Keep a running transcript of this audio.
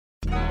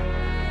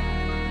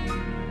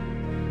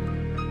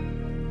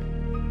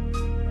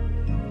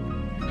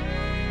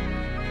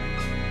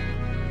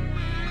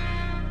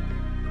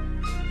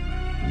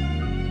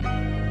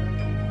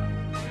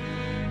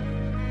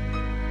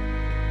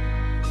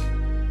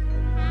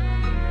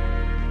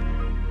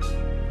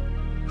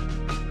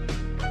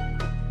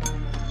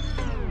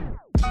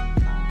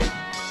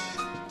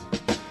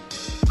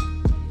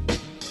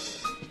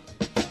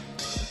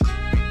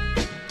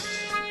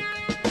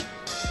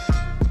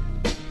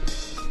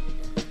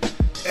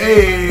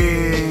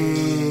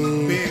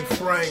Hey, Big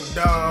Frank,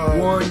 dog.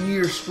 1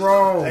 year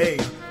strong. Hey,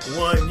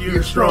 1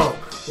 year strong.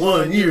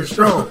 1 year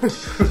strong.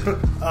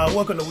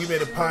 Welcome to We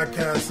Made It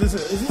Podcast. Is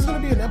this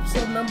going to be an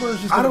episode number? Or is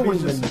just I don't be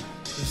even.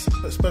 just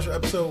a special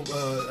episode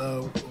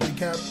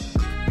recap?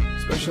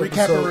 Special Recap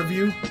episode. and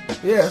review?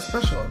 Yeah,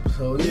 special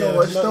episode. You know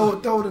what?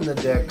 Throw it in the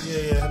deck.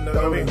 Yeah. No,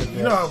 I mean,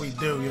 you know how we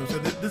do. You know, so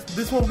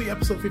this won't be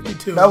episode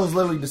 52. That was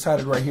literally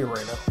decided right here,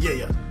 right now.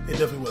 Yeah, it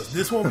definitely was.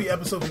 This won't be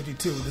episode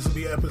 52. This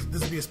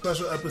will be a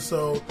special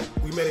episode.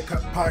 We Made It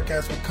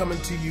Podcast. We're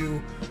coming to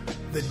you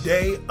the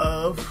day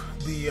of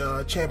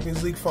the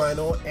Champions League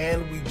final,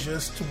 and we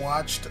just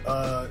watched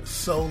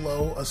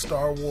Solo, a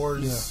Star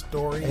Wars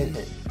story. And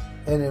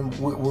then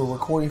we're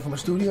recording from a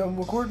studio I'm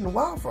recording a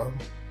while from.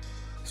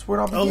 That's where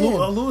it all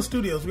began. Lewis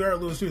Studios. We are at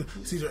Lewis Studios.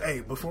 Caesar, hey,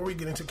 before we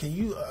get into, can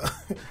you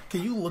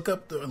look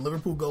up the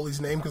Liverpool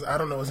goalie's name, because I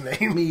don't know his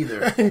name. Me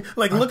either.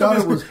 Like, I look thought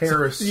up it was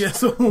Harris. Yeah,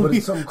 so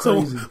it's something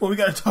crazy. So when we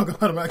got to talk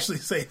about him, actually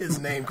say his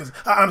name, because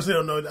I honestly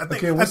don't know. I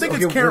think it's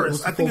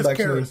Karras. I think it's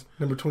Karras.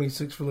 Number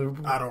 26 for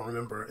Liverpool. I don't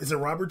remember. Is it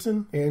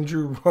Robertson?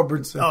 Andrew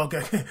Robertson. Oh,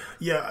 okay.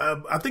 Yeah,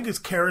 I think it's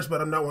Karras,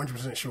 but I'm not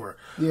 100% sure.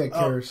 Yeah,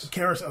 Karras.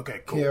 Karras.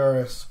 Okay, cool.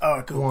 KRS.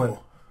 Oh,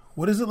 cool.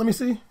 What is it? Let me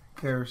see.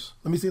 Karras.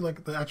 Let me see,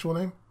 like, the actual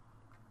name.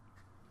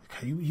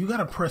 Okay, you got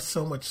to press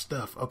so much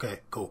stuff. Okay,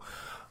 cool.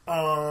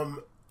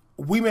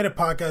 We Made a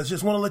Podcast.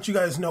 Just want to let you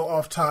guys know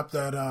off top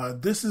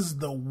that this is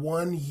the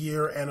 1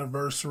 year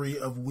anniversary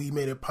of We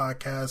Made It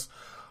Podcast.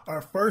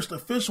 Our first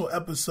official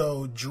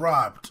episode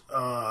dropped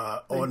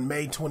on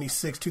May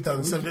 26,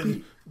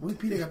 2007.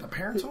 They got the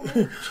parents on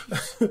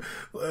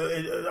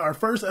there? Our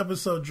first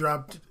episode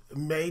dropped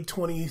May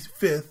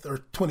 25th or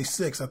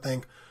 26th, I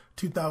think,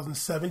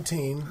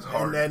 2017.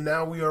 And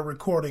now we are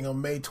recording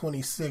on May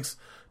 26th,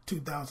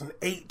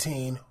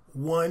 2018,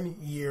 1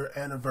 year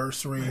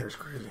anniversary. That's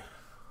crazy.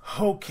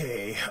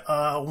 Okay,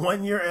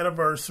 1 year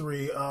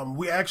anniversary.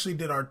 We actually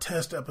did our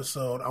test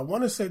episode. I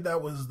want to say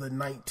that was the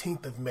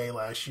 19th of May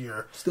last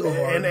year. Still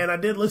hard. And I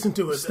did listen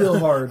to it. Still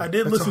hard. I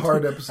did That's listen a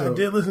hard to episode. I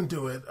did listen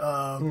to it.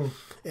 And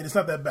it's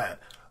not that bad.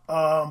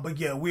 But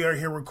yeah, we are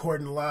here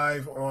recording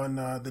live on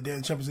the day of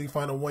the Champions League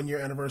final, 1 year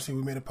anniversary.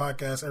 We Made a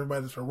Podcast.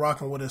 Everybody that's been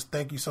rocking with us,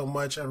 thank you so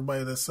much.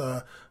 Everybody that's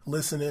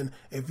listening.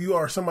 If you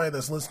are somebody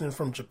that's listening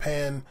from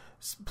Japan,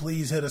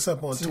 please hit us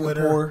up on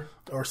Twitter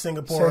or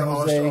Singapore,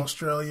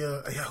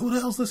 Australia. Yeah, who the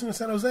hell's listening to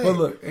San Jose? Well,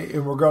 look,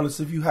 and regardless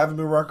if you haven't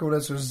been rocking with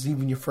us or this is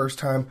even your first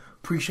time,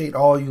 appreciate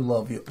all you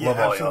love you. Yeah, love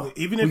absolutely. all y'all.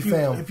 Even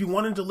if you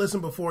wanted to listen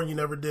before and you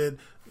never did,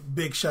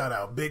 big shout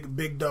out,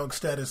 big dog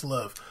status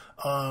love,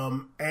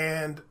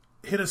 and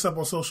hit us up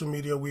on social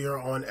media. We are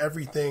on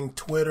everything: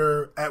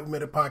 Twitter at We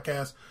Made It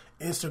Podcast,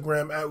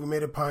 Instagram at We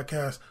Made It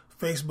Podcast,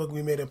 Facebook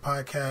We Made It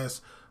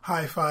Podcast,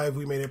 High Five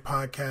We Made It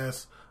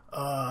Podcast,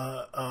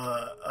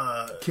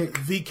 Kick.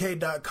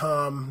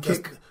 VK.com.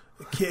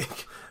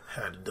 Kick.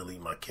 Had to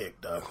delete my Kick,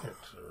 dog.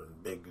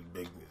 Big.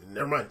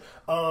 Never mind.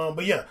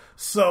 But yeah.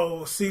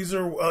 So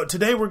Caesar,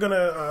 today we're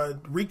gonna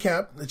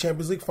recap the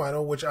Champions League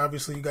final, which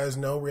obviously you guys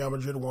know Real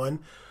Madrid won.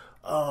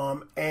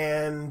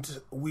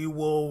 And we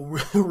will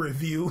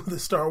review the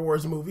Star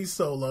Wars movie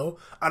Solo.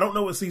 I don't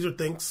know what Caesar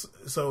thinks,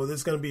 so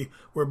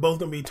we're both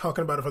going to be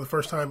talking about it for the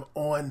first time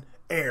on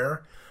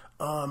air.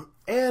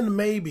 And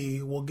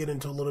maybe we'll get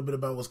into a little bit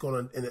about what's going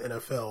on in the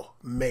NFL.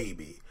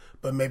 Maybe.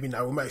 But maybe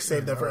not. We might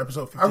save that for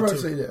episode 52. I'm going to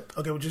say that.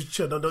 Okay, well, just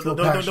chill. Don't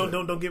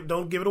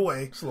give it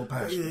away. It's a little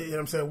passionate. You know what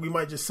I'm saying? We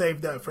might just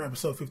save that for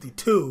episode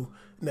 52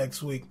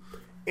 next week.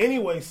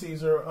 Anyway,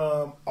 Caesar,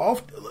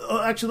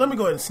 actually, let me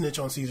go ahead and snitch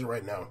on Caesar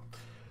right now.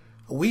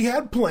 We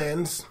had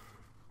plans.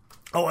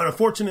 Oh, and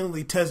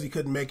unfortunately, Tezzy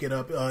couldn't make it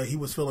up. He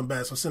was feeling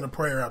bad, so send a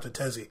prayer out to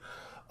Tezzy.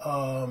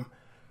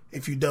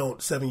 If you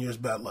don't, 7 years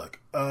bad luck.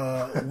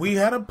 We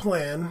had a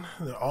plan.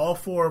 All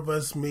four of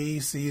us, me,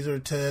 Caesar,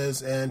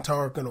 Tez, and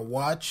Tar, are going to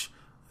watch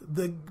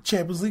the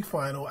Champions League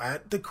final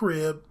at the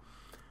crib.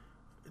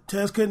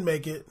 Tez couldn't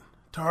make it.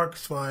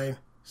 Tark's fine.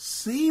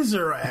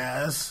 Caesar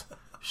ass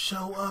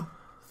show up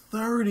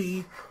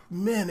 30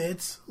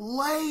 minutes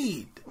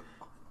late.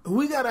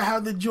 We got to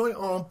have the joint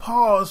on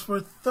pause for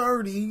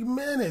 30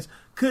 minutes.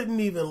 Couldn't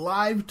even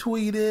live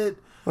tweet it.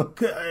 We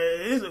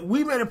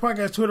Made a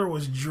Podcast Twitter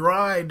was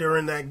dry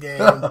during that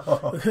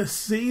game.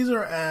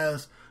 Caesar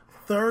ass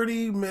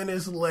 30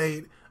 minutes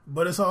late,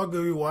 but it's all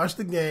good. We watched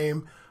the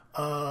game.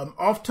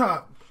 Off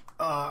top,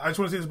 I just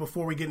want to say this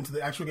before we get into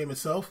the actual game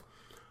itself.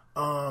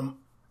 Real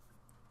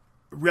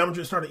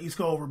Madrid started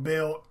Isco over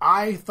Bale.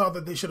 I thought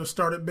that they should have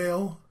started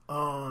Bale.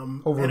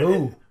 Over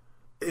who?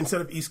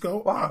 Instead of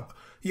Isco. Wow.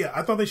 Yeah,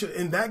 I thought they should.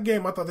 In that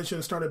game, I thought they should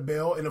have started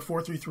Bale in a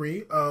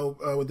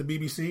 4-3-3 with the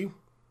BBC.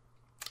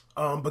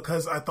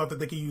 Because I thought that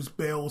they could use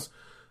Bale's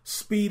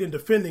speed and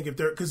defending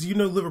because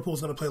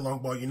Liverpool's going to play long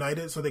ball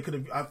United, so they could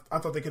have. I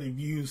thought they could have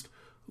used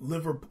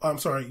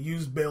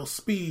used Bale's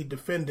speed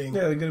defending.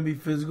 Yeah, they're going to be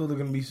physical. They're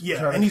going to be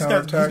and he's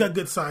got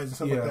good size and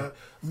stuff like that.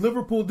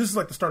 Liverpool, this is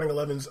like the starting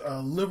 11s.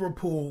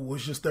 Liverpool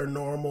was just their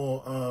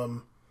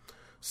normal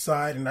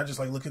side, and I just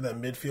like looked at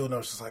that midfield, and I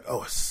was just like,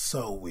 oh, it's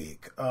so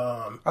weak.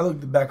 I looked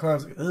at the back line, I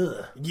was like,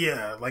 ugh.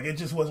 Yeah, like it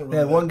just wasn't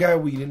really. Yeah, one guy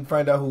we didn't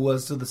find out who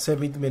was till the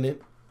 70th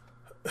minute.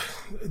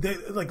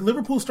 Like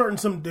Liverpool starting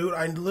some dude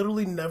I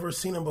literally never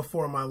seen him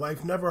before in my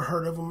life, never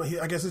heard of him.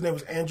 I guess his name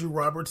was Andrew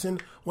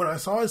Robertson. When I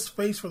saw his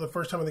face for the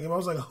first time in the game, I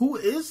was like, who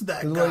is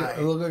that guy?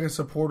 It looked like a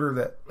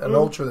supporter, an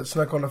ultra that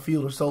snuck on the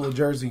field and stole a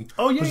jersey.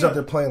 Oh yeah, was out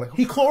there playing like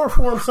he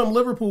chloroformed some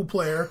Liverpool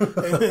player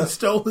and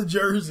stole the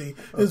jersey.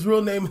 His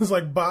real name is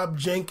like Bob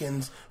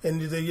Jenkins,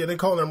 and they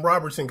call him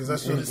Robertson because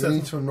that's what it says.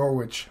 He's from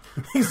Norwich.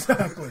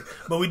 Exactly,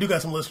 but we do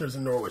got some listeners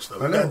in Norwich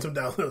though. We got some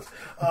downloads.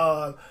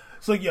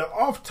 So yeah,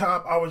 off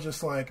top, I was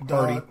just like,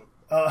 dog.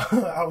 I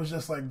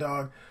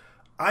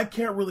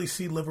can't really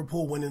see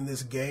Liverpool winning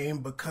this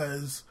game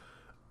because,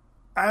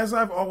 as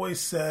I've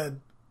always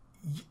said,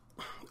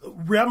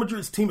 Real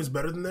Madrid's team is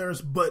better than theirs.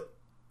 But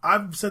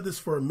I've said this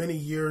for many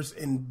years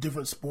in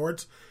different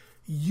sports.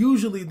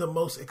 Usually, the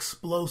most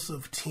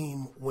explosive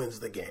team wins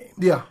the game.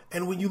 Yeah.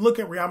 And when you look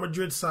at Real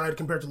Madrid's side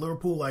compared to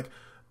Liverpool, like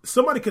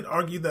somebody could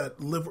argue that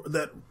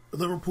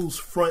Liverpool's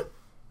front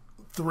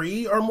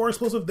three are more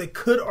explosive. They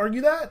could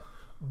argue that.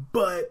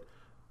 But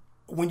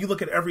when you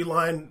look at every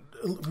line,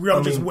 Real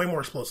Madrid's way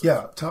more explosive.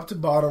 Yeah, top to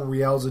bottom,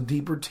 Real's a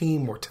deeper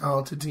team, more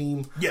talented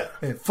team. Yeah.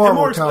 And far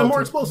more talented. And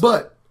more explosive.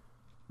 But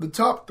the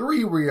top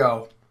three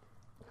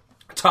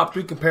top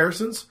three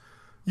comparisons,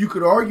 you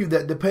could argue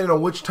that depending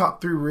on which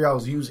top three Real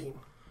is using.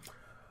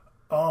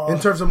 In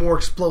terms of more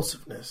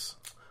explosiveness.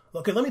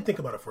 Okay, let me think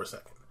about it for a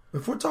second.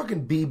 If we're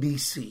talking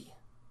BBC,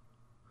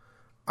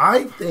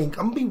 I think,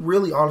 I'm going to be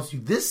really honest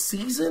with you, this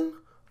season,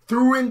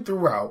 through and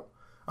throughout,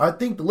 I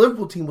think the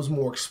Liverpool team was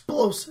more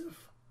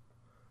explosive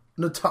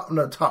in the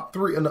top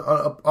three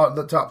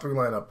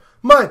lineup.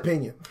 My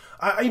opinion.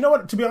 You know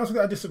what? To be honest with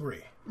you, I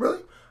disagree.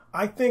 Really?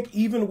 I think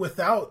even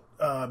without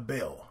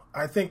Bale,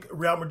 I think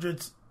Real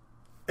Madrid's.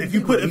 If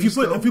you put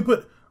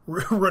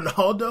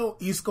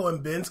Ronaldo, Isco,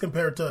 and Benz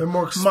compared to they're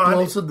more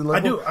explosive than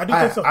Liverpool. I do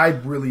think so. I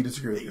really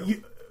disagree with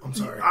you. I'm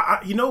sorry.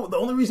 The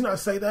only reason I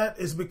say that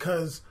is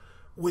because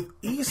with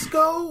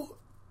Isco.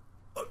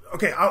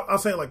 Okay, I'll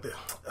say it like this.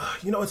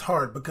 It's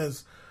hard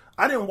because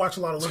I didn't watch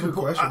a lot of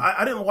Liverpool.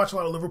 I didn't watch a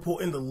lot of Liverpool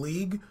in the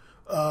league,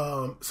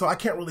 so I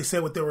can't really say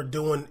what they were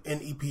doing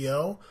in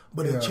EPL.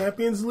 But in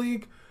Champions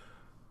League,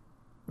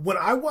 when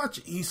I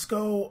watch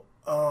Isco,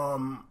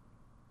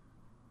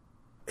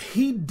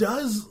 he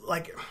does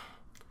like.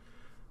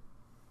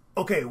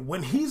 Okay,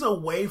 when he's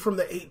away from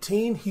the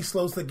 18, he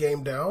slows the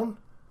game down.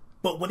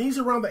 But when he's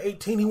around the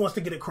 18, he wants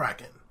to get it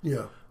cracking.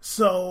 Yeah.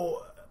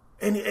 So.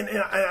 And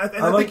I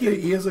think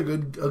think he has a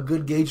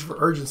good gauge for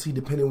urgency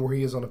depending on where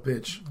he is on the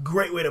pitch.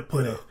 Great way to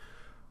put it.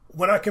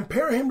 When I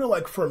compare him to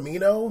like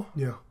Firmino,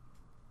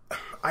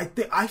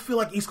 I feel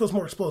like Isco's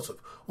more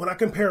explosive. When I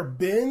compare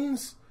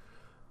Benz,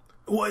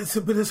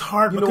 it's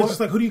hard because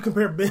it's like who do you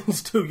compare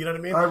Benz to? You know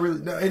what I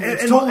mean?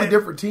 It's totally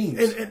different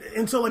teams.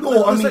 And so like,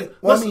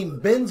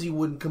 Benz you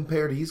wouldn't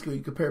compare to Isco. You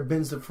compare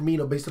Benz to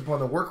Firmino based upon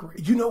the work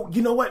rate. You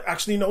know what?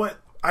 Actually, you know what?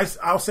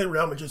 I'll say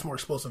Real Madrid's more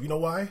explosive. You know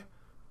why?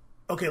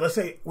 Okay, let's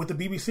say with the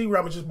BBC,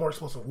 Real Madrid's more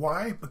explosive.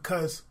 Why?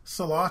 Because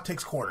Salah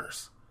takes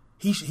corners.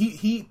 He's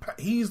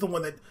the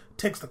one that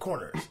takes the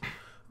corners.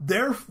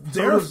 So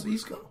does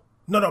Isco.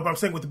 No, but I'm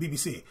saying with the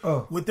BBC.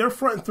 Oh. With their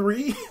front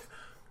three,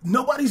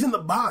 nobody's in the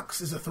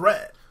box is a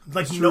threat.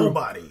 Like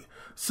nobody.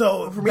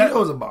 So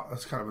Firmino's a box.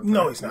 That's kind of a threat.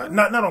 No, he's not.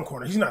 Not on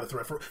corner. He's not a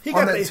threat for. He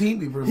on that team,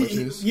 he pretty much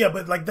is. Yeah,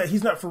 but like that,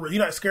 he's not for.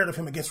 You're not scared of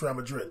him against Real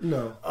Madrid.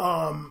 No.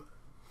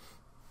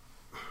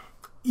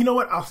 You know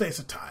what? I'll say it's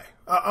a tie.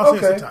 I'll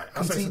say it's a tie.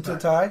 Concede to a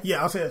tie?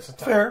 Yeah, I'll say it's a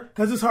tie. Fair.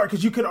 Because it's hard,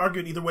 because you could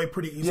argue it either way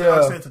pretty easily. Yeah.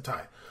 I'll say it's a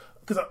tie.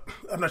 Because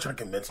I'm not trying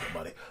to convince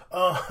nobody.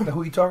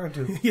 Who are you talking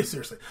to? Yeah,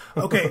 seriously.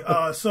 Okay,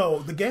 so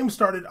the game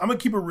started. I'm going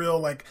to keep it real.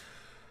 Like,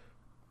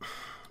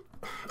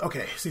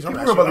 okay, Caesar, I'm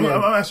going to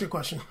ask you a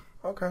question.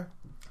 Okay.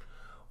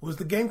 Was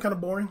the game kind of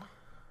boring?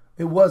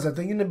 It was. I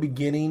think in the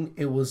beginning,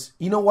 it was.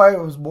 You know why it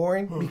was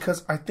boring?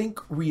 Because I think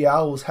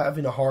Real was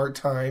having a hard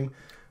time.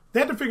 They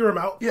had to figure him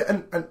out.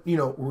 Yeah, and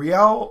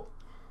Real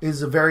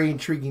is a very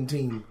intriguing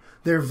team.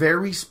 They're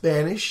very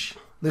Spanish.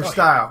 Their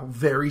style,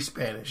 very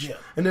Spanish. Yeah.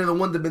 And they're the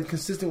ones that have been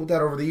consistent with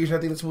that over the years. And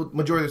I think that's what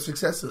majority of their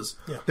success is.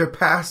 Yeah. They're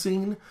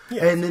passing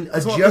and then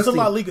adjusting. It's a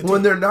La Liga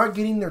when they're not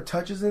getting their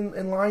touches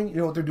in line, you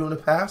know what they're doing in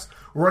the past?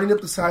 Running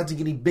up the sides and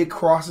getting big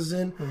crosses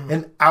in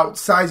and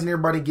outsizing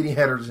everybody and getting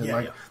headers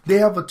in. They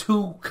have a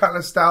two kind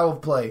of style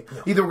of play.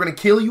 Yeah. Either we're going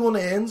to kill you on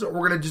the ends or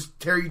we're going to just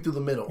tear you through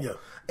the middle. Yeah.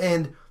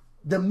 And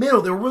the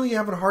middle, they're really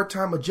having a hard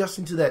time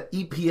adjusting to that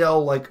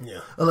EPL like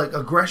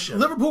aggression.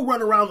 Liverpool run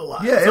around a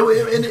lot. Yeah,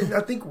 and I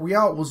think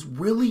Real was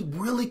really,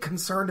 really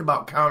concerned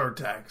about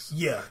counterattacks.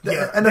 Yeah,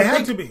 and they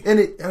had to be.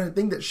 And I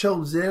think that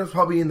shows Zidane was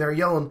probably in there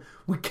yelling,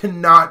 "We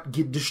cannot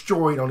get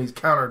destroyed on these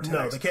counterattacks."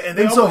 No, they can't.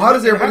 And so how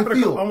does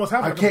everybody feel?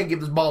 I can't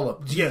get this ball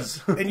up. Jeez.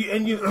 Yes,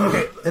 and you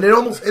okay. And it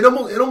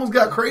almost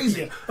got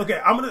crazy. Yeah.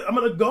 Okay, I'm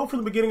gonna go from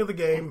the beginning of the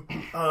game.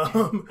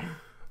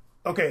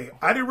 Okay,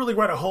 I didn't really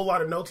write a whole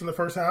lot of notes in the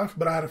first half,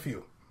 but I had a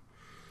few.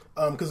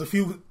 Because a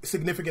few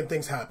significant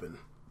things happened.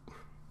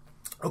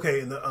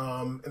 Okay, in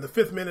the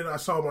 5th minute, I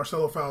saw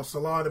Marcelo foul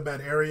Salah in a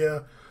bad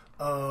area,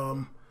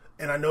 and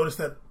I noticed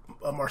that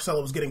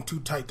Marcelo was getting too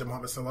tight to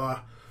Mohamed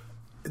Salah.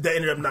 That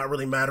ended up not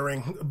really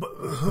mattering. But,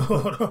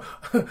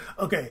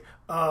 okay,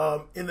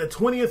 in the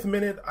 20th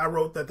minute, I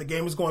wrote that the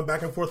game was going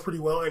back and forth pretty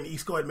well, and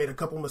Isco had made a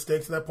couple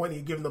mistakes at that point. He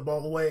had given the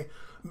ball away,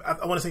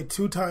 I want to say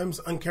 2 times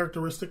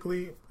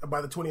uncharacteristically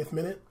by the 20th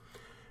minute.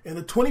 In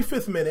the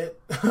 25th minute,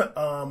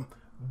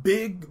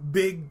 big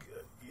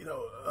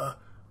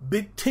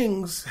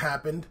things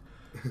happened.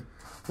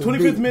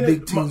 25th minute,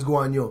 big things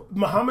going on.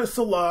 Mohamed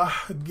Salah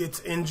gets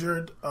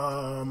injured.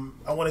 I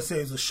want to say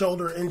it's a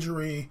shoulder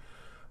injury,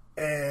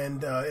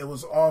 and it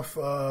was off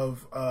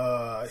of.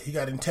 He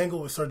got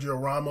entangled with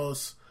Sergio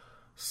Ramos.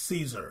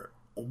 Caesar,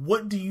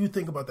 what do you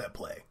think about that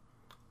play?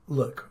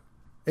 Look,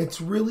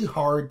 it's really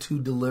hard to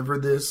deliver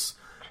this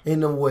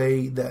in a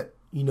way that,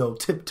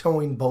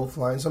 tiptoeing both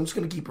lines. I'm just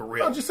going to keep it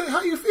real. I'll just say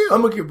how you feel.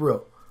 I'm going to keep it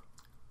real.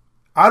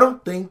 I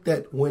don't think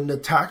that when the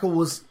tackle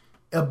was,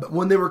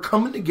 when they were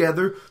coming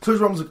together,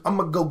 Sergio Ramos was like, I'm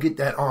going to go get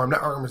that arm.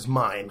 That arm is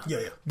mine.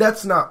 Yeah.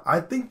 That's not, I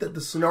think that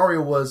the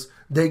scenario was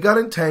they got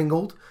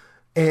entangled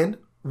and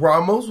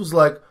Ramos was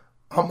like,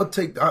 I'm gonna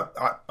take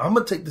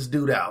this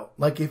dude out.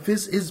 Like if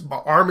his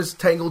arm is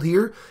tangled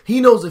here, he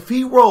knows if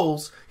he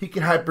rolls, he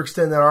can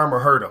hyperextend that arm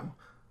or hurt him.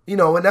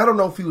 And I don't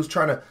know if he's not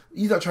trying to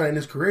end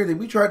his career.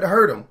 We tried to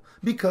hurt him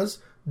because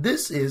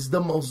this is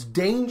the most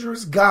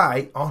dangerous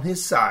guy on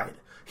his side.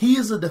 He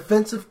is a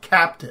defensive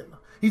captain.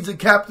 He's the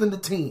captain of the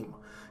team.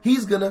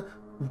 He's gonna,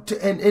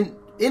 and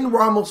in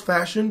Ramos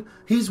fashion,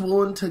 he's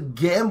willing to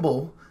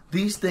gamble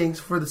these things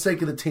for the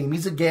sake of the team.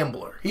 He's a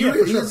gambler. He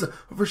is a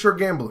for sure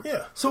gambler.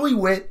 Yeah. So he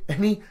went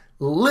and he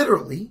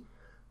literally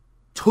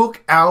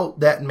took out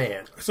that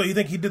man. So you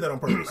think he did that on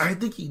purpose? I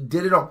think he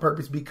did it on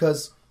purpose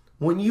because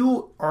when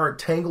you are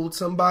entangled with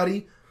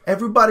somebody,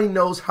 everybody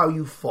knows how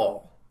you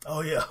fall.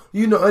 Oh yeah.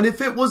 And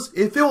if it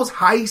was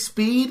high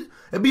speed,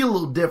 it'd be a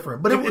little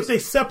different. But if they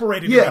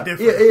separated, it'd be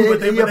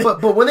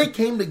different. But when they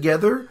came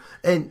together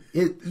and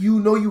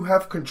you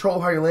have control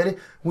how you're landing.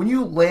 When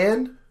you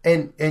land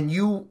and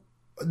you.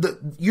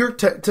 You're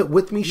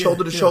with me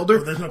shoulder to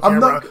shoulder. Well, no I'm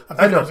not.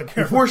 I know.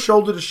 If we're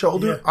shoulder to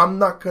shoulder, I'm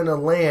not gonna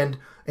land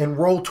and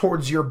roll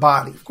towards your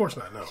body. Of course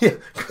not. No. Yeah,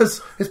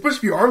 because especially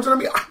if your arms are on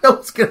me, I know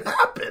what's gonna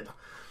happen.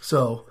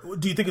 So,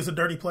 do you think it's a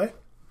dirty play?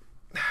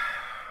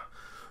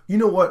 You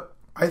know what?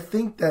 I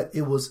think that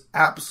it was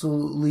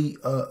absolutely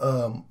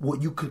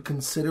what you could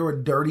consider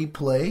a dirty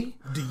play.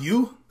 Do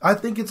you? I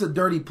think it's a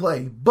dirty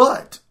play,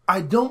 but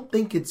I don't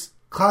think it's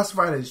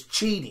classified as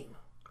cheating.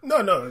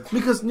 No.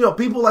 Because,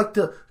 people like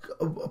to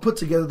put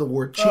together the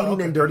word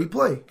cheating and dirty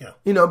play. Yeah.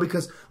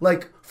 Because,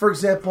 like, for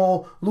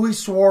example, Luis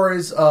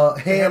Suarez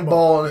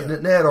handball in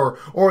the net or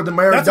the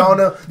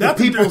Maradona, the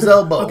people's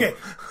elbow. Okay,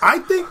 I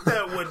think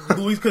that what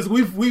Luis, because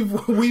we've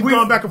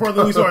gone back and forth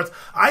with Luis Suarez.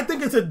 I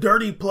think it's a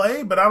dirty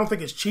play, but I don't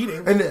think it's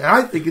cheating. And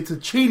I think it's a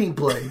cheating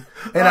play,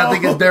 and I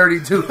think it's dirty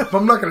too. But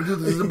I'm not going to do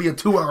this. This is going to be a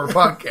 2-hour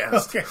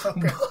podcast.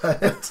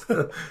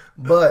 Okay.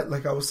 But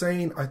like I was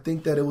saying, I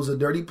think that it was a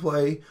dirty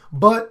play.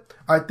 But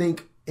I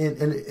think,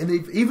 and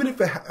even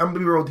if I'm going to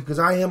be real, because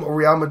I am a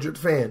Real Madrid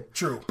fan.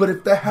 True. But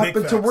if that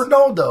happened to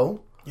Ronaldo,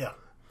 yeah,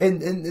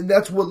 and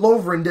that's what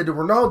Lovren did to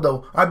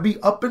Ronaldo, I'd be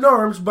up in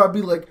arms, but I'd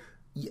be like,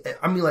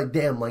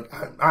 damn, like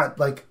I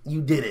like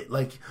you did it,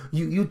 like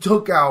you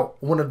took out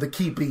one of the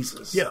key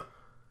pieces. Yeah.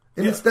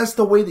 And that's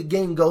the way the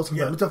game goes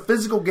sometimes. Yeah. It's a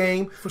physical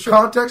game, for sure.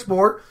 Contact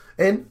sport,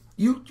 and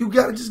you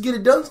got to just get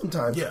it done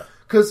sometimes. Yeah.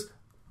 Because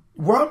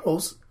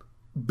Ramos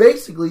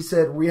basically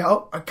said,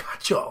 Real, I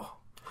got y'all.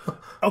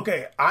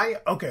 Okay, I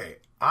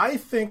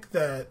think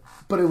that...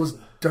 But it was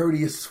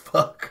dirty as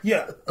fuck.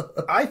 Yeah,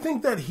 I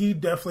think that he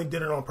definitely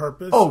did it on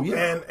purpose. Oh,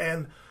 yeah.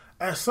 And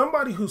as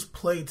somebody who's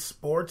played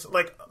sports,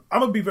 like, I'm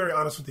going to be very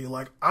honest with you.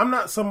 Like, I'm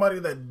not somebody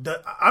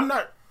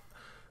that...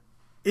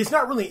 It's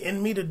not really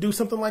in me to do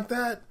something like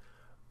that.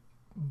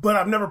 But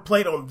I've never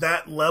played on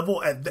that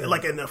level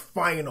like in the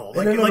final.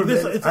 Like,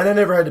 I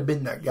never had to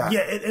been that guy.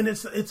 Yeah, and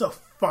it's a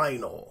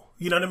final.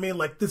 You know what I mean?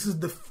 Like this is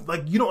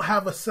you don't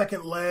have a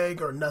second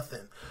leg or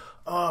nothing.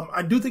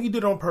 I do think he did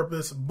it on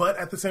purpose, but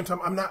at the same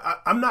time,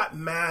 I'm not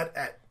mad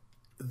at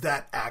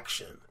that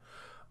action.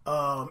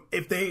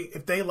 If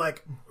they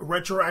like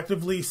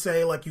retroactively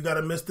say like you got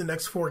to miss the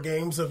next 4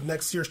 games of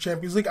next year's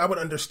Champions League, I would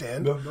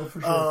understand. No, for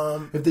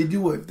sure. If they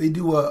do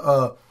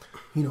a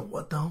you know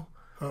what though,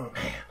 man.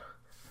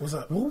 What's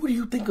up? What would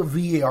you think a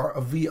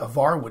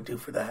VAR would do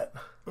for that?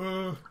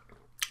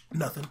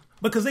 Nothing,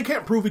 because they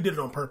can't prove he did it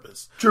on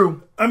purpose.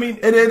 True. I mean,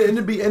 and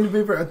to be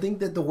fair, I think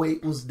that the way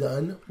it was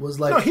done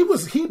was like he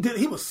was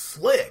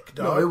slick,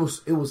 dog. No, it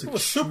was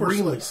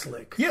extremely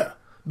slick. Yeah.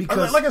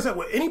 Because, like I said,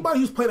 anyebody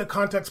who's played a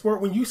contact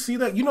sport, when you see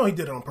that, you know he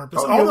did it on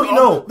purpose. We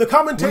know. The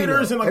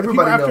commentators and like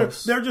everybody the people knows.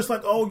 after, they're just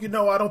like, oh,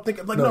 I don't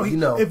think like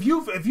no. If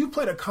you've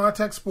played a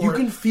contact sport, you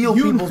can feel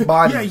people's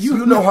bodies. Yeah,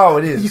 you know how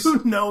it is.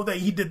 You know that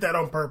he did that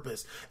on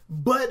purpose.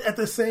 But at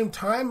the same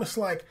time, it's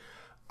like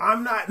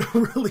I'm not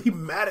really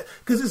mad at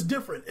because it's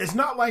different. It's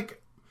not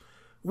like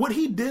what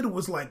he did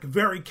was like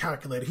very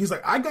calculated. He's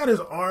like, I got his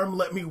arm,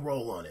 let me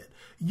roll on it.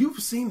 You've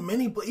seen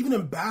many, even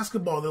in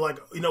basketball, they're like,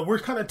 we're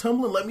kind of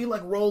tumbling, let me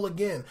like roll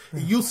again.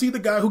 And you'll see the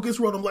guy who gets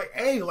rolled. I'm like,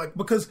 hey, like,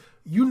 because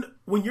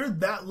when you're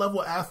that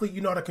level of athlete, you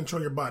know how to control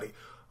your body.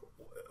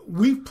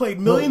 We've played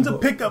millions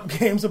of pickup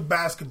games of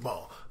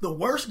basketball. The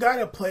worst guy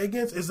to play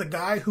against is the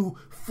guy who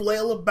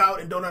flail about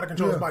and don't know how to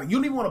control his body. You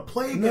don't even want to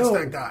play against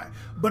that guy.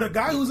 But a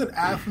guy who's an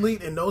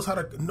athlete and knows how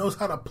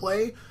to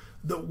play.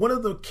 One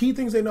of the key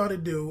things they know how to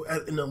do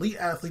as an elite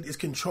athlete is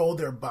control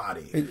their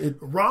body.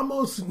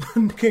 Ramos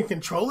can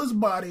control his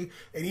body,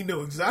 and he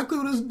knew exactly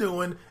what he was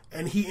doing,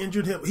 and he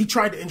injured him. He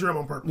tried to injure him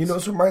on purpose. You know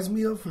what this reminds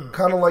me of?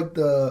 Kind of like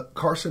the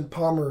Carson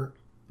Palmer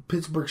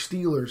Pittsburgh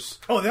Steelers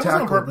that was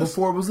on purpose.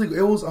 Before it was legal.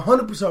 It was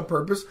 100% on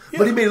purpose,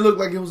 but he made it look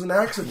like it was an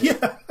accident.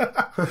 Yeah.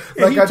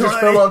 Like I just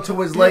fell onto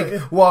his leg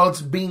while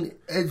it's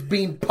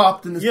being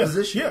popped in this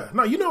position. Yeah,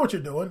 no, you know what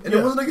you're doing. And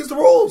it wasn't against the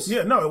rules.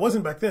 Yeah, no, it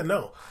wasn't back then,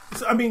 no.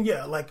 So, I mean,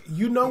 like,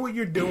 you know what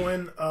you're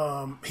doing.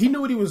 He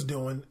knew what he was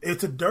doing.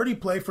 It's a dirty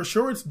play. For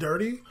sure it's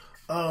dirty.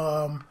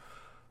 But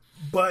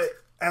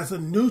as a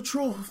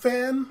neutral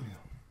fan...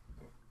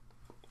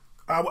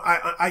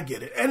 I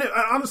get it, and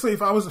honestly,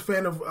 if I was a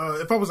fan of,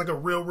 if I was like a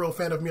real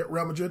fan of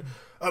Real Madrid,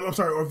 or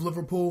of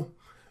Liverpool,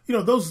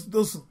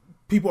 those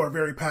people are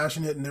very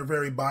passionate and they're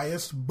very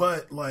biased.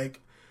 But like,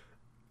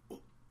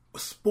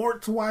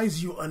 sports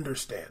wise, you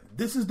understand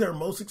this is their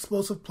most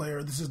explosive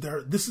player. This is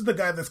the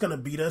guy that's going to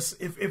beat us.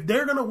 If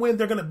they're going to win,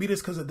 they're going to beat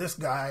us because of this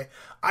guy.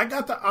 I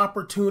got the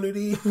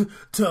opportunity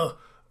to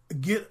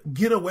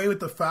get away with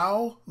the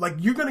foul. Like,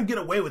 you're going to get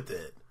away with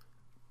it.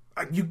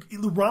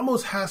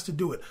 Ramos has to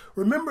do it.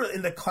 Remember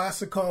in the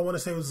Classico, I want to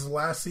say it was his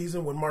last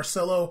season, when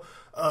Marcelo,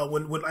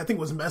 when I think it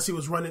was Messi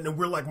was running, and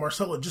we're like,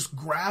 Marcelo, just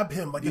grab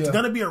him. Like, it's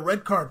going to be a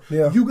red card.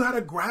 Yeah. You got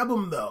to grab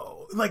him,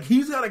 though. Like,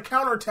 he's got to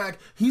counterattack.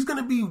 It's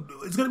going to be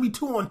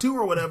 2-on-2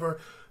 or whatever.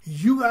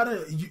 You have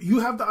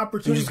the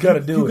opportunity. You just got to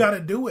do it. You got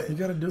to do it. You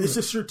got to do it. It's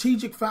a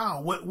strategic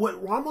foul.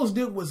 What Ramos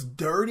did was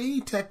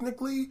dirty,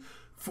 technically.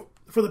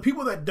 For the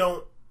people that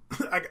don't,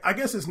 I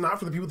guess it's not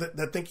for the people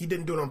that think he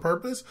didn't do it on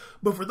purpose,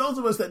 but for those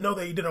of us that know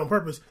that he did it on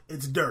purpose,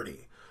 it's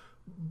dirty.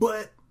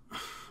 But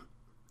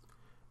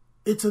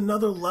it's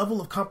another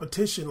level of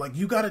competition. Like,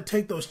 you got to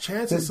take those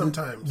chances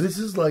sometimes. This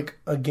is like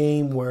a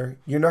game where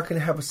you're not going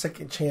to have a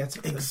second chance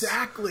at this.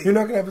 Exactly. You're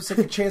not going to have a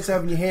second chance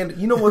having your hand.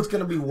 You know what's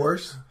going to be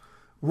worse?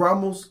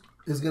 Ramos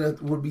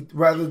would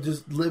rather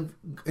just live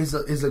as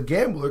a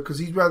gambler, because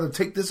he'd rather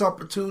take this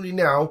opportunity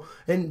now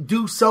and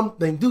do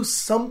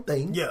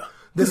something. Yeah.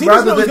 Because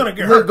rather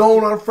than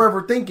going on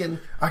forever thinking,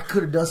 I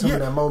could have done something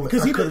in that moment.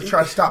 I could have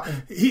tried to stop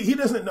him. He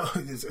doesn't know.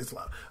 It's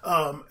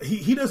loud.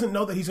 He doesn't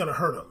know that he's going to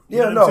hurt him. You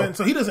know what I'm saying?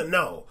 So he doesn't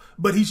know.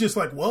 But he's just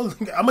like, well,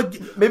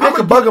 maybe I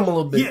could bug him a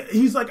little bit. Yeah,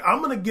 he's like, I'm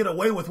going to get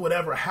away with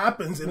whatever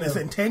happens in this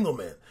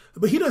entanglement.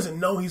 But he doesn't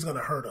know he's going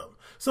to hurt him.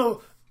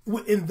 So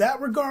in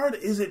that regard,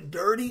 is it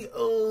dirty?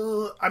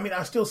 I mean,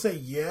 I still say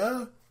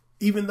yeah.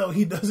 Even though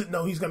he doesn't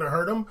know he's going to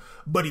hurt him,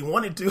 but he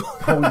wanted to.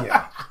 Oh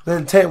yeah, the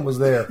intent was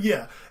there.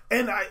 Yeah,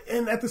 and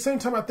at the same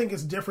time, I think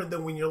it's different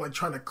than when you're like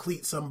trying to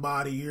cleat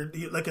somebody. You're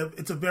like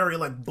it's a very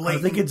like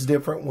blatant. I think it's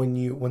different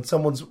when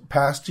someone's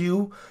past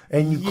you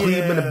and you cleat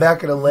them in the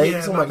back of the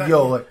legs. I'm like,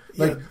 yo,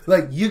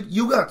 like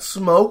you got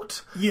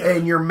smoked,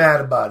 and you're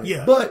mad about it.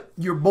 Yeah, but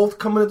you're both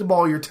coming at the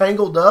ball. You're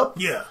tangled up.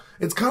 Yeah,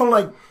 it's kind of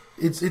like.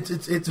 It's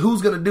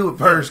who's going to do it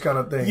first kind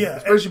of thing. Yeah.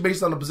 Especially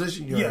based on the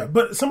position you're in. Yeah,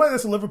 but somebody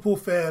that's a Liverpool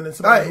fan and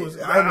somebody who's...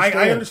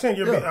 I understand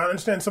I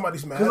understand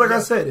somebody's mad. Because like I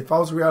said, if I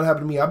was Real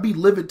happened to me, I'd be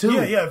livid too.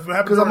 Yeah.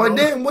 Because I'm like,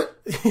 damn, what?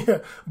 Yeah,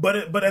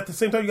 but at the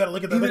same time, you got to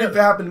look at that. Even if it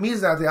happened to me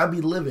as out there, I'd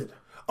be livid.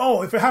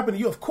 Oh, if it happened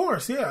to you, of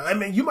course, yeah. I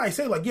mean, you might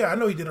say like, yeah, I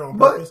know he did it on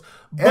purpose.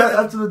 But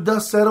after the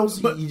dust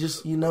settles, you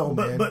just,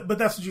 man. But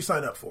that's what you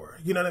sign up for.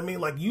 You know what I mean?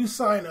 Like, you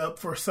sign up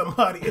for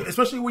somebody,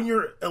 especially when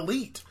you're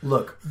elite.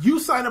 Look. You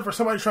sign up for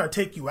somebody trying to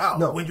take you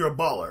out when you're a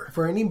baller.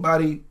 For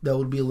anybody that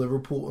would be a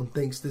Liverpool and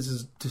thinks this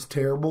is just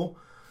terrible,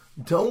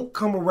 don't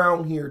come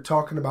around here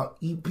talking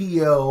about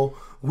EPL.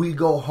 We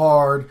go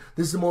hard.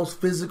 This is the most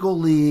physical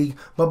league.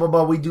 Blah blah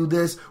blah. We do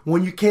this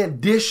when you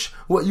can't dish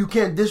what you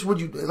can't dish. What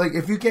you like?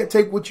 If you can't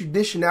take what you're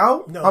dishing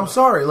out, I'm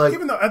sorry. Like,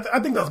 even though I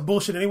think that's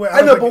bullshit anyway.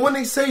 I know, but when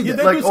they say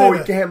that, like,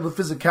 you can handle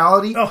the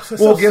physicality.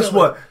 Well, guess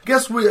what?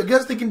 I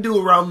guess they can do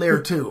around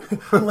there too.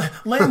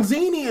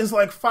 Lanzini is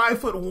like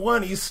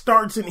 5'1". He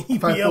starts in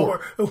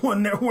EPL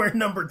when they're wearing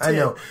number 10. I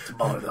know. It's a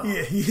baller, though.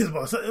 Yeah, he is a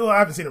baller. Well, I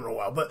haven't seen him in a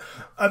while, but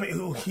I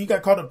mean, he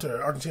got called up to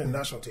the Argentina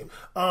national team.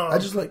 I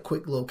just like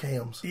quick little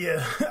cams.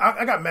 Yeah.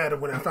 I got mad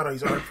when I found out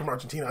he's from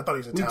Argentina. I thought he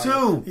was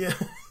Italian. Me too. Yeah.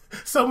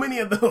 So many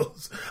of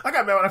those. I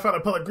got mad when I found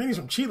out Pellegrini's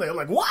from Chile. I'm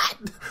like,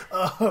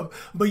 what?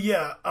 But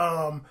yeah.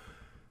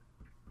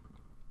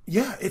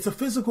 Yeah, it's a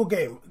physical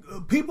game.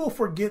 People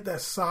forget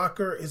that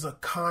soccer is a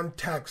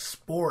contact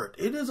sport.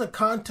 It is a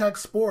contact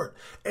sport.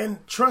 And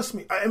trust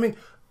me, I mean,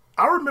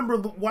 I remember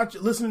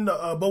listening to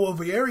Bobo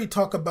Vieri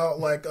talk about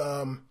like...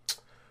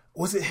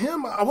 Was it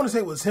him? I want to say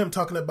it was him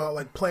talking about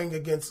like playing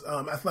against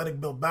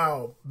Athletic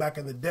Bilbao back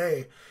in the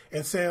day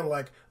and saying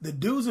like the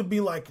dudes would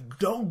be like,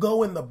 don't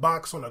go in the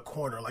box on a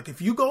corner. Like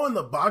if you go in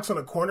the box on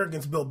a corner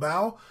against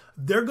Bilbao,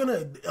 they're going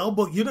to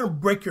you're going to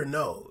break your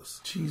nose.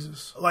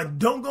 Jesus. Like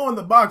don't go in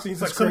the box. And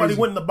he's That's like, somebody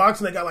crazy. went in the box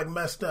and they got like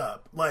messed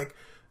up. Like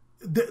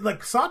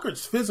soccer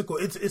is physical.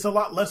 It's a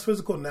lot less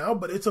physical now,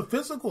 but it's a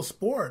physical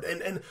sport.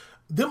 And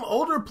them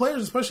older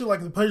players, especially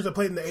like the players that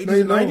played in the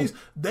 80s and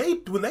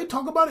 90s, when they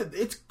talk about it,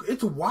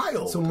 it's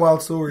wild. Some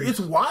wild stories. It's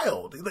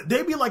wild.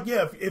 They'd be like,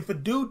 yeah, if a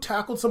dude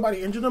tackled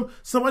somebody, injured him,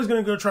 somebody's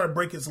going to go try to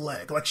break his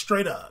leg, like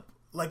straight up.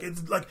 Like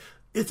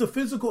it's a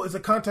physical, it's a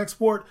contact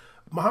sport.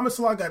 Mohamed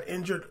Salah got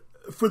injured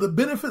for the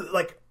benefit.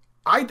 Like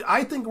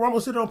I think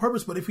Ramos did it on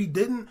purpose, but if he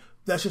didn't,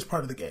 that's just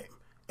part of the game.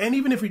 And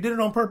even if he did it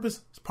on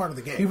purpose, it's part of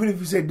the game. Even if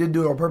you say did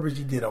do it on purpose,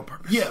 you did it on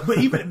purpose. Yeah, but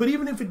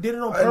even if it did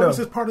it on purpose,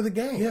 it's part of the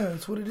game. Yeah,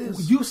 that's what it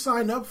is. You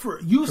sign up for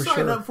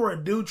up for a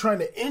dude trying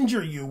to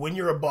injure you when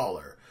you're a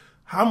baller.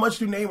 How much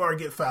do Neymar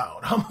get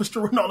fouled? How much do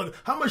Ronaldo?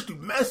 How much do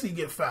Messi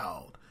get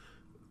fouled?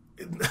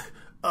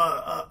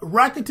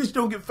 Rakitic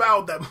don't get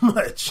fouled that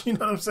much. You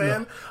know what I'm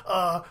saying?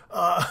 Yeah.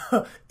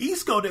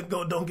 Isco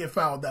don't get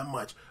fouled that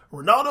much.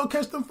 Ronaldo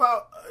catch them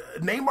foul.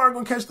 Neymar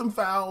gonna catch them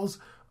fouls.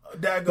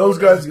 Those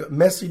guys,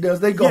 Messi does.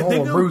 They go home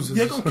with bruises.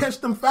 They're gonna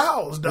catch them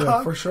fouls, dog.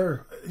 Yeah, for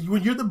sure.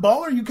 When you're the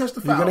baller, you catch the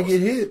fouls. You're gonna get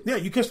hit. Yeah,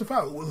 you catch the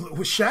foul.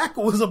 With Shaq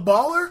was a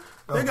baller.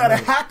 They gotta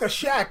hack a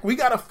Shaq. We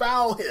gotta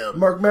foul him.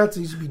 Mark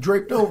Matson used to be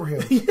draped over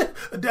him. Yeah,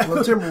 the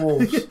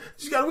Timberwolves.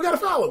 We gotta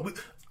foul him.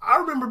 I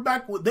remember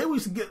back when they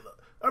used to get.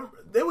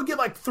 They would get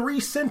like 3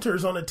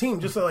 centers on a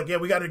team just so like, yeah,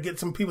 we got to get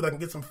some people that can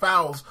get some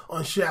fouls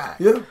on Shaq.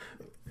 Yeah,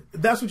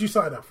 that's what you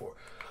signed up for.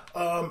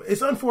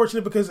 It's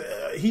unfortunate because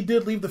he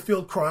did leave the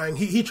field crying.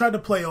 He tried to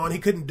play on, he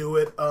couldn't do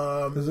it.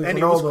 Because like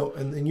Ronaldo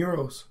in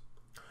Euros.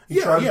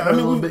 Yeah. I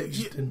mean,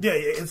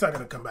 it's not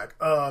going to come back.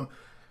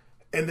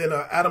 And then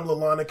Adam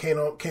Lallana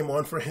came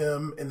on for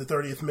him in the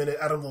 30th minute.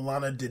 Adam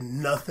Lallana did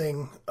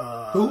nothing.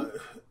 Who?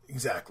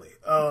 Exactly.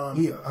 I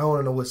want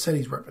to know what set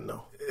he's repping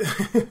though.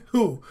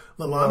 Who?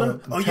 Lallana?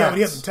 Yeah, but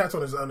he has some tats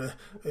on his tat.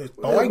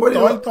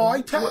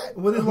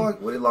 What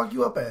did lock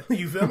you up at?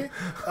 You feel me?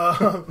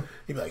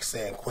 He'd be like,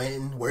 San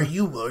Quentin, where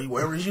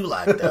was you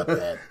locked up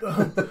at?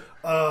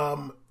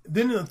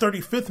 Then in the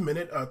 35th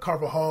minute,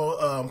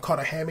 Carvajal caught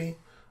a hammy.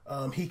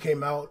 He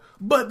came out,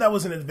 but that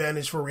was an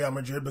advantage for Real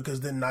Madrid because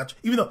then Nacho,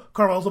 even though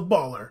Carvalho's a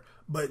baller,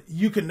 but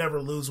you can never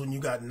lose when you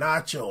got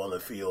Nacho on the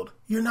field.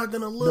 You're not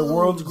going to lose. The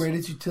world's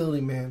greatest utility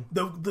man.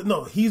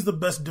 No, he's the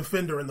best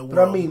defender in the world.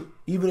 But I mean,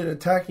 even in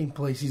attacking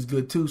place, he's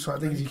good too. So I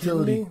think his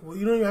utility. Well,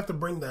 you don't even have to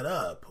bring that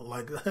up.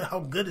 Like, how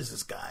good is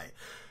this guy?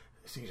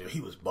 He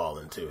was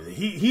balling too.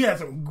 He had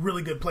some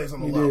really good plays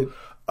on the low. Did.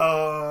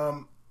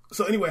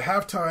 So anyway,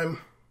 halftime.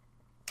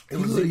 He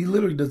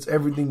literally does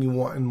everything you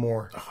want and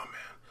more. Oh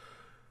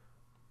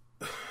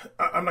man,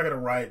 I'm not gonna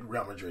ride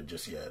Real Madrid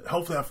just yet.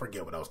 Hopefully, I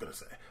forget what I was gonna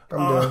say.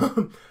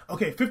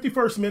 Okay,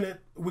 51st minute,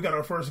 we got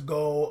our first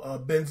goal.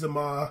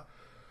 Benzema,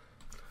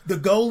 the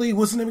goalie,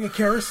 what's his name again?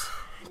 Karis.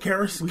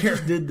 We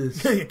just did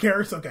this. Yeah,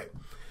 Karis. Okay,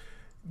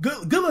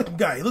 good looking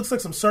guy. He looks like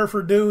some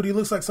surfer dude. He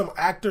looks like some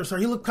actor. So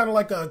he looked kind of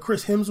like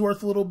Chris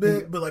Hemsworth a little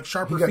bit, but like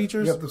sharper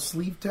features. You got the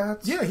sleeve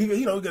tats. Yeah,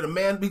 he got a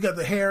man. He got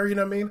the hair. You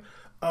know what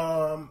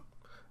I mean?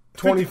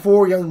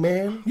 24, young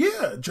man.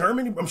 Yeah,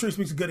 German. I'm sure he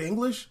speaks good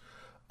English.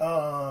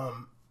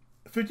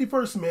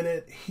 51st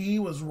minute, he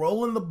was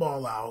rolling the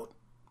ball out.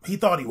 He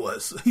thought he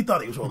was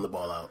rolling the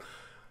ball out.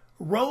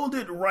 Rolled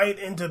it right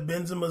into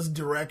Benzema's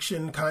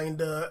direction,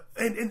 kinda.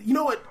 And you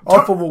know what?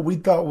 Off of what we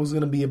thought was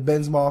going to be a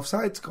Benzema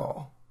offsides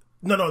call.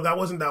 No, that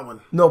wasn't that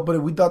one. No,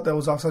 but we thought that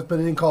was offsides,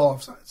 but it didn't call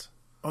offsides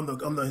on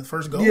the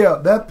first goal.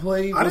 Yeah, that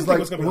play was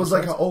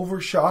like an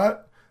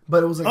overshot,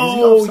 but it was like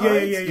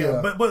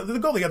yeah. But the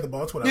goalie got the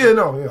ball. It's whatever. Yeah,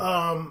 no,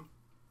 yeah.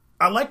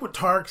 I like what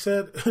Tarek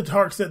said.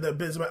 Tarek said that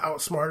Benzema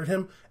outsmarted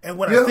him, and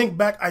when I think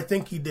back, I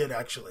think he did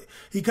actually.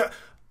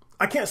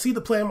 I can't see the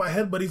play in my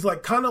head, but he's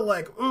like kind of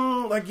like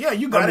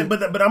you got it,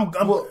 but I'm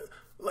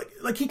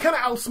like he kind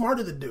of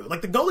outsmarted the dude.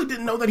 Like the goalie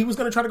didn't know that he was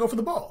going to try to go for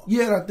the ball.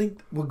 Yeah, and I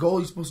think what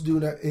goalie's supposed to do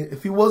that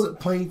if he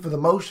wasn't playing for the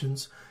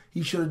motions,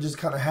 he should have just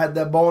kind of had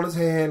that ball in his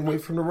hand,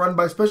 wait for him to run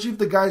by. Especially if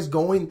the guy's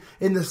going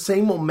in the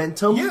same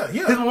momentum. Yeah.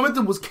 His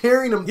momentum was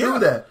carrying him through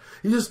that.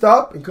 He just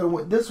stopped and could have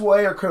went this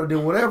way or could have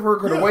did whatever.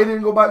 Could have waited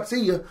and go back,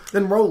 see you,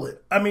 then roll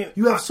it. I mean,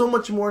 you have so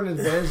much more of an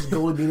advantage as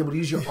goalie being able to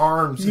use your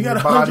arms. You got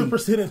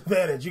 100%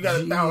 advantage. You got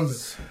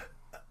 1,000.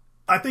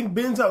 I think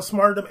Benz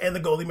outsmarted him, and the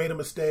goalie made a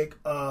mistake.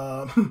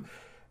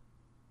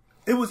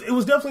 It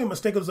was definitely a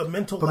mistake. It was a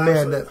mental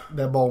lapse. But man,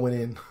 that ball went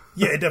in.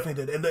 Yeah, it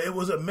definitely did. And it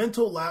was a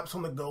mental lapse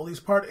on the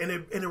goalie's part. And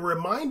it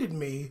reminded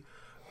me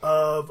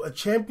of a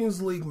Champions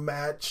League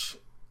match.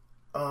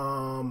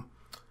 I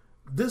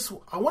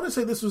want to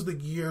say this was the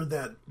year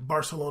that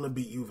Barcelona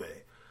beat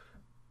Juve.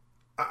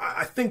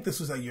 I think this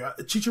was that year.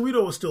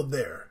 Chicharito was still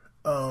there.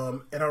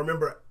 And I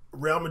remember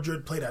Real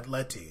Madrid played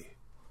Atleti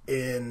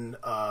in,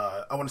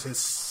 I want to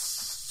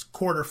say,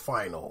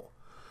 quarterfinal.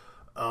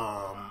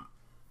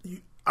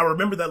 I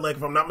remember that leg,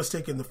 if I'm not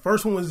mistaken, the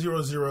first one was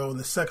 0-0, and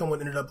the second one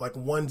ended up like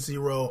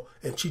 1-0,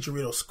 and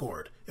Chicharito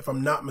scored, if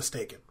I'm not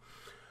mistaken.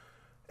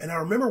 And I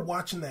remember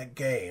watching that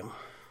game,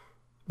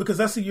 because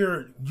that's the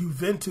year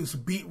Juventus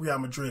beat Real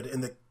Madrid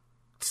in the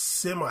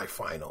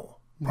semifinal,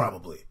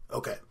 probably.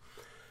 Okay.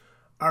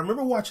 I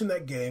remember watching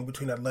that game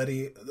between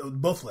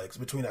both legs,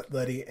 between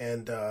Atleti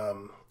and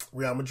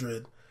Real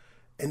Madrid,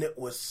 and it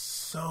was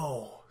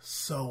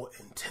so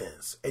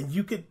intense. And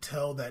you could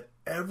tell that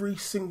every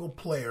single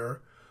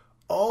player,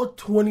 all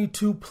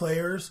 22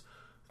 players,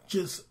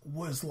 just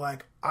was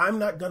like, I'm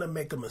not going to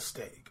make a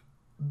mistake.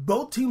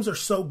 Both teams are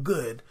so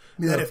good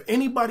that if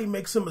anybody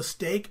makes a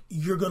mistake,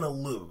 you're going to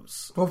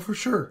lose. Oh, for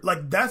sure.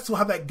 Like, that's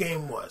how that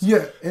game was.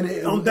 Yeah, and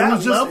it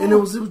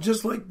was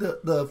just like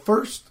the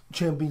first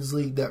Champions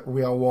League that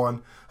Real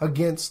won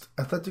against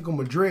Atletico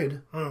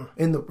Madrid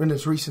in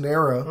this recent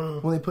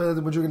era when they played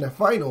Atletico Madrid in that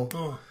final.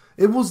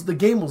 The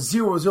game was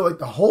 0-0 like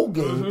the whole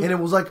game, and it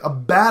was like a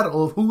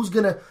battle of who's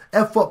gonna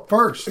F up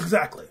first.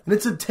 Exactly, and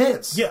it's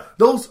intense. Yeah,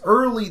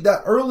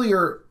 that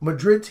earlier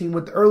Madrid team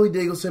with the early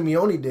Diego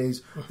Simeone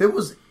days, it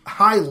was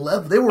high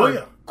level. They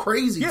were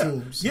crazy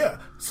teams. Yeah,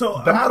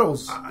 so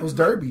battles, those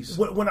derbies.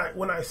 When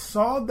I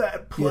saw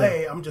that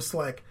play, I'm just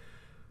like,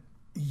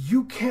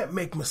 you can't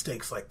make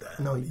mistakes like that.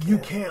 No, you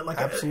can't. Like,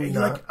 absolutely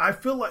not. Like, I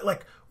feel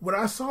like when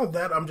I saw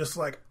that, I'm just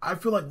like, I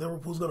feel like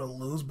Liverpool's gonna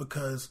lose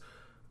because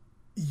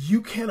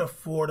you can't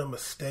afford a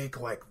mistake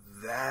like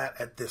that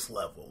at this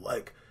level.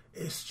 Like,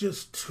 it's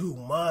just too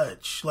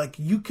much. Like,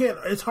 you can't.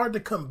 It's hard to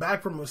come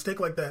back from a mistake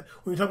like that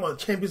when you're talking about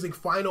the Champions League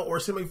final or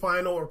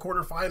semifinal or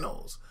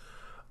quarterfinals.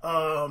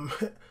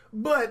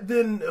 But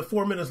then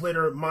 4 minutes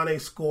later, Mane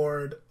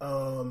scored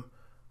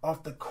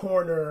off the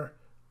corner.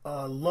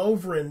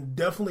 Lovren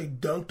definitely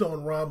dunked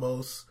on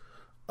Ramos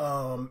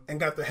and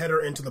got the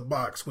header into the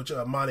box, which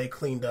Mane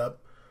cleaned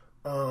up.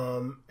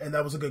 And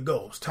that was a good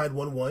goal. It was tied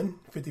 1-1,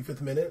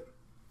 55th minute.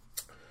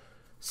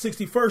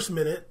 61st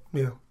minute,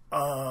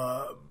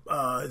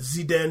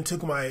 Zidane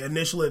took my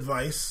initial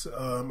advice.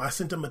 I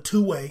sent him a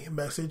two-way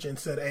message and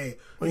said, hey.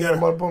 You hit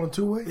him up on a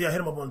two-way? Yeah, I hit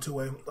him up on a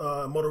two-way.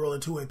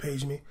 Motorola two-way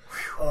paged me.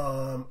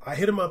 I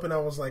hit him up and I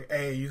was like,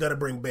 hey, you got to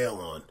bring Bale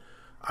on.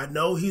 I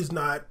know he's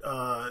not,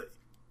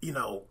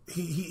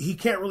 he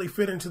can't really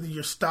fit into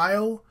your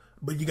style,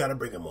 but you got to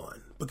bring him on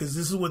because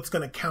this is what's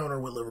going to counter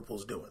what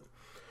Liverpool's doing.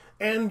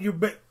 And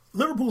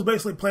Liverpool's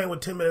basically playing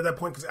with 10 men at that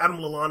point because Adam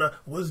Lallana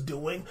was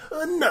doing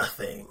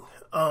nothing.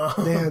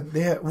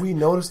 We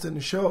noticed in the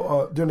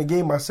show during the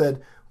game. I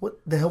said, "What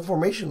the hell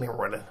formation they're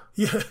running?"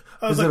 Yeah,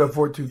 is it a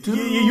 4-2-2?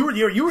 Yeah, you were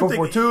thinking.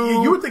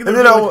 You were thinking. And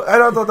then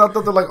I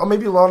thought they're like, oh,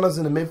 maybe Lallana's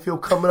in the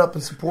midfield coming up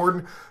and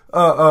supporting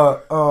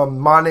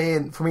Mane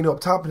and Firmino up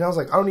top. And I was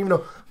like, I don't even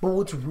know. But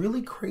what's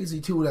really crazy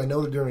too, and I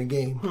know that during the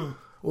game,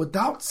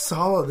 without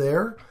Salah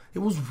there, it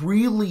was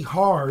really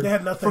hard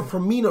for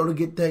Firmino to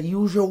get that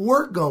usual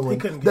work going.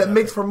 That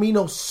makes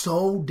Firmino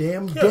so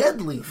damn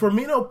deadly.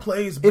 Firmino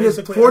plays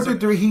basically... In his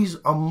 4-3, he's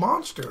a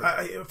monster.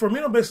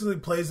 Firmino basically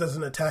plays as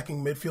an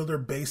attacking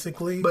midfielder,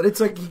 basically. But it's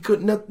like he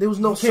couldn't... There was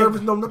no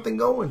service, nothing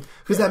going.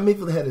 Because that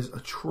midfield head is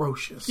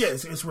atrocious. Yeah,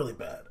 it's really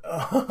bad.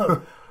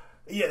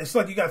 Yeah, it's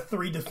like you got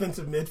three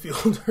defensive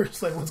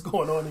midfielders. Like, what's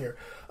going on here?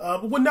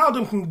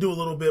 Wijnaldum can do a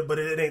little bit, but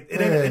it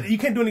ain't. You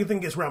can't do anything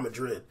against Real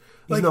Madrid.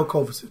 He's no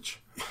Kovacic.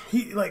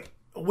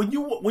 When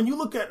you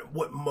look at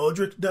what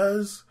Modric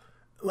does,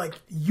 like,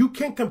 you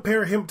can't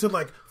compare him to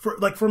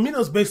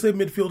Firmino's basically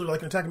a midfielder,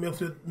 like an attacking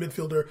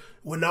midfielder.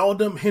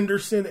 Wijnaldum,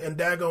 Henderson, and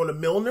Dago and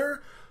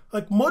Milner.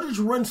 Like,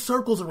 Modric runs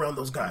circles around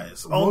those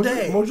guys all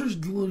day.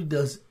 Modric literally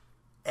does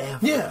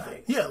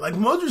everything. Yeah. Like,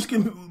 Modric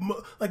can,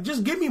 like,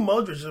 just give me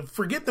Modric.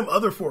 Forget them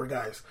other four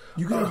guys.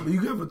 You could have a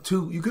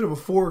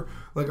 4-2-4,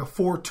 like a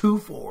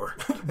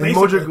 4-2-4, and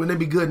Modric would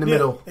be good in the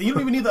middle. And you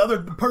don't even need the other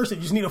person.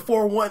 You just need a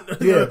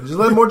 4-1. Yeah, just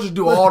let Modric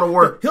do all the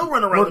work. He'll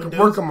run around.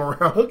 Work him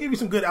around. He'll give you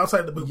some good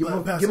outside the boot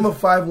passes. Give him a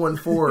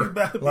 5-1-4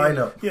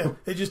 lineup. Yeah,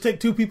 they just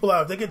take two people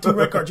out. If they get 2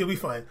 red cards, you'll be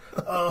fine.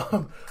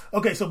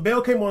 Okay, so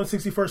Bale came on in the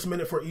 61st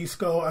minute for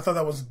Isco. I thought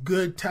that was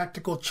good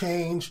tactical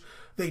change.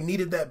 They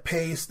needed that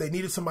pace. They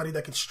needed somebody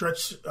that could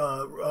stretch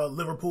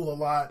Liverpool a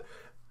lot.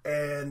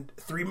 And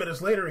 3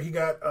 minutes later, he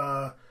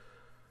got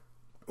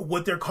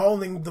what they're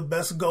calling the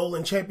best goal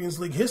in Champions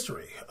League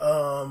history.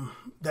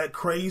 That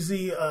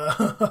crazy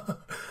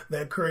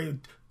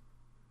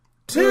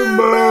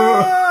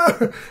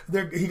Timber!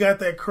 He got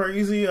that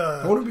crazy...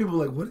 I wonder if people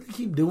are like, what do they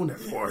keep doing that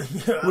for?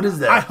 What is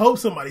that? I hope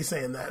somebody's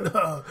saying that.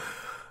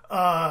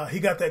 He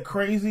got that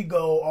crazy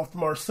goal off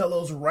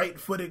Marcelo's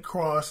right-footed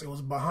cross. It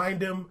was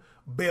behind him.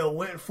 Bale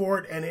went for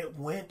it, and it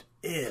went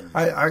in.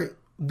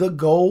 The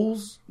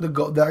goals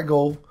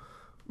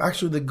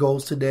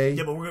today.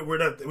 Yeah, but we're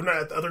not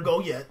at the other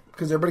goal yet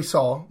because everybody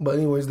saw. But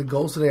anyways, the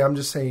goals today. I'm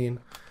just saying.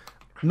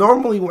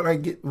 Normally,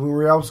 when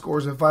Real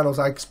scores in finals,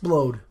 I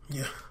explode.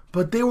 Yeah.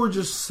 But they were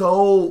just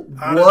so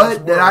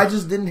that I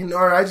just didn't.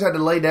 Or I just had to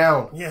lay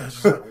down. Yeah,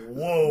 it's just like,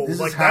 whoa, this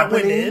like is that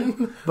happening. Went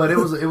in. But it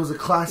was a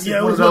classic.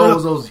 Yeah, one of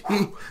those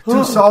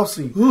too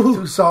saucy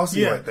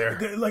right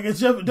there. Like it's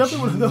definitely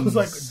one of those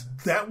like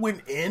that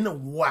went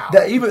in. Wow.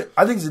 That even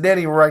I think Zidane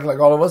even ranked like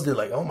all of us did.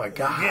 Like, oh my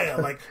god. Yeah,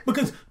 like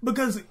because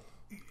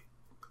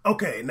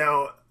okay,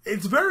 now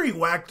it's very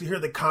whack to hear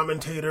the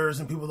commentators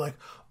and people like,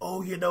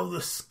 oh,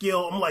 the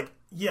skill. I'm like,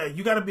 yeah,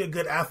 you got to be a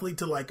good athlete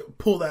to like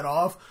pull that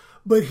off.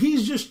 But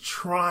he's just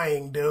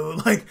trying,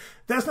 dude. Like,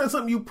 that's not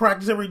something you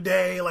practice every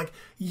day. Like,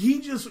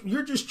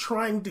 you're just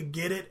trying to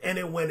get it, and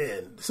it went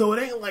in. So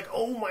it ain't like,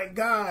 oh my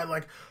god.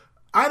 Like,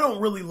 I don't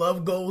really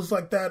love goals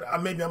like that.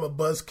 Maybe I'm a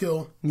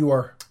buzzkill. You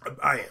are.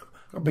 I am.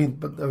 I mean,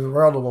 but the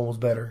Ronaldo one was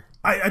better.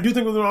 I do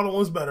think the Ronaldo one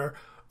was better.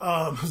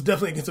 It was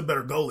definitely against a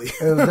better goalie.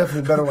 It was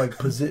definitely better, like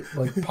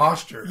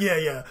posture.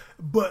 Yeah.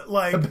 But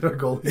like a better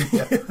goalie.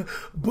 Yeah.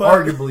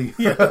 But, arguably.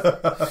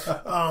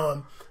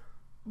 Yeah.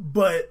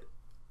 But.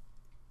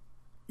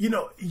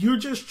 You're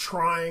just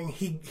trying.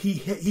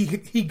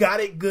 He got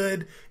it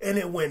good, and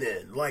it went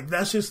in. Like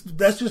that's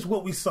just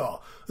what we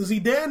saw.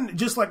 Zidane,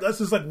 just like us,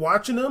 is like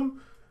watching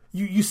him.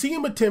 You see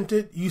him attempt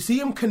it, you see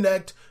him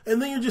connect, and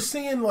then you're just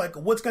seeing like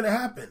what's going to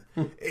happen.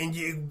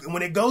 And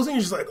when it goes in,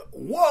 you're just like,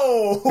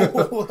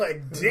 whoa,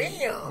 like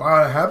damn.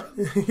 Wow, it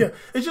happened. Yeah,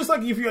 it's just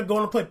like if you're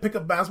going to play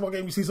pickup basketball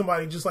game, you see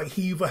somebody just like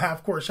heave a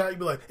half court shot, you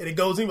be like, and it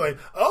goes in, you're like,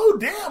 oh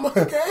damn,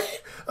 okay.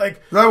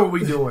 Like that's what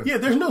we doing. Yeah,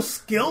 there's no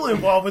skill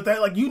involved with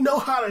that. Like you know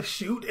how to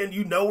shoot, and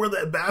you know where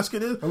that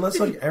basket is. Unless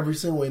like every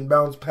single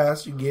inbounds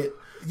pass you get.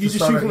 You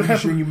just shoot from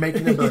sure you're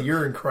making it, but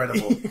you're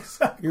incredible.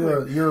 Exactly.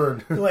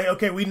 You're like,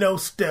 okay, we know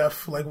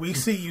Steph. Like, we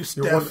see you,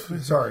 Steph.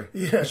 Sorry.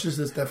 Yeah. It's just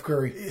a Steph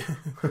Curry.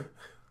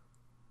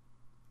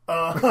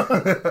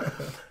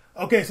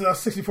 Okay, so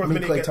that's 64th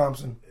minute. Klay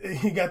Thompson.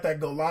 He got that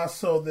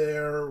golazo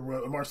there.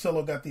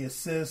 Marcelo got the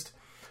assist.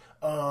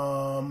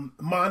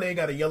 Mane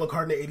got a yellow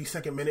card in the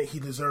 82nd minute. He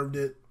deserved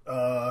it.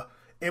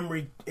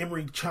 Emre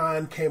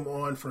Can came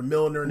on for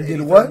Milner in the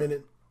 83rd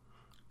minute.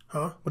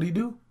 Huh? What do you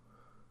do?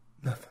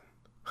 Nothing.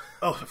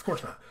 Oh, of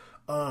course not.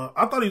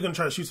 I thought he was going to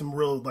try to shoot some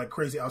real, like,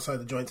 crazy outside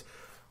the joints.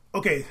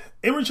 Okay,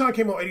 Emre Can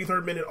came on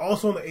 83rd minute.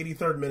 Also in the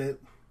 83rd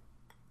minute,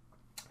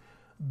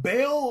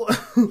 Bale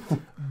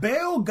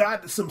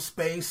got some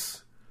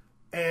space,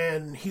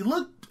 and he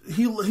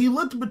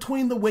looked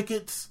between the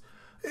wickets.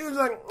 He was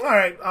like, all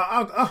right,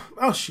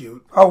 I'll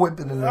shoot. I'll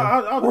whip it in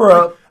there. We're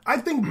up. I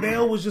think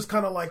Bale was just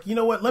kind of like, you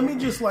know what? Let me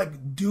just,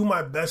 like, do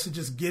my best to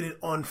just get it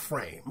on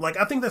frame. Like,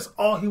 I think that's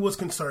all he was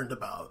concerned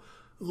about.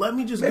 Let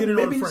me just get it on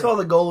frame. Maybe he saw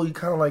the goal, he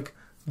kind of like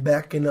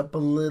backing up a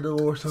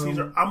little or something.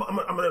 Caesar, I'm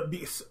going to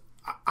be...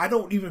 I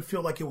don't even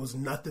feel like it was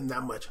nothing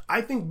that much.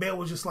 I think Bale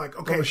was just like,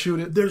 okay, shoot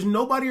it. There's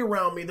nobody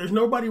around me. There's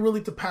nobody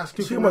really to pass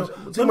to. Too much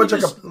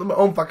like my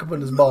own fucking put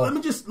in his ball.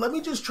 Let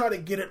me just try to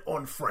get it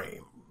on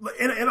frame.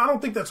 And I don't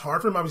think that's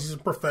hard for him. Obviously, he's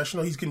a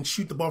professional. He can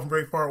shoot the ball from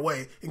very far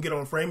away and get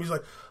on frame. He's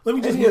like, let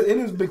me just...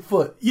 And his big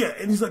foot. Yeah,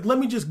 and he's like, let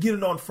me just get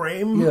it on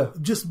frame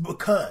just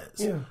because.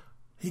 Yeah.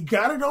 He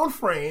got it on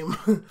frame,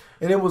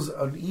 and it was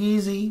an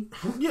easy.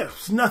 Yeah, it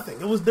was nothing.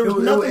 There was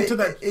nothing to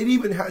that. It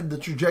even had the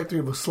trajectory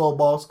of a slow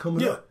ball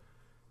coming up.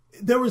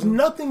 There was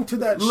nothing to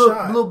that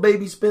shot. Little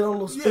baby spin on,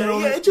 little spin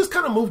on. Yeah, it just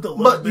kind of moved a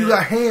little bit. But you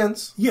got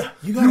hands. Yeah,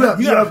 you got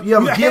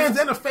hands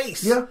and a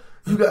face. Yeah,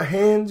 you got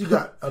hands. You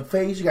got a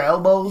face. You got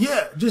elbows.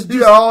 Yeah,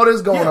 you got all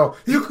this going on.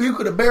 You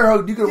could have bear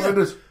hugged. You could have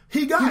this.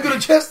 You could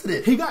have chested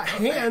it. He got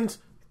hands,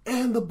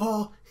 and the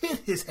ball hit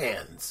his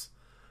hands.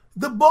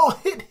 The ball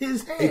hit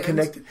his hands. It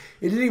connected.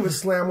 It didn't even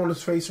slam on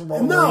his face from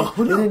all No.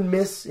 It didn't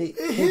miss. It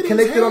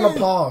connected on the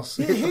paws.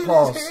 It hit the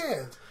paws. His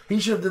hands. He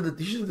should have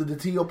did the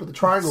tee up with the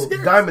triangle, the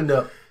diamond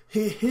up.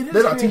 He hit his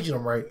They're not teaching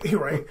him right.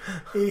 Right.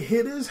 He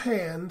hit his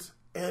hands,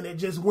 and it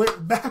just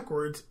went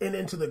backwards and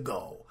into the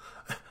goal.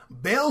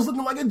 Bale's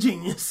looking like a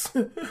genius.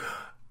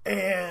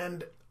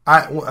 And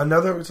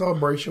another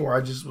celebration where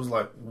I just was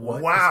like,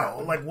 what?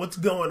 Wow. Like, what's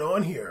going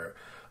on here?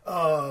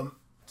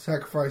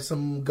 Sacrifice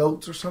some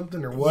goats or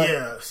something or what?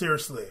 Yeah,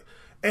 seriously.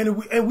 And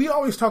we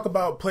always talk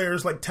about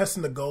players like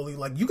testing the goalie.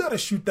 Like, you got to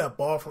shoot that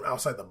ball from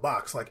outside the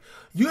box. Like,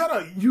 you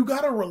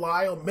gotta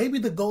rely on maybe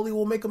the goalie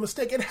will make a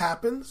mistake. It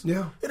happens.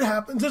 Yeah, it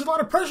happens. There's a lot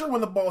of pressure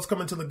when the ball's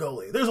coming to the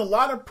goalie. There's a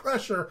lot of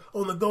pressure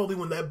on the goalie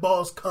when that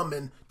ball's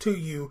coming to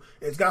you.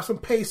 It's got some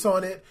pace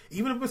on it.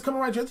 Even if it's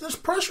coming right, there's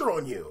pressure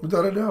on you.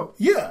 Without a doubt.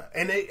 Yeah,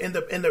 and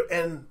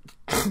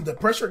the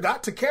pressure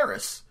got to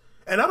Karras.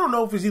 And I don't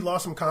know if he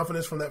lost some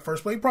confidence from that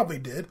first play. He probably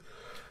did.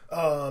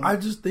 I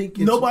just think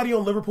nobody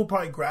on Liverpool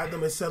probably grabbed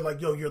him and said,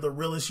 like, yo, you're the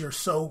realest, you're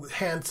so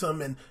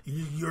handsome, and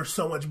you're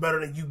so much better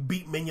than you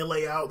beat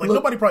Mignolet out. Like,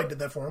 nobody probably did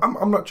that for him.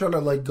 I'm not trying to,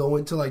 like, go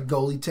into, like,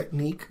 goalie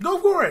technique. Go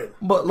for it.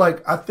 But,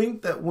 like, I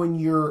think that when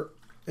you're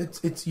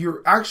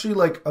actually,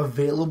 like,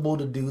 available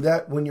to do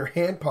that, when your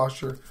hand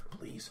posture,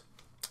 please.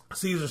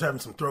 Caesar's having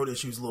some throat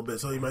issues a little bit,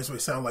 so he might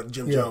sound like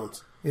Jim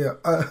Jones. Yeah,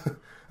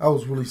 I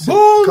was really sick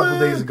a couple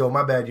days ago.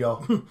 My bad,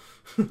 y'all.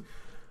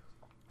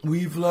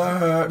 We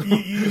fly.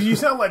 You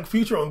sound like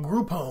Future on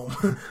Group Home.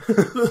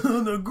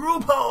 The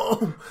Group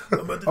Home.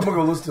 I'm going to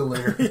go listen to it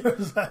later. Yeah,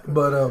 exactly.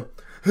 But,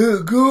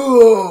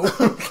 go.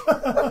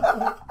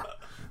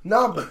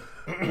 No, but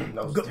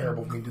That was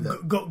terrible for me to do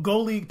that.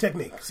 Goalie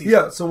technique.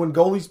 Yeah, so when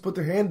goalies put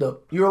their hand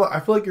up, I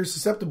feel like you're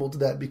susceptible to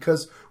that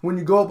because when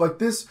you go up like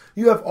this,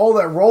 you have all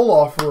that roll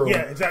off room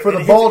for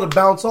the ball to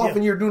bounce off,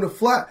 and you're doing it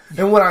flat.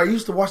 And when I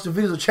used to watch the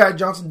videos of Chad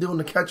Johnson doing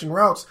the catch and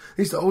routes,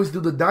 he used to always do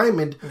the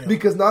diamond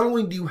because not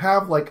only do you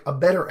have like a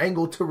better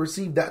angle to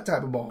receive that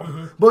type of ball,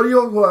 but you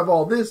also have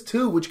all this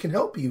too, which can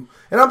help you.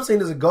 And I'm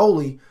saying as a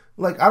goalie,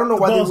 like I don't know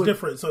why the ball's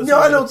different. So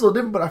I know it's a little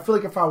different, but I feel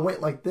like if I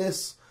went like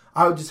this,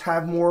 I would just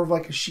have more of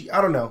like a sheet.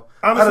 I don't know.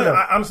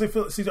 I honestly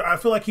feel, Caesar, I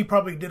feel like he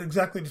probably did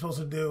exactly what he's supposed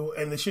to do,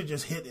 and the shit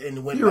just hit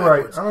and went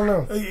backwards. Right. I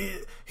don't know.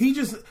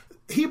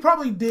 He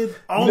probably did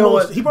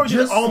almost. He probably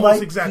did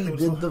almost exactly.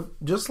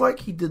 Just like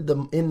he did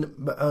in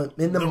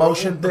the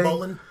motion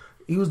thing.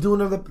 He was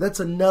doing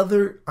that's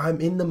another. I'm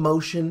in the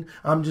motion.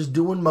 I'm just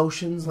doing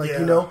motions,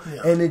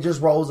 and it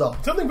just rolls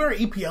off. Something very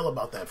EPL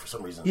about that for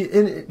some reason.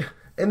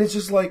 And it's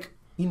just like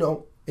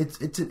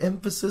It's an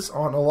emphasis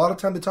on a lot of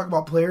time they talk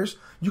about players.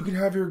 You can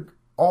have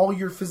all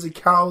your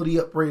physicality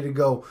up ready to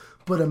go,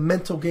 but a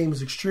mental game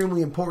is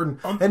extremely important.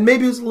 And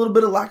maybe it's a little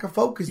bit of lack of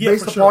focus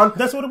based upon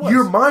that's what it was.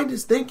 Your mind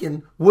is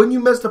thinking when you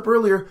messed up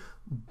earlier.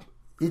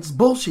 It's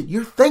bullshit.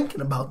 You're thinking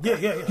about that.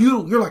 Yeah.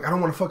 You're like, I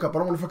don't want to fuck up. I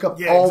don't want to fuck up.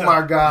 Yeah, exactly.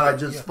 My God, I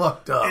just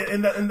fucked up.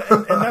 And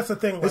that's the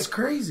thing. Like, it's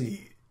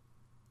crazy.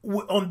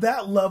 On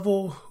that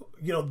level,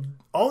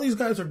 all these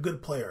guys are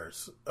good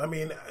players. I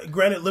mean,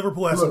 granted,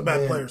 Liverpool has some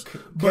bad players.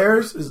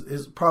 Karras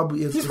is probably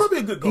he's probably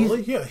a good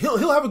goalie. Yeah,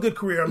 he'll have a good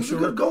career. I'm sure.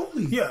 He's a good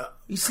goalie. Yeah,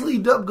 he's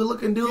sleeved up, good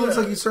looking dude. Looks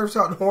like he surfs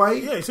out in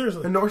Hawaii. Yeah,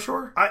 seriously, in North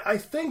Shore. I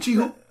think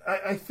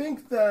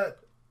that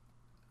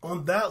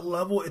on that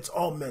level, it's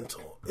all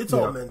mental. It's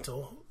all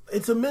mental.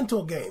 It's a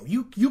mental game.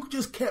 You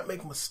just can't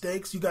make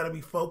mistakes. You got to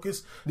be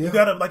focused. Yeah. You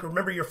got to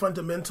remember your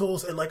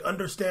fundamentals and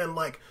understand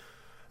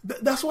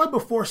That's why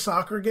before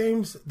soccer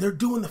games, they're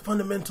doing the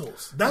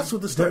fundamentals. That's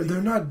what the stuff.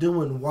 They're not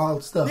doing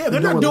wild stuff. Yeah,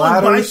 they're not doing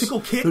ladders, bicycle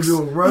kicks. They're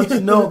doing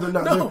runs. No, they're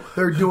not. No.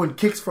 They're doing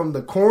kicks from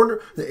the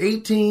corner, the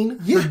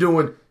 18. Yeah. They're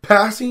doing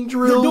passing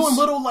drills.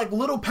 They're doing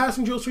little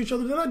passing drills for each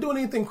other. They're not doing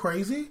anything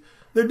crazy.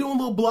 They're doing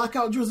little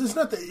blockout drills. It's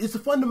not it's the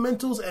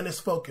fundamentals and it's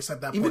focus at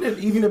that point.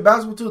 Even in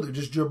basketball too, they're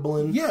just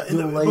dribbling. Yeah,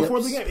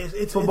 before the game,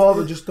 it's football.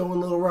 They're just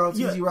throwing little routes,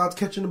 easy routes,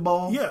 catching the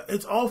ball. Yeah,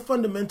 it's all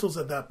fundamentals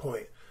at that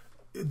point.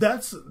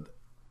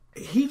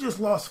 He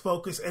just lost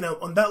focus, and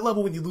on that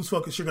level, when you lose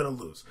focus, you're going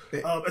to lose.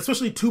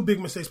 Especially two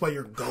big mistakes by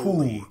your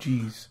goalie.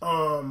 Jeez.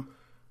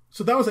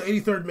 So that was the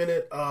 83rd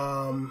minute.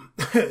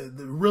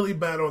 Really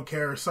bad on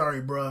Karras.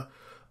 Sorry, bruh.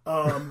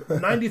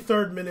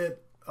 93rd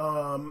minute.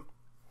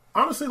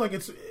 Honestly,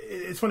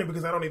 it's funny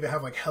because I don't even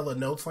have hella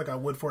notes like I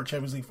would for a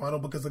Champions League final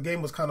because the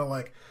game was kind of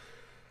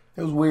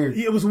it was weird.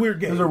 Yeah, it was a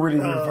weird game. It was a really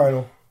weird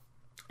final.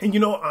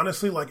 And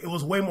honestly, it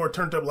was way more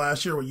turned up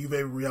last year with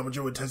Juve, Real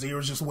Madrid with Tezzy. It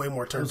was just way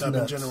more turned up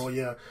in general.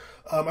 Yeah,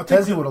 I think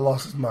Tezzy would have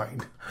lost his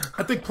mind.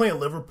 I think playing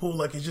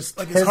Liverpool, it's just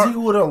it's Tezzy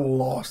would have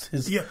lost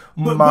his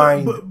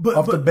mind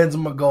off the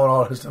Benzema goal and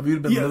all this stuff.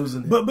 You'd have been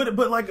losing it. But it's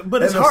hard.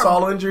 And a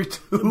Salah injury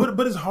too.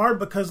 But it's hard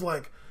because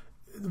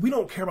we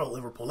don't care about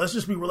Liverpool. Let's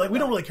just be we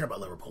don't really care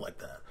about Liverpool like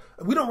that.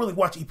 We don't really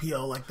watch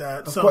EPL like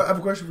that. So I have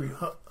a question for you.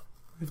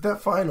 If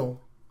that final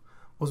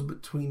was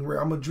between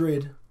Real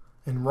Madrid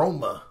and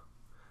Roma.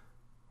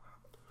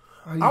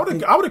 I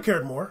would have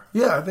cared more.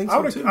 Yeah, I think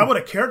so too. I would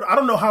have cared. I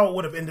don't know how it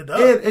would have ended up.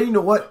 And you know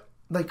what?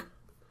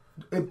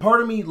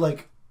 Part of me,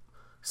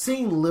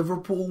 seeing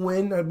Liverpool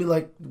win, I'd be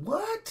like,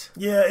 what?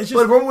 Yeah, it's just.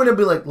 But Roma would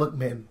be like, look,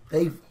 man,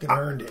 they've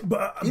earned it.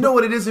 But know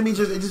what it is to me? It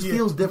just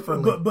feels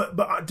differently.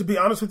 But to be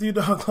honest with you,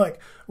 dog,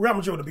 Real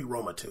Madrid would have beat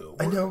Roma too.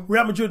 I know.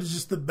 Real Madrid is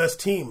just the best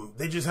team.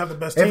 They just have the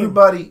best team.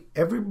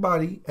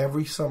 Everybody,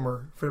 every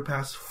summer for the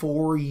past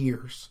 4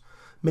 years,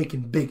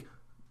 making big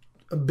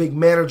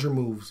manager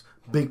moves.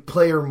 Big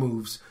player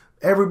moves.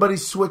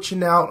 Everybody's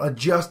switching out,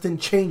 adjusting,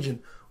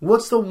 changing.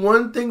 What's the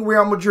one thing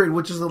Real Madrid,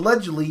 which is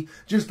allegedly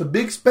just the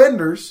big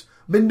spenders,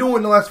 been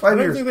doing the last 5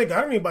 years? I don't think they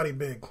got anybody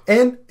big.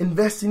 And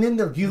investing in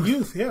their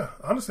youth. Yeah.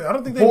 Honestly, I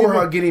don't think they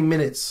Borja getting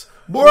minutes.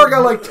 Borja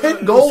got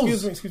 10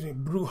 goals. Excuse me.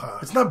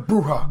 Bruja. It's not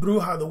Bruja.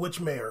 Bruja, the witch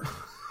mayor.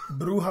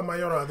 Bruja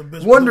Mayora, the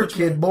bitch. Wonder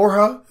Kid,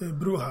 Borja.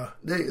 Bruja.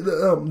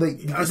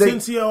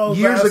 Asensio.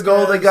 Years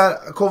ago, they got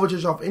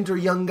Kovacic off Inter,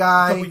 young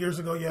guy. A couple years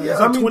ago, yeah.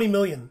 It's 20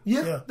 million.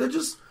 Yeah. They're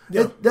just...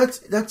 Yeah.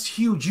 That's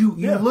huge. You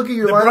look at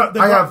your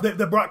lineup.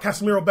 They brought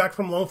Casemiro back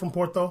from loan from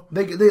Porto.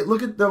 They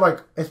look at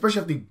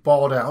especially if they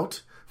balled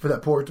out for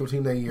that Porto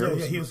team that year.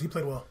 Yeah, he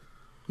played well.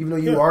 Even though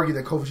you argue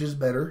that Kovacic is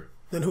better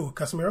than who?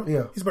 Casemiro?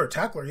 Yeah, he's a better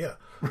tackler. Yeah.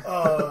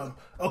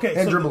 Okay.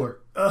 And dribbler.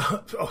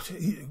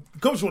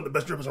 Kovacic is one of the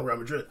best dribblers on Real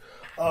Madrid.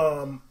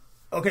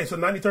 Okay, so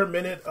 93rd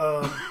minute,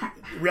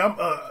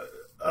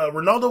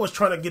 Ronaldo was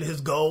trying to get his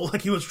goal,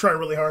 he was trying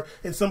really hard,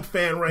 and some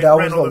fan ran on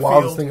the field. That was the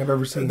wildest thing I've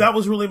ever seen. That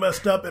was really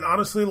messed up, and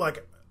honestly,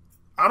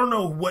 I don't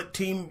know what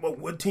team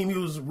he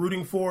was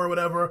rooting for or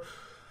whatever,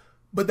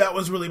 but that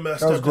was really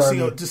messed up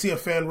to see a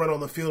fan run on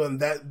the field,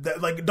 and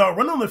that dog,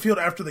 run on the field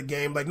after the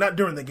game, not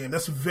during the game.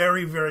 That's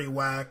very, very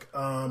whack.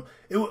 I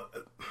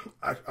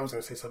was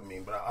going to say something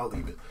mean, but I'll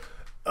leave it.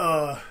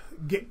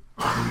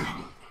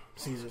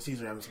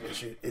 Caesar having some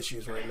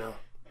issues right now.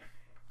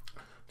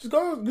 Just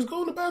go in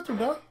the bathroom,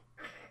 dog.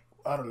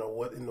 I don't know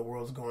what in the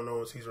world's going on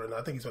with Caesar right now.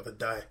 I think he's about to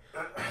die.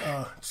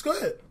 Just go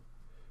ahead.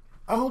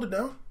 I'll hold it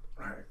down.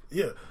 All right.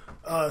 Yeah.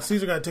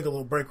 Caesar got to take a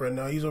little break right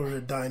now. He's over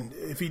here dying.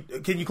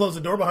 Can you close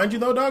the door behind you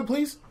though, dog,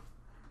 please?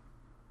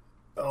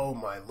 Oh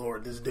my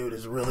Lord, this dude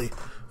is really.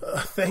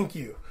 Thank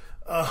you.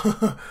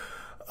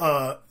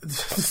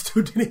 This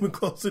dude didn't even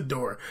close the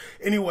door.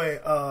 Anyway,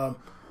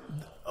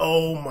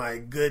 oh my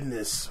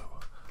goodness.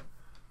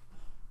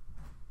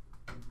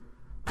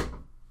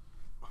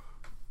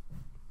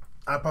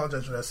 I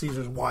apologize for that.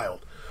 Caesar's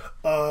wild.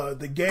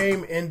 The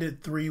game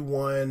ended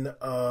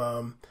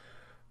 3-1.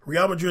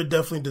 Real Madrid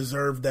definitely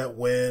deserved that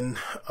win,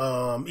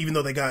 even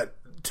though they got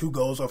 2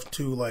 goals off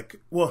 2,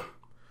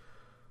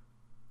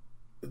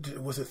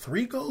 was it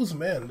 3 goals?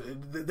 Man,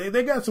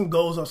 they got some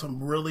goals off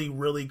some really,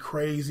 really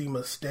crazy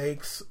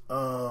mistakes.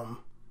 And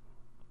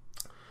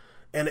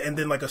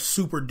then like a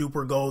super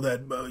duper goal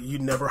that you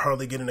never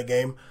hardly get in a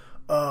game.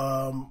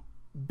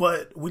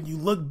 But when you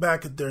look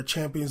back at their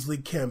Champions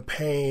League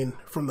campaign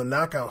from the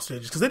knockout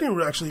stages, because they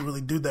didn't actually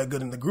really do that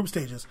good in the group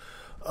stages.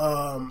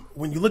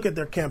 When you look at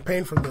their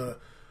campaign from the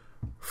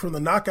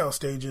knockout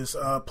stages,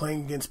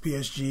 playing against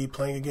PSG,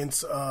 playing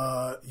against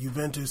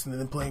Juventus, and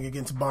then playing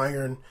against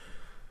Bayern,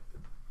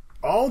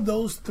 all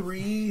those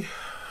 3,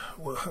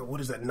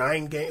 what is that,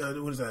 9 games?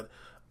 What is that?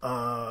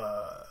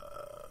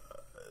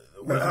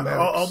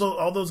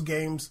 All those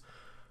games,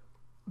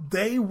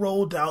 they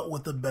rolled out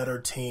with a better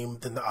team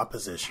than the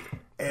opposition,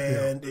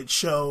 and it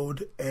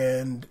showed.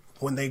 And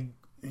when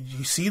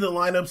you see the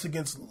lineups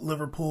against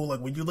Liverpool, like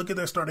when you look at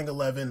their starting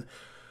 11,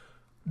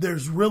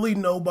 there's really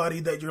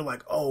nobody that you're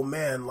like, oh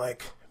man,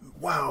 like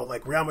wow,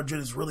 like Real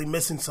Madrid is really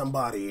missing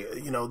somebody.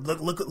 You know,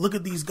 look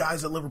at these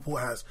guys that Liverpool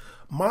has.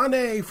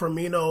 Mane,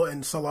 Firmino,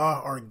 and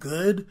Salah are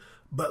good,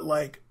 but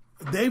like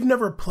they've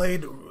never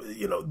played.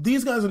 You know,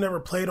 these guys have never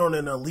played on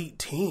an elite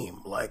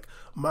team. Like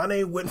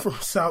Mane went from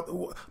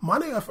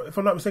if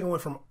I'm not mistaken,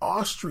 went from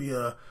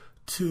Austria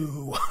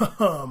to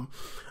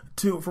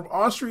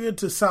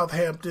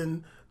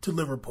Southampton to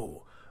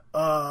Liverpool.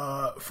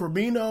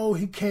 Firmino,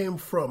 he came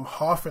from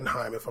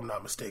Hoffenheim, if I'm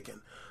not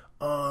mistaken.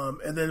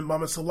 And then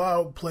Mohamed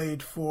Salah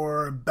played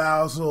for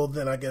Basel,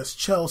 then I guess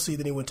Chelsea,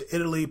 then he went to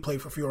Italy,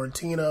 played for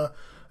Fiorentina,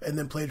 and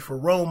then played for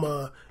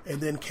Roma, and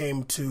then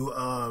came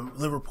to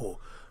Liverpool.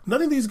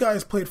 None of these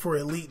guys played for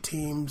elite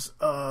teams.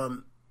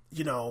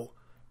 You know,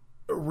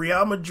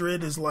 Real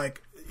Madrid is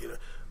like,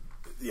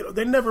 you know,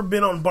 they've never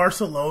been on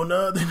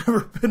Barcelona. They've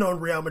never been on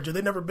Real Madrid.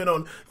 They've never been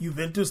on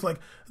Juventus. Like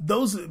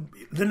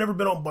they've never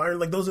been on Bayern.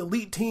 Like those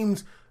elite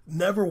teams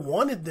never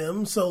wanted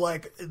them. So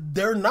like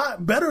they're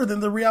not better than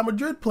the Real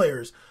Madrid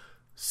players.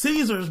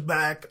 Caesar's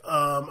back.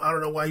 I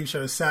don't know why you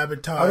should have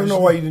sabotaged. I don't know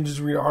why you didn't just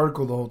read an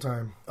article the whole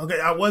time. Okay,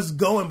 I was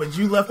going, but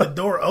you left the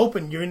door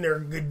open. You're in there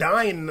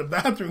dying in the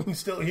bathroom. You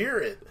still hear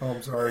it. Oh,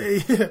 I'm sorry.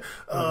 That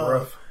was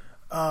rough.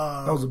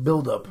 That was a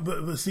build-up.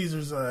 But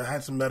Caesar's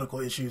had some medical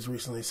issues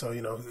recently, so,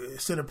 you know,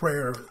 send a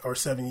prayer or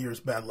 7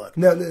 years bad luck.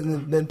 No,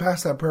 then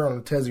pass that prayer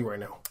on to Tezzy right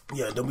now.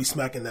 Yeah, don't be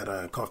smacking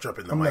that cough drop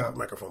in the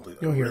microphone, please.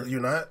 You don't hear it.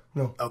 You're not?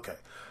 No. Okay.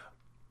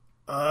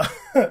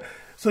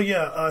 So,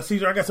 yeah,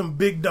 Caesar, I got some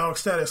big dog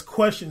status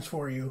questions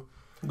for you.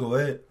 Go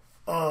ahead.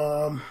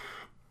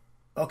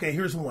 Okay,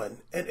 here's one.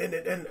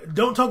 And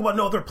don't talk about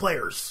no other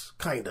players,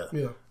 kind of.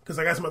 Yeah. Because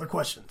I got some other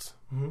questions.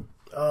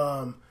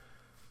 Mm-hmm.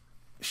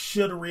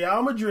 Should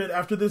Real Madrid,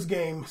 after this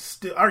game,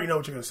 I already know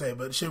what you're going to say,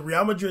 but should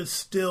Real Madrid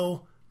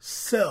still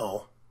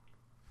sell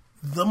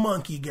the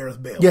monkey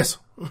Gareth Bale? Yes.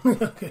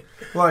 Okay.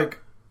 Like,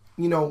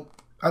 you know,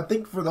 I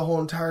think for the whole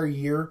entire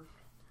year,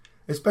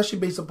 especially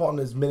based upon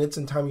his minutes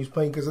and time he was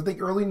playing, because I think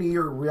early in the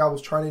year, Real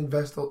was trying to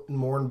invest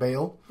more in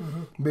Bale.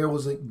 Mm-hmm. Bale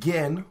was,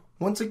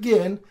 once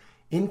again,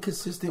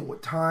 inconsistent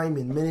with time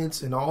and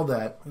minutes and all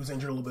that. He was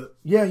injured a little bit.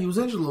 Yeah, he was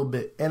injured a little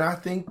bit. And I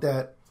think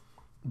that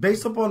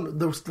based upon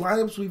the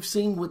lineups we've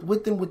seen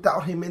with and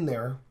without him in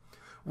there,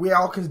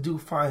 Real can do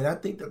fine. I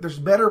think that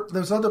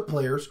there's other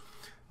players.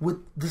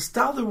 With the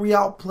style that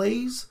Real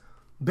plays,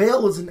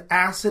 Bale is an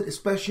asset,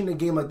 especially in a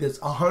game like this,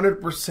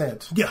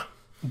 100%. Yeah.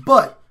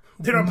 But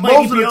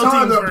most of the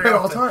time, they're playing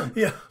all the time.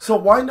 Yeah. So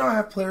why not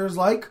have players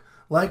like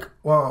Vasquez?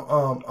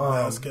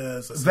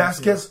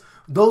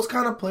 Those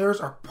kind of players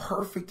are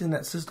perfect in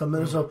that system.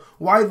 There's a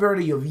wide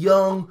variety of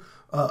young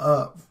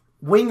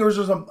wingers.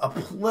 There's a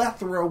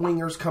plethora of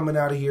wingers coming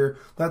out of here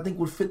that I think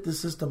would fit the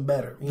system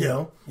better. You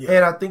know,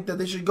 and I think that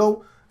they should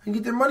go and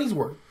get their money's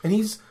worth. And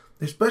he's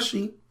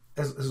especially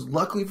as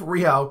luckily for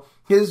Real,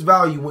 his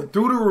value went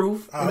through the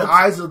roof in the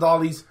eyes of all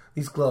these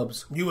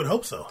clubs. You would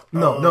hope so.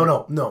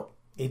 No.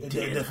 It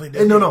did. Definitely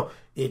did. No.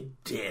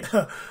 It did.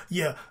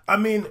 Yeah. I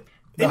mean,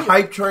 the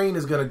hype train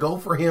is going to go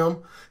for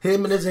him.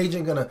 Him and his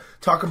agent going to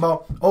talk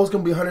about, it's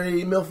going to be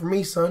 $180 million for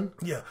me, son.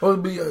 Yeah. It'll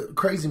be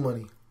crazy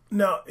money.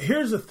 Now,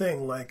 here's the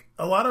thing. Like,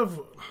 a lot of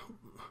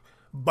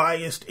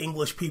biased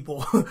English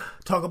people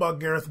talk about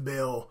Gareth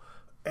Bale,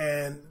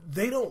 and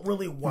they don't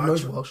really watch. You know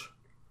he's Welsh.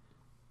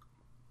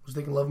 Because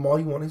they can love him all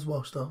you want. He's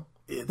Welsh, though.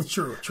 It's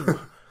true.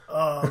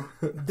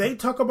 They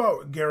talk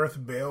about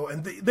Gareth Bale,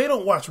 and they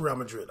don't watch Real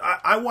Madrid.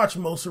 I watch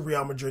most of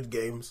Real Madrid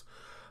games,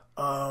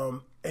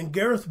 and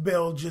Gareth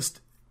Bale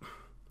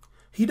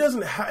he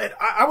doesn't have.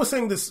 I was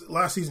saying this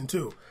last season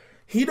too.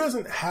 He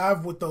doesn't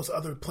have what those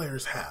other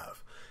players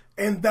have,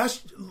 and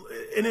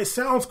it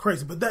sounds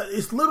crazy, but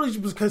it's literally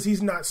because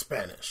he's not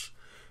Spanish.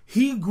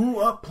 He grew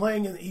up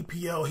playing in the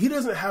EPL. He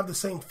doesn't have the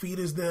same feet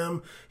as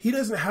them. He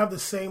doesn't have the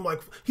same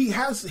he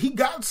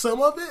got some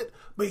of it,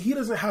 but he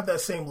doesn't have that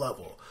same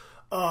level.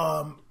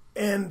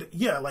 And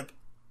yeah,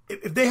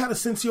 if they had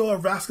Asensio or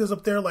Vasquez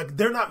up there,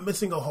 they're not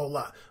missing a whole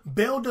lot.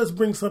 Bale does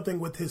bring something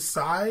with his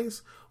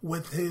size,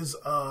 with his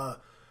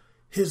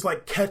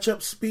catch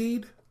up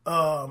speed.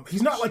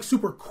 He's not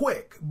super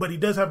quick, but he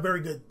does have very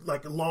good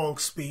long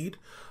speed.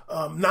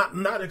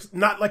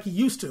 Not like he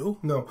used to.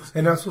 No,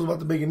 and that's what I was about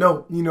to make a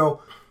note.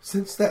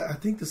 Since that, I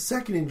think the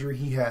second injury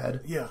he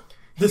had. Yeah.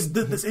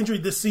 This injury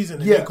this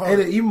season. Yeah,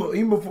 and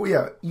even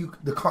before,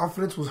 the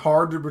confidence was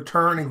hard to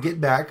return and get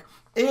back.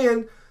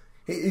 And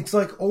it's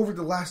over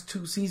the last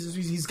 2 seasons,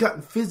 he's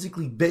gotten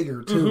physically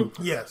bigger, too.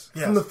 Mm-hmm. Yes.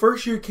 From the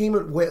first year came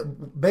at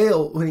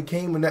Bale, when he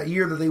came in that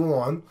year that they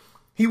won,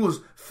 he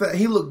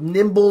looked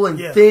nimble and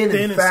thin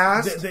and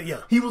fast.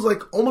 He was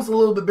almost a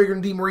little bit bigger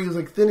than Di Maria. He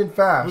was thin and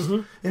fast.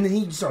 Mm-hmm. And then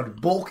he started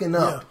bulking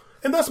up. Yeah.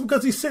 And that's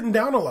because he's sitting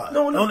down a lot.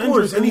 No, of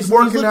course. And he's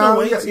working out.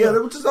 Weights,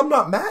 which is I'm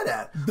not mad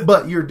at.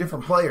 But you're a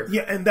different player.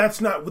 Yeah, and that's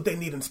not what they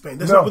need in Spain.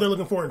 That's not what they're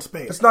looking for in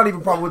Spain. That's not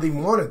even probably what they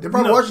wanted. They're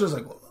probably watching this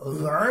all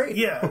right.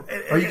 Yeah.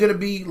 Are you going to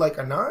be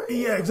a 9?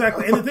 Yeah,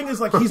 exactly. And the thing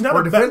is, he's not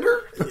a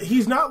defender.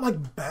 He's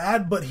not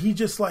bad, but he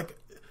just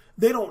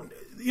they don't.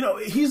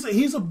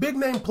 He's a big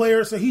name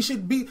player, so he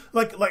should be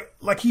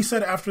like he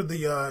said after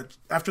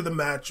the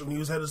match when he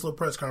was at his little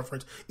press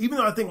conference. Even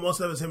though I think most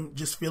of that was him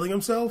just feeling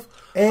himself,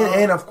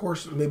 and of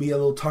course maybe a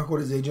little talk with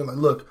his agent,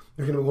 look,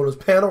 they're going to go to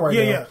this panel right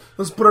now. Yeah.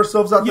 Let's put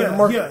ourselves out there in the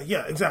market.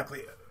 Yeah,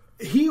 exactly.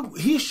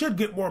 He should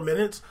get more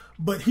minutes,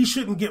 but he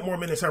shouldn't get more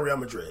minutes at Real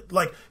Madrid.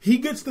 He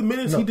gets the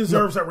minutes he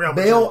deserves at Real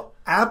Madrid. Bale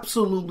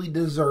absolutely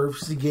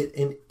deserves to get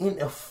an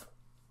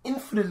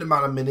infinite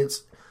amount of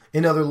minutes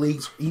in other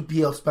leagues,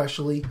 EPL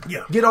especially.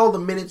 Yeah. Get all the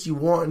minutes you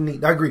want and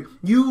need. I agree.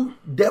 You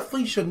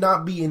definitely should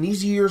not be, in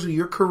these years of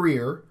your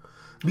career,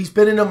 be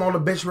spending them on the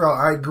bench Real.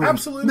 I agree.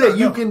 Absolutely. Yeah,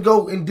 you can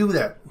go and do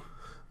that.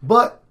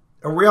 But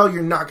a Real,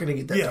 you're not going to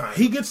get that time. Yeah,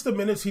 he gets the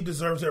minutes he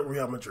deserves at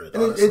Real Madrid.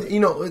 And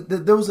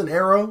there was an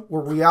era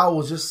where Real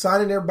was just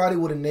signing everybody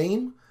with a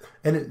name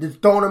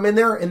and throwing them in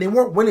there, and they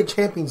weren't winning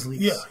Champions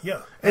Leagues.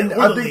 Yeah. And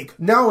I think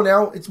now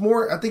it's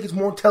more. I think it's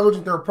more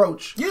intelligent, their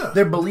approach. Yeah,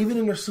 they're believing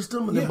in their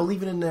system and they're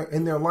believing in their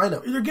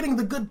lineup. They're getting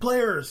the good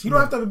players. You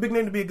don't have to have a big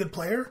name to be a good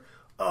player.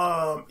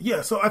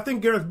 So I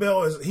think Gareth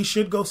Bale he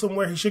should go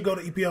somewhere. He should go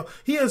to EPL.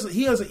 He has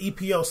an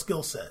EPL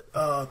skill set,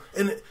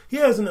 and he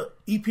has an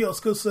EPL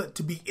skill set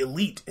to be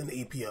elite in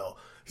the EPL.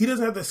 He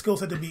doesn't have the skill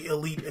set to be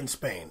elite in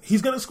Spain.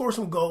 He's going to score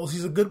some goals.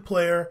 He's a good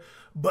player,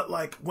 but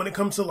when it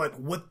comes to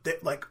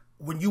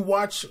when you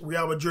watch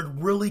Real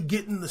Madrid really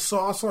getting the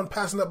sauce on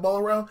passing that ball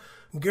around,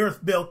 Gareth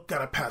Bale got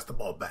to pass the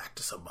ball back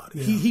to somebody.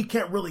 Yeah. He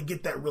can't really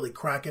get that really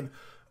cracking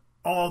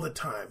all the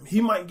time.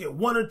 He might get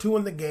 1 or 2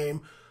 in the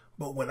game,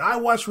 but when I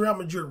watch Real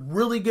Madrid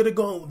really get it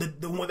going,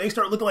 when they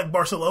start looking like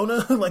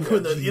Barcelona,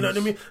 you know what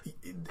I mean?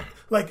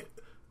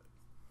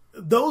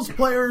 Those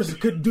players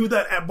could do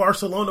that at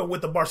Barcelona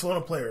with the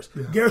Barcelona players.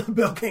 Yeah. Gareth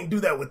Bale can't do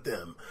that with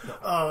them.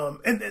 No.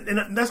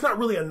 And that's not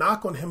really a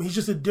knock on him. He's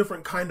just a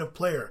different kind of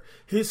player.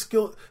 His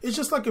skill, it's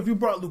just like if you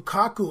brought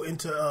Lukaku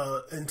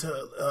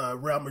into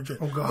Real Madrid.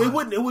 Oh God.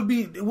 It would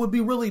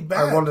be really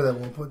bad. I wondered at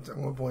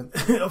one point.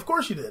 Of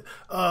course you did.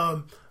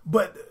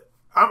 But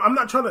I'm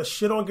not trying to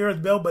shit on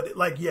Gareth Bale, but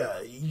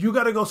you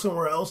got to go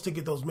somewhere else to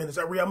get those minutes.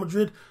 At Real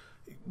Madrid,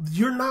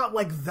 you're not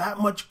that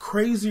much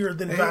crazier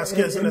than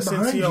Vasquez and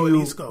Asensio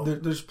and Isco.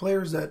 There's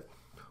players that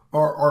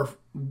are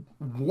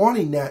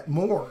wanting that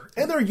more.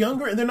 And they're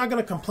younger, and they're not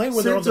going to complain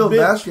when they're on the bench.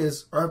 bench.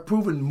 Vasquez are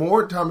proven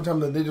more time and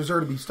time that they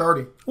deserve to be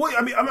starting. Well,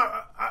 I mean,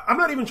 I'm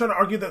not even trying to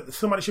argue that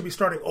somebody should be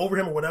starting over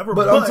him or whatever.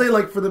 But I'm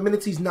saying, for the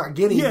minutes he's not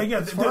getting,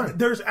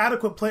 there's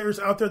adequate players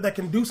out there that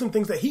can do some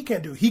things that he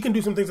can't do. He can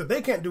do some things that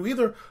they can't do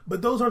either,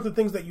 but those aren't the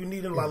things that you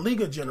need in La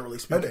Liga, generally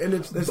speaking. And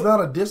it's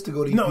not a diss to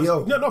go to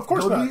EPL. No, of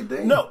course not.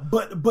 No,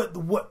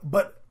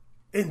 but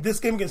in this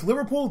game against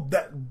Liverpool,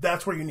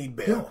 that's where you need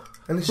Bale. Yeah.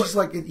 And it's just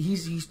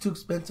he's too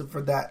expensive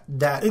for that.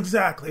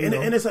 Exactly.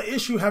 And it's an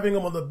issue having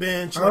him on the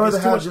bench. I'd rather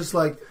have just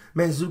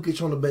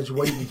Mandzukic on the bench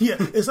waiting. Yeah,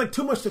 it's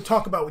too much to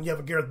talk about when you have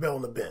a Gareth Bale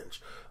on the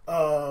bench.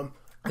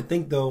 I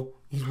think, though,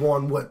 he's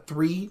won,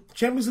 3?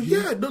 Champions League?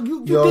 Yeah, dude,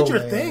 you did your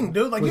thing,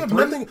 dude. You have 3?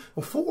 nothing.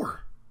 Well, 4.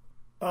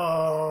 They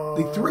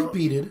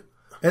 3-peated,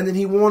 and then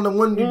he won the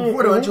one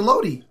before to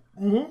Ancelotti.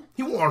 Mm-hmm.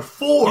 He won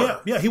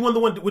 4. Yeah, he won the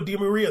one with Di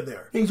Maria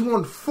there. He's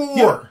won 4.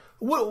 Yeah.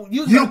 Well,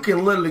 you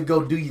can literally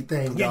go do your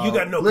thing. Yeah, dog. you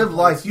got no live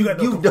complaints.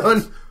 life. You've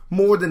done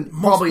more than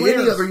probably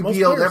any other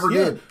EPL ever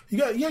did.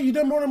 You've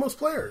done more than most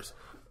players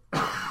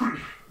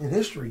in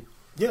history.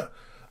 Yeah.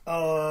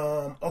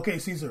 Okay,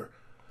 Caesar.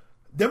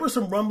 There were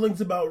some rumblings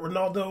about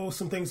Ronaldo,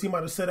 some things he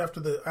might have said after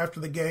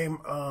the game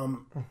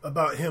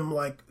about him,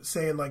 like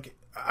saying like,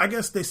 I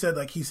guess they said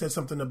like he said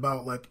something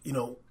about like, you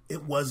know,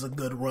 it was a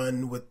good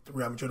run with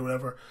Real Madrid or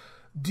whatever.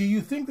 Do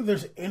you think that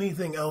there's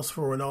anything else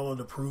for Ronaldo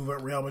to prove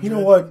at Real Madrid? You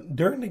know what?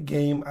 During the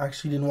game, I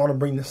actually didn't want to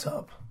bring this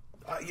up.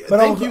 But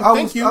thank you.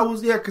 I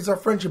was, because our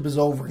friendship is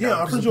over now. Yeah,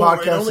 our friendship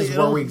podcast is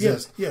where we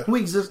exist. Yeah. We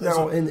exist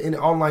now in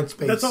online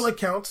space. That's all that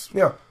counts.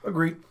 Yeah,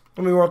 agree.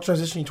 I mean, we're all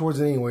transitioning towards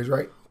it anyways,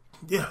 right?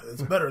 Yeah,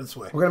 it's better this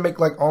way. We're gonna make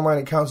like online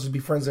accounts, just be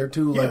friends there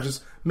too. Like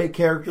just make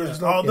characters. And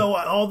stuff.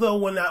 Although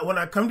when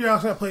I come to your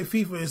house and I play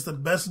FIFA, it's the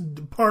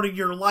best part of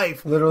your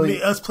life.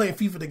 Literally, us playing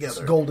FIFA together. It's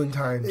golden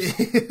times.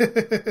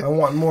 I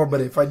want more,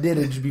 but if I did,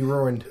 it'd just be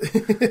ruined.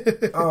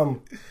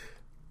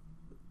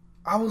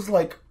 I was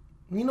like,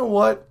 you know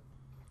what?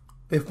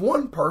 If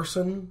one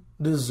person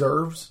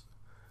deserves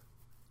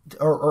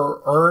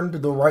or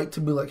earned the right to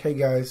be like, hey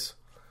guys,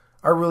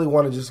 I really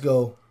want to just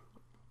go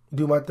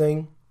do my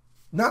thing.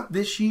 Not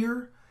this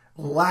year,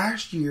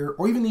 last year,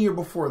 or even the year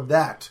before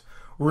that,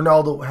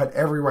 Ronaldo had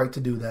every right to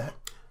do that.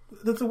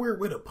 That's a weird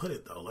way to put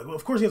it, though. Like, well,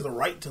 of course, he has the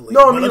right to leave.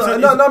 No, I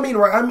mean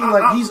right. I mean,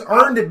 like he's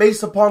earned it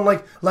based upon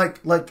like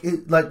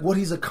what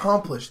he's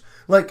accomplished.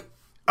 Like,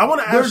 I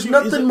want to ask there's you,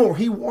 nothing more.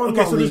 He won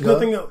La Liga.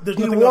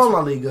 He won La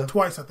Liga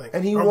twice, I think,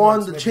 and he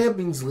won the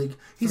Champions League.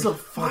 He's a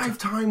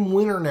 5-time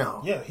winner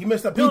now. Yeah, he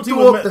missed that penalty.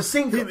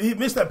 He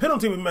missed that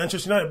penalty with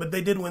Manchester United, but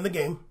they did win the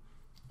game.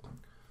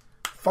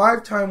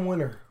 5-time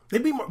winner. They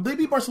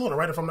beat Barcelona,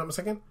 right? If I'm not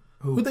mistaken.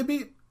 Who'd they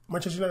beat?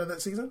 Manchester United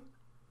that season?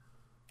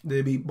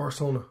 They beat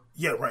Barcelona.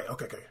 Yeah, right.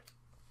 Okay.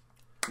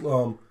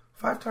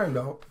 5-time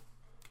dog.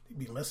 He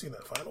beat Messi in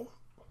that final.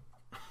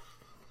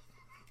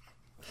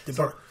 Did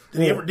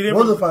he ever?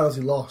 One of the finals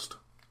he lost.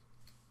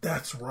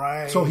 That's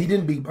right. So he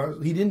didn't beat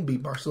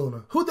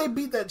Barcelona. Who'd they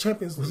beat that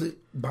Champions League? Was it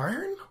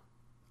Bayern?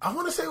 I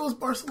want to say it was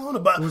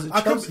Barcelona, but was it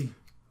Chelsea?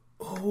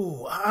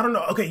 Oh, I don't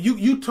know. Okay,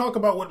 you talk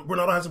about what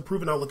Ronaldo hasn't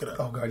proven. I'll look it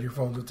up. Oh God, your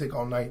phone's gonna take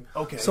all night.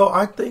 Okay. So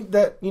I think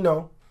that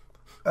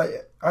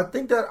I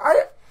think that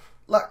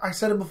like I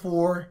said it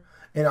before,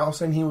 and I was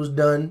saying he was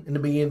done in the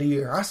beginning of the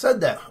year. I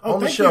said that on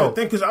the show.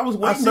 Because I was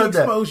waiting to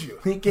expose you.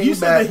 He came you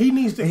said back, that he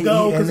needs to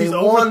go because he's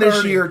over 30. Won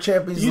this year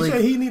Champions League. You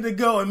said he need to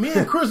go, and me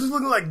and Chris was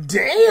looking like,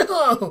 damn,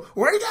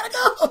 where you gotta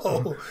go?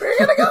 Where you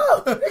gotta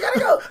go? Where you gotta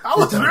go?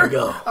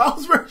 I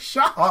was very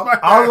shocked.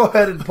 I'll go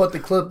ahead and put the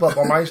clip up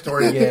on my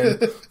story again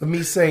of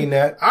me saying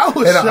that.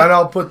 And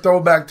I'll put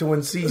throwback to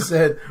when C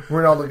said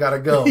Ronaldo gotta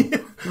go.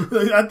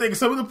 I think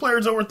some of the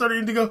players over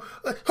 30 need to go.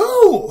 Like,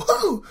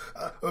 who?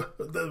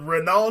 The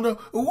Ronaldo?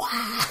 Wow.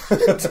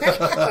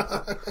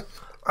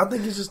 I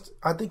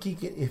think he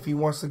can, if he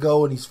wants to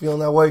go and he's feeling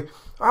that way,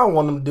 I don't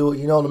want him to do it.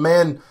 You know, the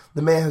man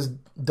has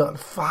done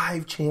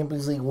 5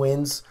 Champions League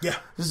wins. Yeah.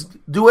 Just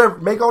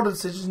make all the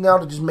decisions now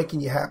to just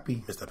making you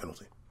happy. Missed that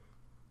penalty.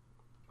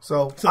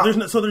 So there's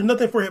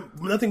nothing for him,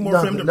 nothing more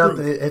for him to prove.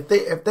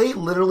 If they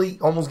literally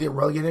almost get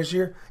relegated this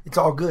year, it's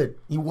all good.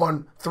 You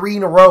won 3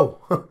 in a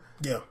row.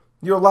 Yeah.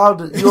 You're allowed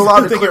to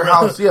clear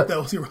house. Yeah.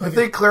 If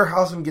they clear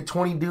house and get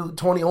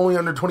 20 only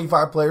under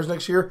 25 players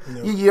next year,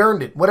 you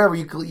earned it. Whatever,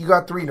 you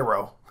got 3 in a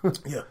row.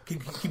 Yeah,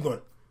 keep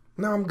going.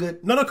 No, I'm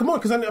good. No, come on,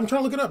 because I'm trying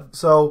to look it up.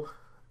 So,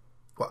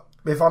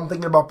 if I'm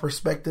thinking about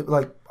perspective,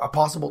 like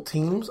possible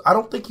teams, I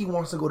don't think he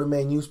wants to go to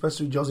Man U,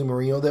 especially Jose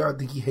Mourinho there. I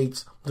think he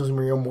hates Jose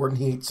Mourinho more than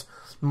he hates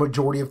the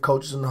majority of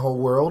coaches in the whole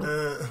world.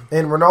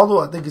 And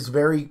Ronaldo, I think, is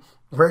very,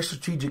 very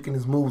strategic in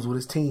his moves with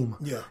his team.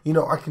 Yeah. You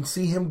know, I can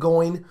see him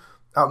going...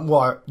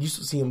 I used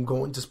to see him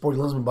going to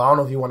Sporting Lisbon, but I don't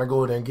know if you want to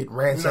go there and get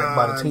ransacked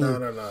by the team.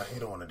 No. He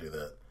don't want to do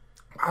that.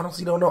 I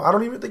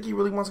don't even think he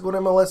really wants to go to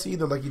MLS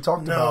either, like you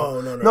talked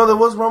about. No. There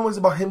was rumblings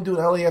about him doing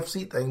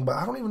LAFC thing, but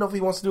I don't even know if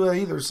he wants to do that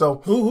either.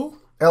 So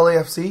who?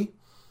 LAFC.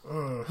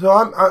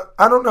 So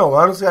I don't know.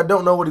 Honestly, I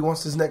don't know what he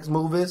wants his next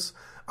move is.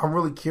 I'm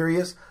really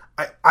curious.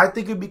 I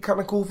think it'd be kind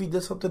of cool if he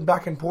did something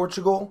back in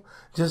Portugal.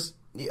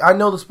 I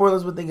know the Sporting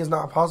Lisbon thing is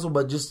not possible,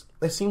 but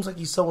it seems like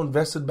he's so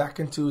invested back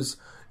into his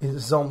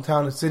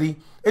hometown and city.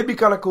 It'd be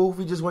kind of cool if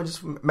he just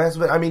went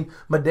massive. I mean,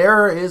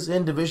 Madeira is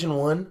in Division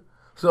 1,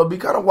 so it'd be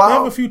kind of wild. They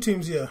have a few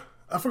teams, yeah.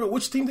 I forgot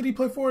which team did he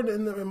play for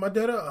in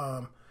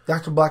Madeira.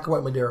 That's the Black and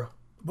White Madeira.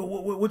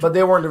 But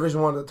they were in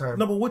Division 1 at the time.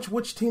 No, but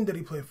which team did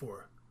he play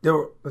for?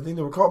 I think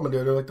they were called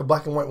Madeira. They're like the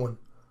Black and White one.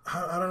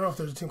 I don't know if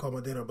there's a team called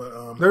Madeira,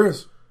 but there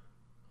is.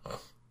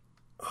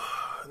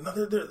 No,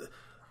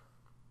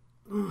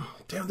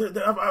 damn.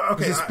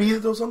 Okay. Is it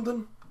Speed or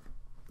something?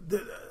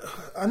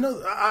 I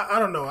know. I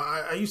don't know.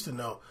 I used to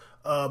know.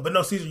 But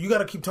no, Caesar, you got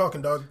to keep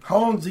talking, dog. How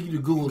long does it take you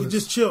to Google this?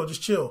 Just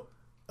chill.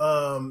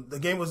 The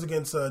game was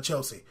against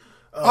Chelsea.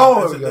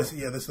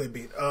 This they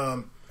beat.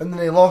 And then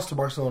they lost to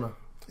Barcelona.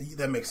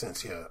 That makes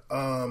sense. Yeah.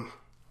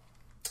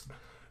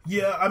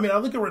 Yeah. I mean, I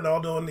look at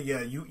Ronaldo and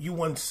you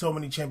won so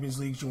many Champions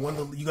Leagues.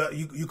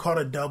 You caught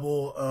a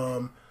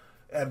double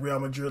at Real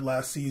Madrid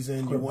last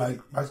season. You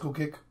won high school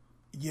kick.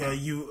 Yeah.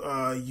 You.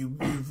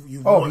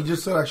 Oh, he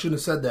just said I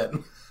shouldn't have said that.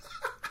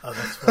 Oh,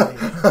 that's funny.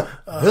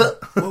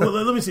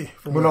 Let me see.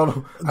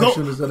 Goal.com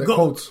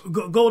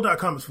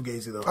is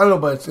Fugazi, though. I don't know,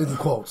 but it's in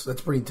quotes.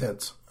 That's pretty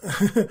intense.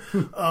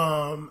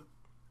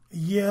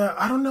 Yeah,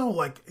 I don't know.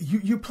 Like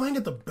you're playing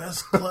at the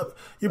best club.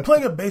 You're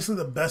playing at basically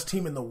the best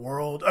team in the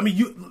world. I mean,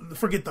 you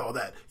forget all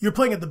that. You're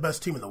playing at the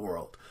best team in the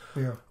world.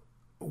 Yeah.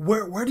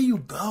 Where do you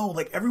go?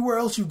 Like everywhere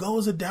else you go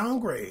is a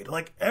downgrade.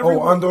 Like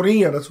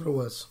Andorinha, that's what it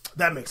was.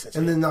 That makes sense.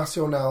 And then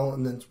Nacional,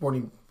 and then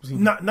Sporting.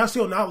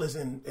 Nacional is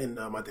in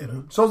Madeira.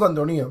 Mm-hmm. So is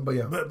Andorinha, but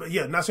yeah. But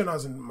yeah, Nacional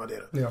is in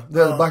Madeira. Yeah,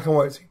 the black and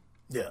white team.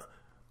 Yeah.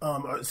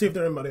 See if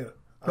they're in Madeira.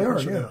 They are,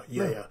 sure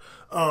yeah.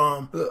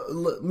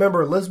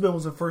 Remember, Lisbon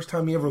was the first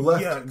time he ever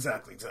left. Yeah,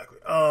 exactly.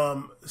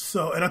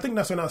 So, and I think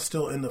Nacional is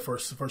still in the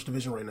first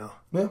division right now.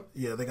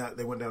 Yeah,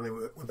 they went down, they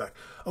went back.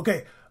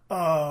 Okay,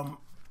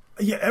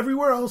 yeah,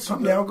 everywhere else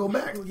come down, go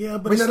back. Yeah,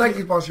 but it's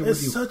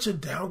such a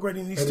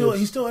downgrading.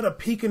 He's still at a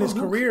peak in his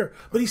career,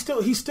 but he's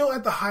still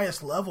at the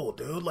highest level,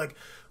 dude. Like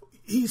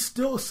he's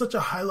still such a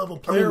high level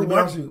player. I mean, to be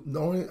honest with you, the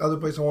only other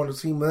place I wanted to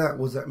see him at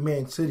was at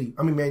Man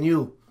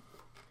U.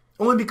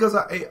 Only because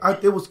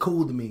it was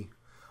cool to me.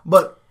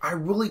 But I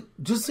really,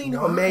 just seeing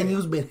how Man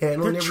U's been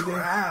handling everything.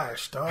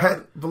 Trash,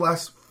 dog. The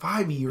last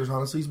 5 years,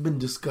 honestly, it's been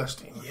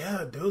disgusting.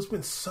 Yeah, dude, it's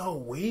been so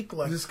weak.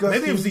 Like,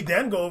 disgusting. Maybe if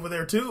Zidane go over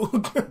there, too.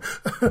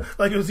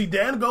 Like, if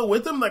Zidane go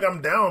with him, like,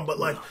 I'm down. But,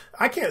 like,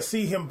 I can't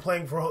see him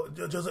playing for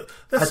Jose.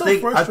 That's so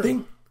frustrating. I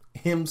think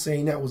him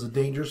saying that was a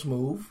dangerous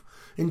move.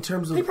 In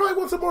terms of, he probably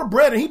wants some more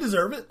bread, and he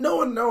deserved it.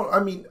 No. I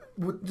mean,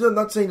 I'm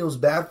not saying it was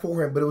bad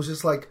for him, but it was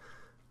just like,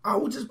 I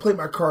would just play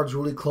my cards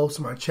really close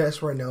to my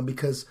chest right now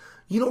because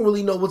you don't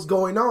really know what's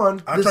going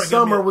on this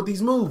summer with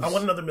these moves. I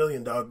want another $1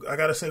 million, dog. I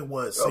gotta say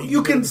was. So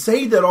you can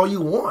say that all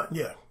you want.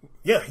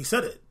 Yeah, he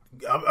said it.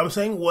 I'm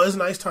saying was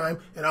nice time,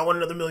 and I want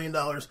another $1 million.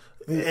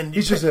 And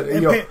he just said,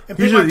 and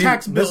pay my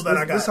tax bill that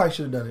I got. This how I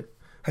should have done it.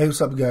 Hey,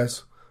 what's up,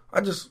 guys?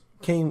 I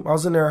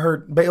was in there. I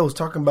heard Bale was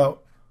talking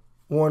about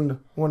wanting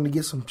to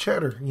get some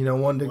cheddar.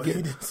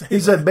 He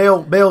said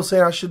Bale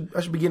saying I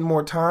should be getting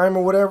more time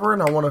or whatever,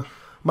 and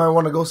might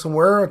want to go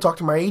somewhere and talk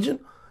to my agent.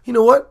 You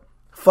know what?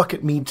 Fuck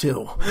it, me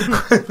too.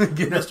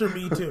 Mr.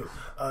 Me Too.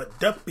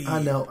 Duppy.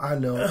 I know.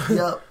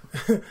 Yep.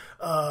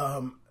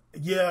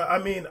 Yeah, I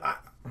mean, I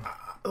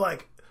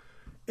like,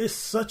 it's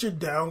such a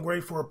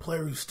downgrade for a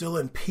player who's still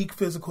in peak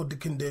physical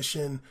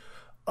condition,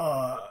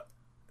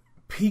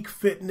 peak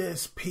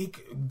fitness,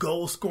 peak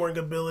goal scoring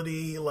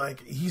ability.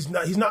 Like he's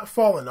not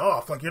falling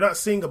off. Like you're not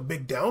seeing a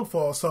big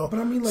downfall. So, but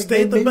I mean, like,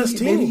 stay at the best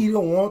team. Maybe you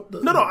don't want the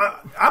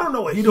I don't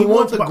know what he don't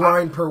want the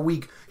grind per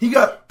week. He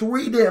got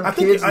 3 damn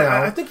kids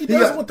now. I think he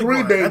does want the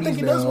grind. I think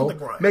he does want the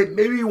grind.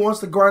 Maybe he wants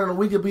the grind on the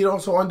weekend, but he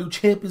also want to do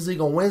Champions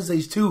League on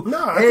Wednesdays too.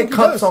 No, I think think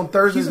cups on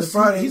Thursdays and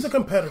Fridays. He's a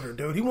competitor,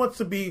 dude. He wants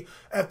to be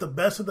at the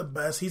best of the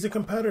best. He's a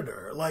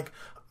competitor. Like.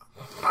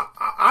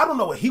 I don't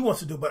know what he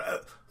wants to do,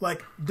 but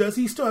like, does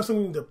he still have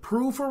something to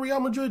prove for Real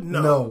Madrid?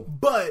 No.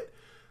 But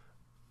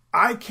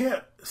I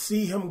can't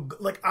see him,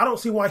 like, I don't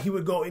see why he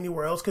would go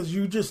anywhere else because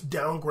you're just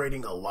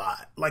downgrading a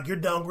lot. Like, you're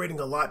downgrading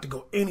a lot to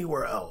go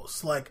anywhere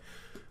else. Like,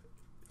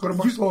 go to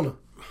Barcelona.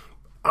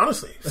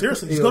 Honestly,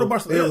 seriously, just go to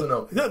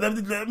Barcelona.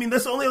 I mean,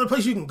 that's the only other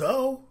place you can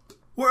go.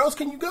 Where else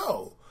can you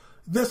go?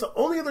 That's the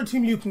only other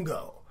team you can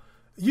go.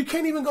 You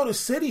can't even go to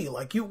City.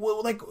 Like, No,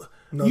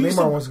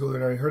 Neymar wants to go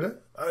there. You heard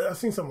it? I've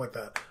seen something like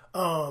that.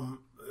 I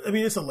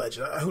mean, it's alleged.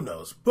 Who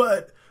knows?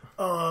 But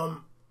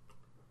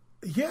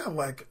yeah,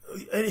 like,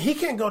 and he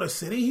can't go to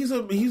City. He's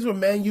a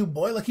Man U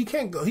boy. Like, he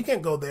can't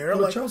go there.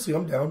 Like Chelsea,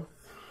 I'm down.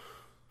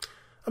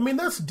 I mean,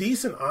 that's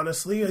decent,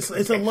 honestly. It's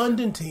a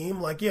London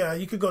team. Like, yeah,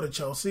 you could go to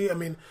Chelsea. I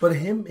mean, but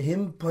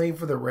him playing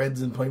for the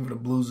Reds and playing for the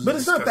Blues is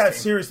it's not that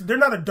serious. They're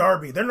not a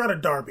derby. They're not a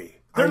derby.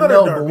 I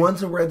know, but one's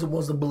the Reds and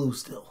one's the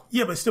Blues still.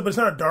 Yeah, but it's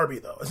not a derby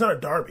though. It's not a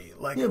derby.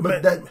 Like, yeah,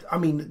 but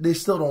they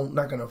still they're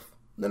not gonna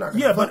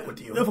fuck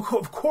with you.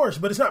 Of course,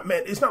 but it's not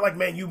like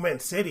Man U, Man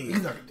City.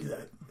 He's not gonna do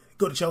that.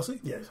 Go to Chelsea?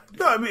 Yes.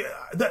 No, I mean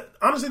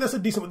honestly, that's a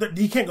decent.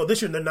 He can't go this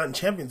year. And they're not in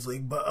Champions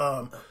League, but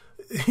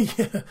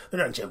yeah, they're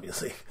not in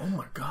Champions League. Oh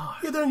my god.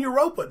 Yeah, they're in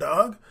Europa,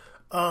 dog.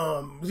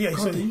 Yeah,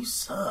 God, you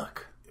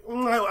suck.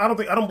 I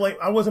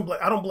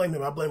don't blame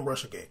him. I blame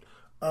Russiagate.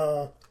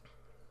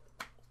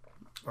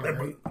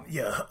 Right.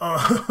 Yeah.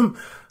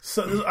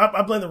 So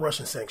I blame the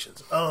Russian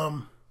sanctions.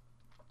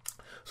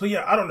 So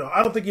yeah, I don't know.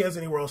 I don't think he has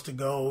anywhere else to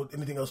go,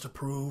 anything else to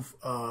prove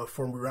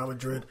for Real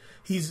Madrid.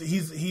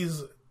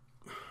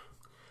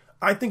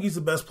 I think he's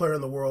the best player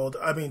in the world.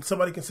 I mean,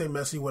 somebody can say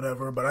Messi,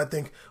 whatever, but I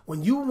think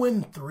when you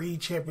win 3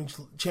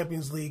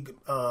 Champions League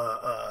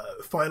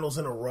finals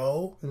in a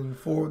row, and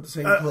 4 with the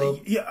same club,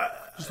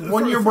 just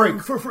 1 year break.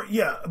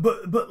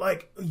 But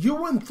like you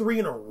won 3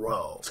 in a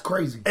row. It's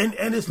crazy, and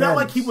it's not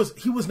like he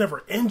was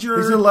never injured.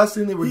 It's the last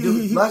thing they were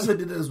doing. Last they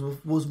did this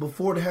was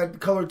before they had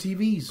color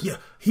TVs. Yeah,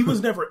 he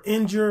was never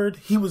injured.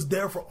 He was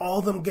there for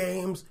all them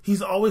games.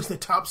 He's always the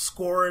top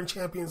scorer in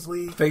Champions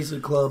League. Face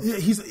of the club. Yeah,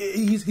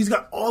 he's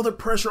got all the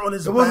pressure on on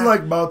his back. It wasn't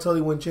like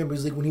Balotelli win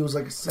Champions League when he was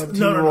like a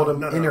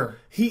 17-year-old inner.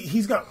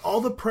 He's got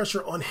all the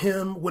pressure on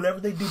him. Whenever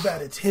they do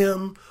bad, it's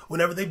him.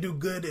 Whenever they do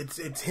good,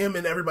 it's him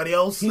and everybody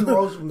else. He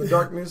rose from the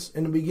darkness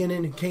in the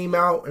beginning and came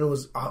out and it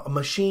was a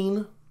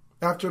machine.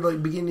 After the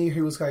beginning,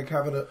 he was like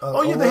having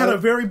they had a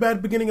very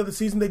bad beginning of the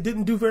season. They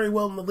didn't do very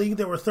well in the league.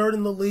 They were third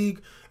in the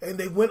league, and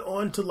they went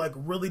on to like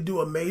really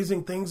do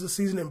amazing things this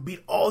season and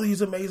beat all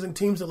these amazing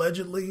teams.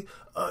 Allegedly,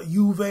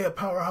 Juve, a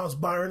powerhouse,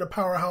 Bayern, a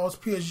powerhouse,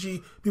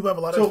 PSG. People have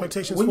a lot of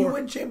expectations. When you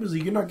win Champions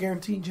League, you're not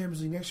guaranteed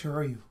Champions League next year,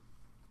 are you?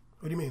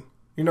 What do you mean?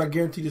 You're not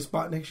guaranteed a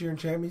spot next year in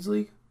Champions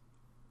League.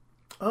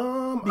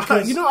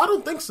 Because I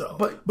don't think so.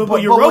 But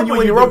Europa, when you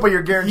win Europa,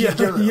 you're guaranteed.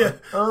 Yeah.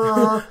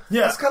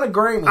 That's kind of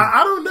grainy.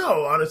 I don't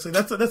know, honestly.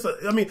 That's a.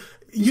 I mean,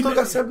 you still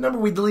got Seb's number.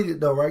 We deleted it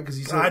though, right? Because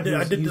he said I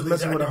did delete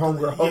messing with a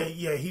homegirl.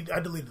 I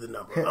deleted the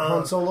number.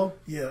 Han Solo.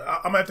 Yeah,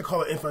 I might have to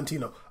call it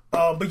Infantino.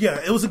 But yeah,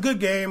 it was a good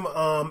game.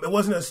 It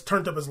wasn't as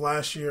turned up as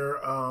last year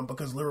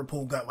because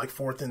Liverpool got like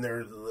fourth in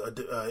there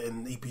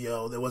in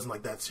EPL. It wasn't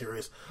like that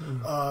serious.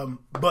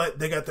 But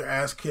they got their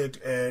ass kicked,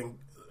 and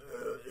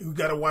you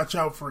got to watch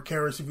out for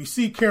Karras. If you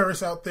see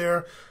Karras out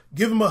there,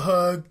 give him a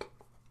hug.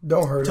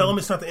 Don't hurt him. Tell him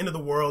it's not the end of the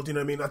world. You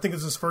know what I mean? I think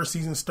it's his first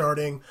season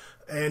starting,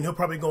 and he'll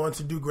probably go on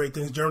to do great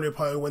things. Germany will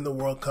probably win the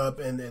World Cup,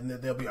 and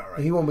they'll be all right.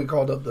 He won't be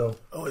called up, though.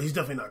 Oh, he's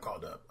definitely not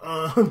called up.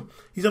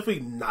 He's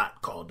definitely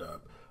not called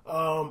up.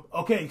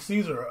 Okay,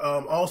 Caesar.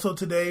 Also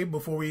today,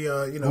 before we,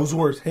 Who's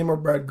worse, him or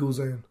Brad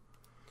Guzan?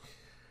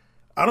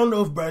 I don't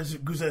know if Brad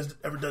Guzan's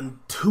ever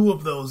done two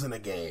of those in a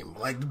game.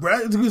 Like,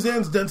 Brad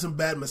Guzan's done some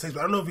bad mistakes,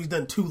 but I don't know if he's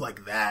done two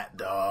like that,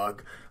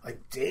 dog.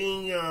 Like,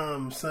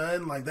 damn,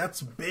 son. Like,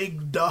 that's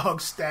big dog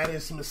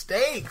status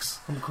mistakes.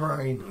 I'm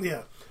crying.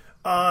 Yeah.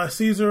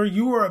 Caesar,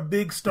 you are a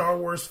big Star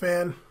Wars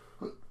fan.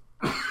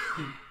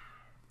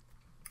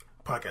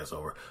 Podcast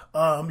over.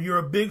 You're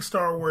a big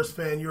Star Wars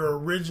fan. You're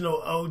an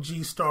original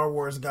OG Star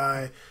Wars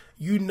guy.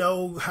 You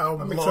know how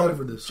I'm long... excited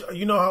for this.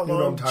 You know how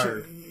long... I'm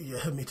tired.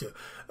 Yeah, me too.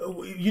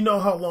 You know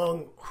how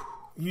long...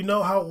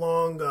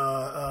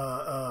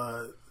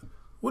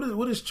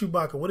 What is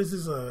Chewbacca? What is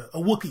this? A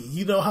Wookiee.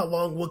 You know how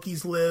long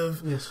Wookiees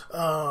live. Yes.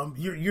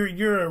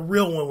 You're a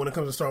real one when it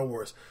comes to Star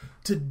Wars.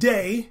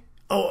 Today...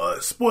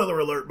 spoiler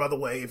alert, by the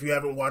way, if you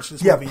haven't watched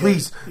this movie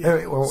please.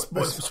 yet.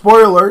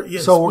 Spoiler alert. Yeah,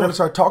 so we're going to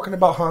start talking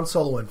about Han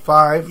Solo in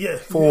 5,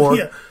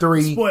 4,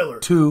 3, spoiler.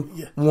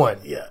 2, 1.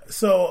 Yeah.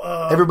 So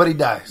everybody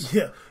dies.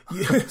 Yeah.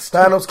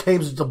 Thanos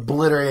came to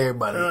obliterate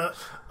everybody.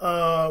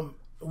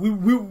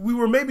 We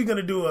were maybe going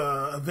to do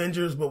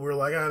Avengers, but we were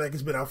like, that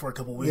has been out for a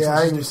couple weeks. Yeah,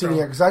 I haven't seen it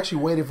yet because I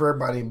actually waited for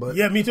everybody. But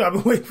yeah, me too. I've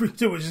been waiting for it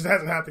too. It just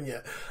hasn't happened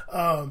yet.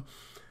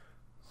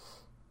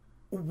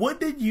 What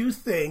did you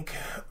think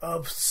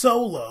of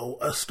Solo,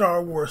 a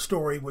Star Wars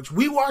story, which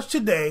we watched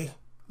today,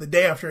 the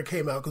day after it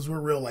came out, because we're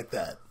real like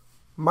that?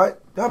 How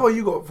about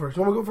you go first?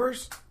 You want me to go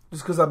first?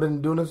 Just because I've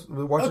been doing this,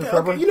 watching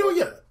forever? Okay. You know what?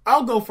 Yeah,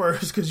 I'll go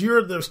first because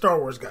you're the Star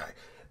Wars guy.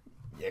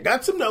 Yeah,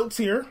 got some notes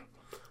here.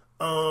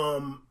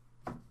 Okay,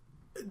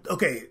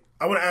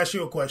 I want to ask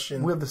you a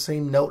question. We have the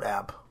same note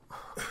app.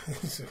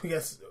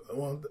 Yes.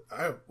 Well,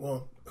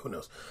 who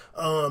knows?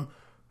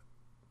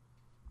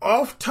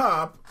 Off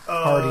top,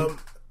 Hardy.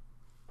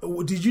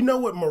 Did you know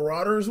what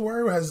Marauders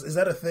were? Is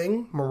that a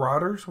thing?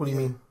 Marauders? What do you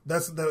mean?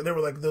 They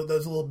were like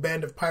those little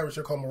band of pirates.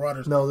 They're called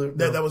Marauders. No,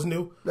 that was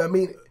new. I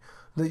mean,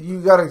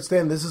 you got to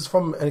understand. This is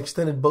from an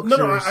extended book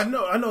series.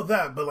 No, I know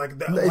that, but like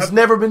that, it's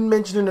never been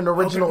mentioned in an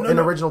original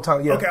original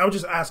time. Yeah. Okay, I was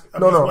just asking.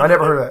 I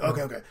never heard of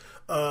that. Okay.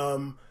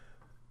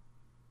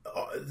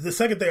 The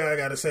second thing I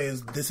got to say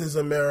is this is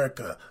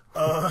America.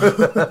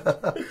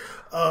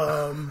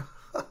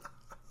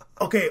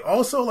 Okay,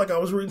 also, like, I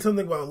was reading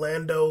something about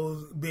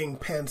Lando being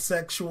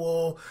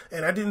pansexual,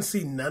 and I didn't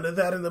see none of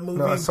that in the movie.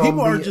 No, people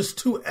are just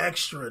too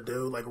extra,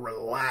 dude. Like,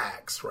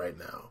 relax right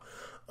now.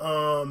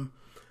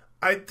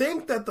 I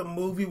think that the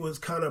movie was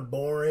kind of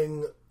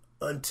boring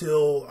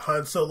until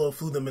Han Solo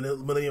flew the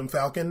Millennium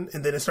Falcon,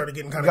 and then it started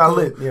getting kind of cool.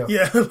 Lit,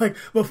 yeah. Like,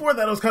 before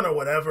that, it was kind of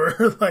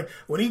whatever. Like,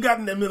 when he got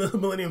in the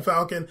Millennium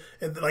Falcon,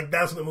 and like,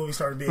 that's when the movie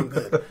started being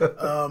good.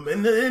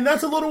 And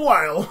that's a little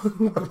while.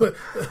 It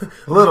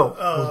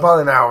was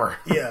probably an hour.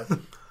 Yeah.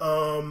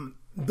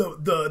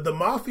 The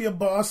mafia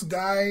boss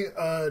guy,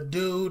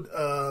 dude,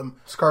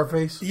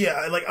 Scarface.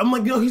 Yeah, like I'm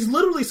like, he's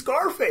literally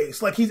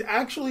Scarface. Like he's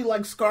actually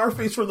like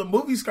Scarface from the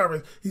movie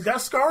Scarface. He's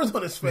got scars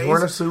on his face. He's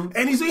wearing a suit,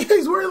 and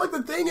he's wearing like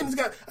the thing, and he's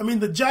got. I mean,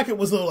 the jacket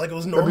was little, like it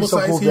was normal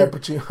size cool here.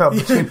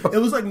 Pacino. It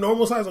was like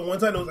normal size on one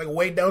side, and it was like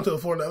way down to the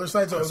floor on the other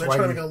side. So they're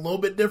trying to make it a little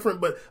bit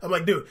different. But I'm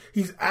like, dude,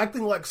 he's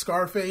acting like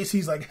Scarface.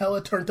 He's like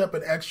hella turned up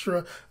and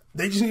extra.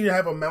 They just need to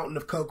have a mountain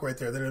of coke right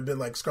there. That would have been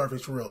like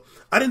Scarface for real.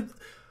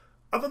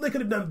 I thought they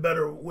could have done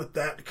better with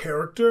that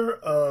character,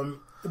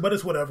 but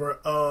it's whatever.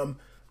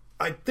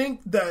 I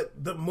think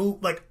that the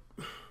move, like,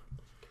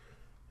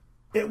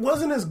 it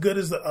wasn't as good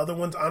as the other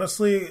ones,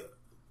 honestly.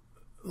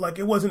 Like,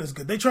 it wasn't as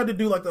good. They tried to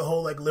do, like, the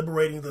whole, like,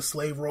 liberating the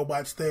slave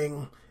robots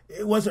thing.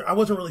 I wasn't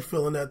really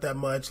feeling that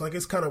much. Like,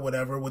 it's kind of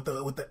whatever with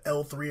the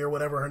L3 or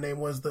whatever her name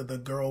was, the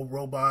girl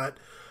robot.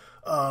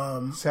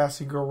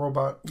 Sassy girl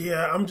robot.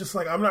 Yeah, I'm just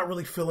like, I'm not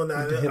really feeling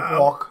that. The hip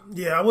walk.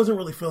 Yeah, I wasn't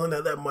really feeling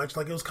that much.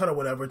 Like, it was kind of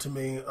whatever to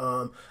me.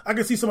 I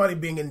could see somebody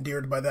being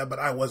endeared by that, but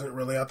I wasn't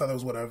really. I thought it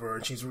was whatever.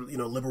 And she's,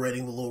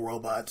 liberating the little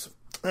robots.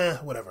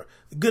 Whatever.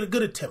 Good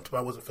attempt, but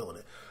I wasn't feeling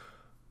it.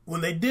 When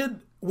they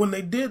did,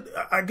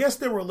 I guess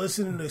they were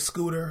listening to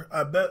Scooter.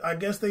 I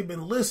guess they've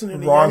been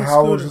listening to Ron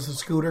Howard was a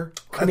Scooter.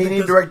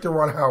 Canadian director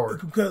Ron Howard.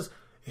 Because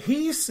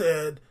he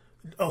said,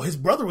 his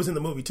brother was in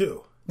the movie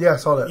too. Yeah, I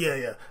saw that.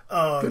 Yeah.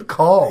 Good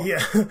call.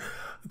 Yeah.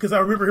 Because I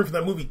remember him from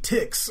that movie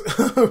Ticks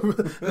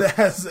that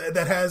has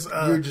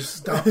just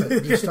stop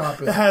it. Just stop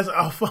it. That has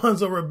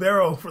Alfonso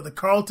Ribeiro for the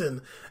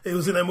Carlton. It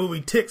was in that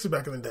movie Ticks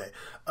back in the day.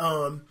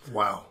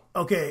 Wow.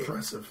 Okay.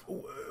 Impressive.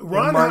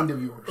 Ron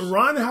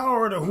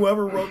Howard or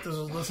whoever wrote this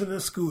was listening to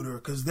Scooter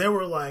because they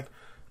were like,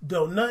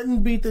 don't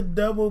nothing beat the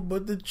double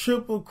but the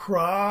triple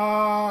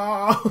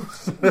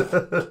cross.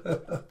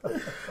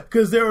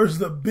 Because there was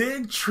the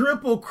big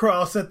triple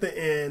cross at the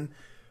end,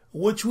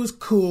 which was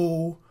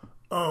cool.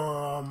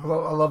 I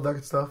love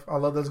that stuff. I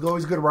love that. It's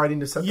always good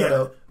writing to set that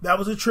up. That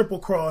was a triple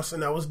cross,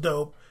 and that was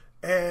dope.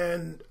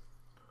 And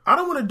I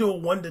don't want to do a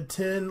 1 to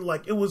 10.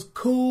 Like, it was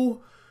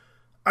cool.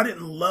 I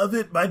didn't love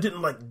it, but I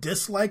didn't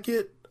dislike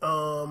it.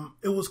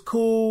 It was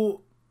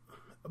cool,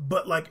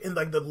 but in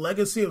the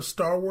legacy of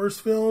Star Wars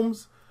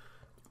films,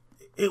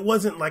 it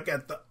wasn't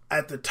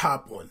at the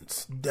top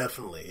ones.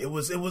 Definitely, it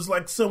was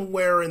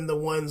somewhere in the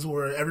ones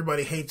where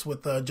everybody hates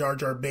with Jar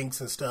Jar Binks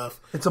and stuff.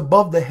 It's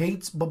above the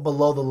hates, but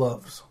below the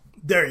loves.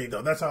 There you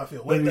go. That's how I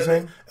feel. What are you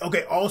saying?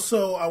 Okay.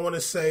 Also, I want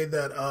to say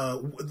that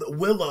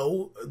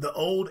Willow, the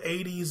old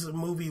 '80s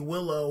movie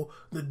Willow,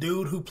 the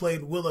dude who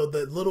played Willow,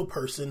 the little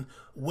person,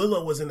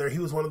 Willow was in there. He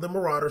was one of the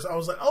Marauders. I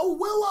was like,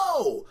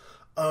 oh,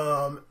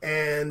 Willow.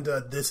 And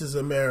This Is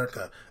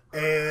America.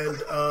 And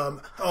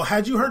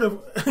had you heard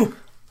of?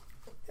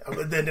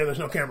 Then there's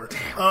no camera.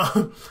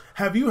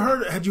 Had you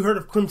heard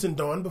of Crimson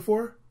Dawn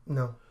before?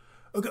 No.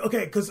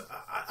 Okay. Because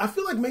I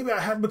feel like maybe I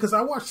had because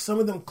I watched some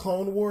of them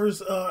Clone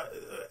Wars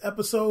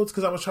episodes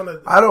because I was trying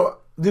to.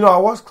 I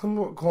watched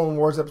Clone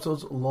Wars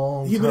episodes a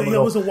long time ago.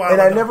 It was a while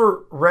and ago. I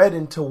never read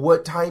into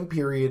what time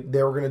period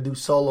they were going to do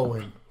Solo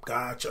in.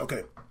 Gotcha.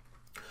 Okay.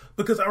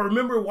 Because I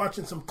remember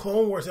watching some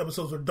Clone Wars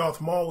episodes where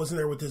Darth Maul was in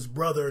there with his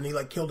brother and he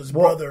killed his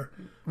brother.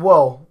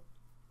 Well,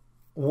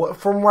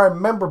 from what I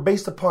remember,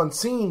 based upon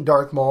seeing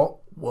Darth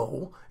Maul,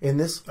 in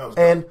this,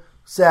 and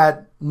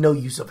sad, no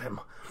use of him.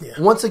 Yeah.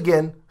 Once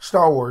again,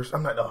 Star Wars.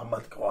 I'm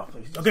about to go off.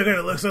 Please. Okay.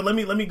 So let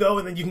me go,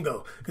 and then you can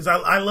go because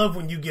I love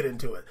when you get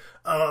into it.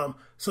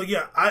 So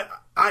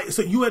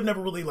you had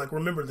never really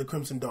remembered the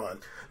Crimson Dawn.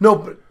 No,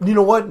 but you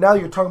know what? Now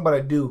you're talking about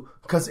I do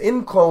because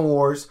in Clone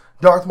Wars,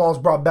 Darth Maul is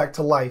brought back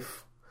to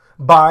life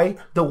by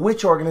the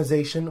witch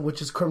organization,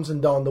 which is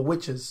Crimson Dawn, the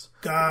witches.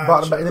 Gotcha.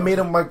 Brought him back. And they made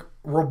him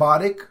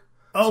robotic.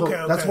 Okay,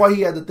 so that's why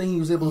he had the thing. He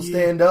was able to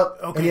stand up,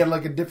 and he had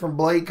a different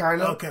blade,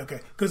 kind of. Okay.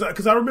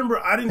 Because I remember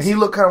I didn't. He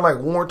looked kind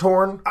of war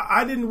torn.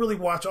 I didn't really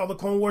watch all the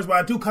Clone Wars, but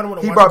I do kind of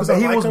want to watch.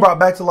 He was brought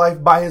back to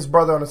life by his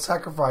brother on a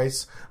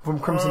sacrifice from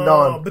Crimson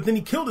Dawn. But then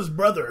he killed his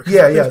brother.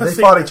 Yeah. They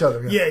fought each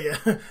other. Yeah.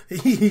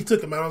 He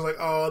took him out. I was like,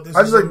 oh, this.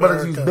 I just is but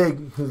America. He was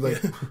big. He was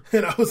like,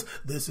 and I was,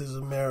 this is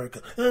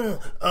America. And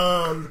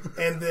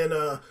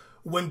then.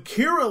 When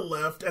Kira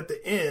left at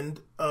the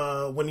end,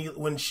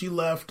 when she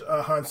left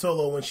Han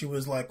Solo, when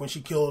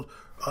she killed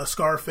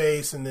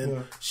Scarface, and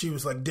then she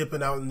was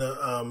dipping out in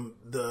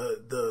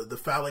the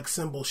phallic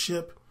symbol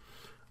ship.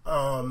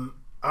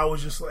 I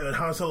was just and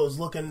Han Solo was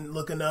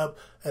looking up,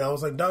 and I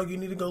was like, "Dog, you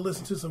need to go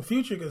listen to some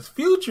Future because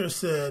Future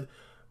said,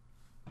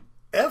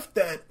 F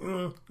that,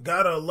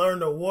 gotta learn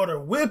to water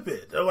whip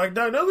it." They're like,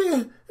 "Dog, gotta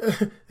learn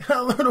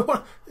to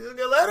water.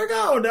 Let her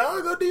go,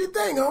 dog. Go do your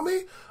thing,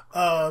 homie."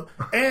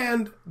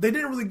 And they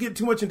didn't really get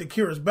too much into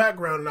Kira's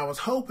background, and I was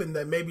hoping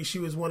that maybe she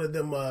was one of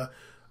them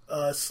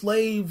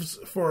slaves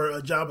for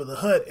Jabba the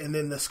Hutt, and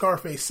then the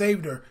Scarface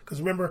saved her. Because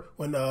remember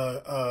when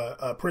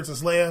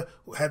Princess Leia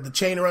had the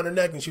chain around her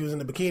neck and she was in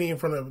the bikini in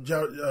front of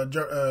Jabba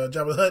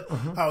the Hutt?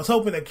 Mm-hmm. I was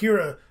hoping that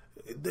Kira,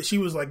 that she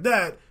was like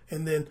that,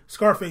 and then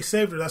Scarface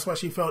saved her. That's why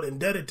she felt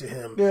indebted to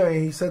him. Yeah,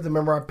 he said,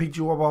 "Remember, I picked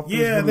you up off."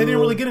 Yeah, they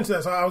didn't really get into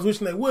that, so I was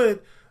wishing they would,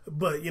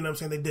 but you know what I'm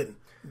saying, they didn't.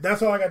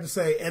 That's all I got to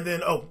say. And then,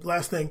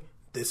 last thing,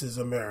 This Is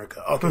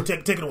America. Okay,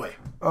 take it away.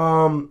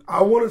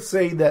 I want to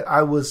say that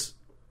I was...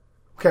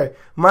 Okay,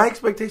 my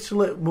expectation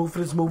for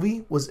this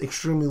movie was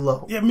extremely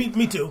low. Yeah,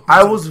 me too.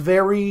 I was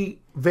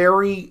very,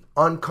 very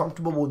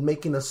uncomfortable with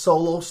making a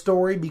Solo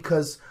story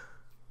because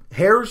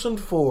Harrison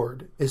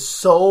Ford is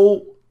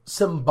so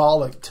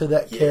symbolic to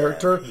that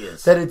character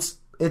that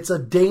it's a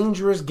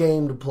dangerous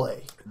game to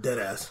play.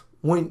 Deadass.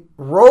 When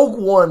Rogue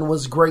One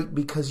was great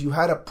because you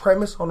had a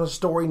premise on a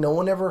story no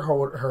one ever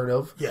heard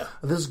of. Yeah.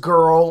 This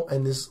girl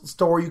and this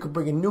story, you could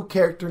bring a new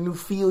character, new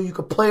feel, you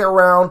could play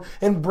around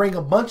and bring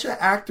a bunch of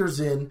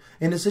actors in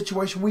a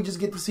situation we just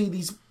get to see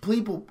these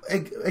people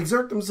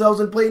exert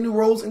themselves and play new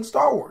roles in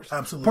Star Wars.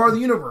 Absolutely. Part of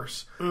the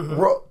universe.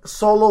 Mm-hmm.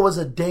 Solo is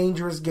a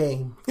dangerous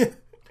game.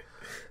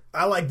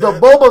 I like that.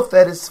 The Boba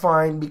Fett is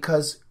fine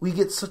because we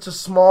get such a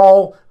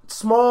small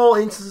small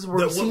instances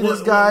where we see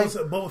this guy.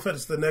 Boba Fett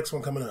is the next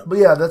one coming up. But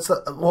yeah, that's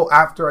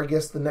after I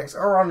guess the next.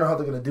 Or I don't know how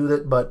they're going to do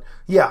that, but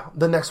yeah,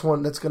 the next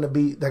one that's going to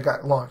be that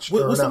got launched.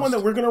 What's the one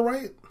that we're going to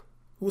write?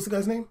 What's the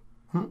guy's name?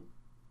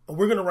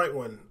 We're going to write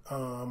one.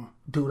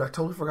 Dude, I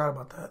totally forgot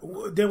about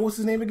that. Then what's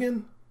his name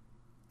again?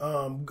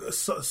 Saw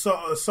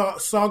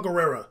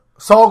Gerrera.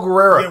 Saul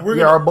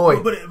Guerrero, our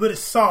boy. But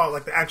it's Saul,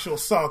 like the actual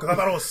Saul, because I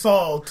thought it was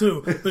Saul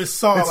too. But it's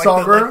Saul. It's like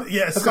Saul Guerrero?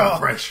 Yeah, that's Saul.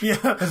 Fresh. Yeah,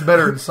 that's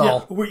better than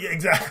Saul. Yeah,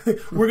 exactly.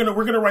 We're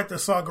gonna write the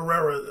Saw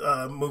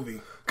Gerrera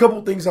movie.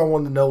 Couple things I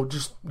wanted to know,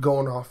 just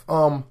going off.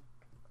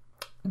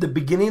 The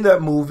beginning of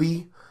that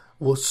movie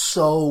was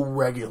so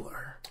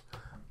regular.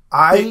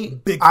 I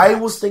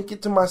was thinking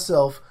to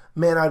myself,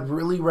 man, I'd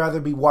really rather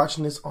be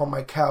watching this on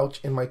my couch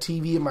and my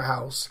TV in my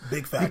house.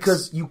 Big facts.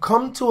 Because you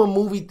come to a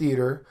movie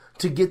theater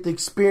to get the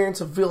experience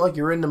and feel like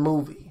you're in the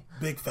movie.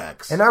 Big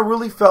facts. And I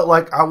really felt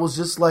like I was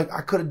just like,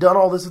 I could have done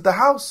all this at the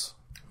house.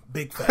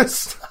 Big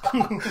facts.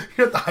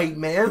 You're the hype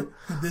man.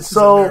 This is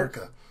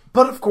America.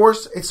 But of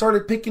course, it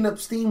started picking up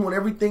steam when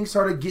everything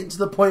started getting to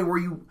the point where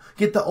you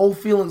get the old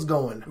feelings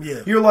going.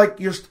 Yeah. You're like,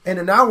 and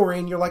an hour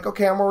in, you're like,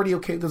 okay, I'm already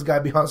okay with this guy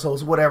behind so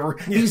whatever.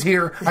 Yeah. He's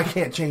here. I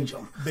can't change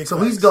him. So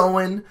he's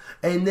going,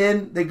 and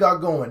then they got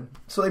going.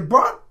 So they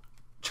brought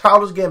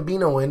Childish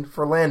Gambino in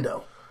for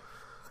Lando.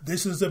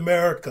 This is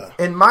America.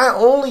 And my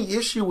only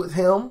issue with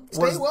him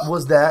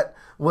was that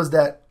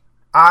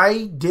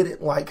I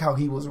didn't like how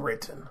he was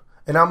written.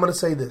 And I'm going to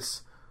say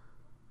this.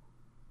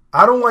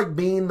 I don't like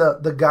being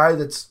the guy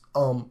that's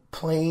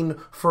playing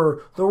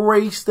for the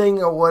race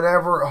thing or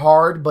whatever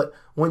hard, but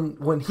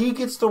when he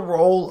gets the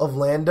role of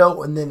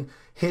Lando and then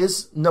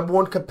his number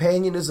one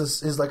companion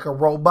is like a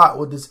robot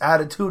with this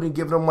attitude and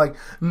giving him like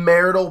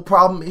marital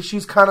problem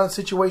issues kind of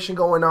situation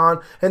going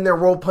on, and they're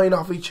role playing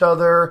off each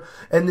other,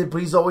 and then but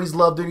he's always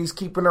loved her and he's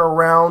keeping her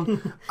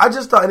around. I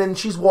just thought, and then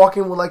she's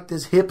walking with like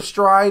this hip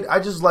stride. I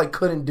just like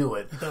couldn't do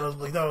it.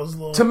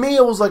 To me,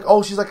 it was like,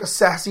 oh, she's like a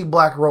sassy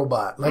black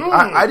robot. Like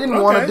I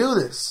didn't want to do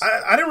this.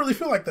 I didn't really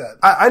feel like that.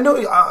 I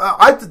know.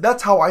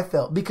 That's how I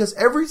felt, because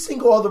every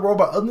single other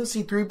robot other than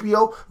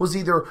C-3PO was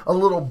either a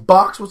little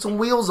box with some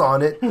wheels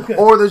on it,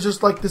 or there's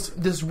just like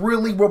this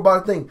really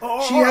robotic thing.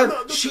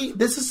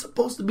 This is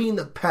supposed to be in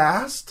the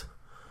past.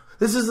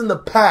 This is in the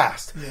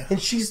past, and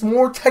she's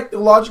more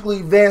technologically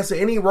advanced than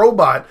any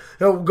robot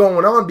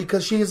going on,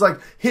 because she's like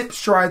hip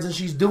strides and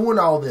she's doing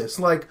all this.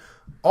 Like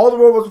all the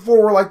robots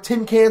before were like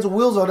tin cans with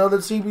wheels on other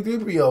than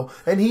C-3PO,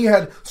 and he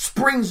had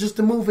springs just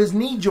to move his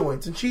knee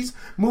joints, and she's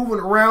moving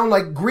around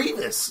like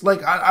Grievous.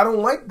 Like I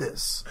don't like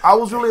this. I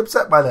was really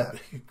upset by that.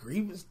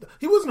 Grievous?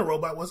 He wasn't a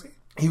robot, was he?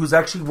 He was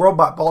actually a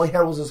robot. All he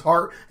had was his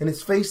heart and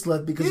his face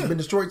left because he's been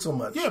destroyed so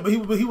much. Yeah, but he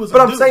was. But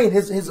I'm saying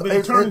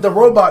the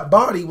robot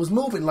body was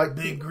moving like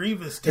Big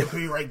Grievous. Can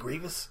we write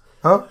Grievous?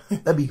 Huh?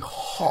 That'd be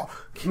hard,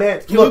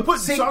 man. Look,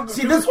 see,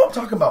 that's what I'm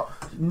talking about.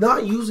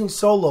 Not using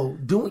Solo,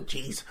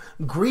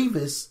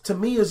 Grievous to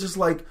me is just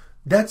like,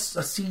 that's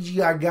a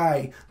CGI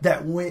guy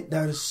that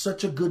is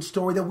such a good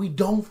story that we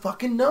don't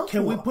fucking know.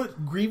 Can we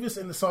put Grievous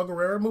in the Saw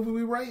Gerrera movie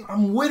we write?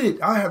 I'm with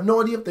it. I have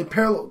no idea if they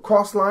parallel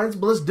cross lines,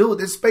 but let's do it.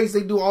 There's space.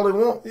 They do all they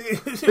want.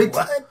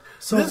 What?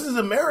 So this is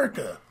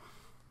America.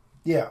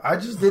 Yeah, I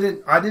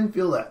didn't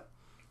feel that.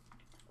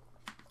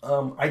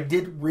 I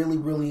did really,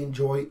 really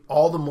enjoy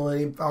all the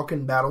Millennium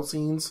Falcon battle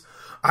scenes.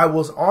 I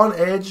was on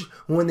edge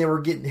when they were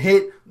getting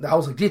hit. I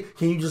was like,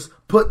 can you just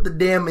put the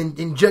damn and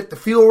inject the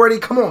fuel already?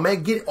 Come on,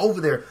 man, get it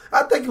over there.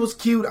 I think it was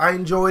cute. I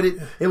enjoyed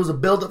it. It was a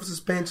build-up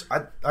suspense. I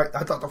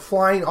thought the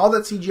flying, all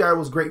that CGI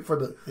was great for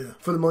the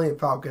Millennium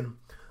Falcon.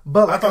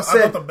 But like I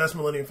thought the best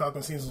Millennium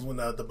Falcon scenes was when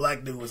the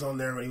black dude was on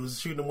there when he was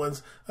shooting the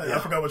ones. I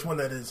forgot which one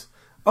that is.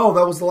 Oh,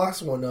 that was the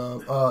last one.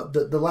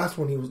 The last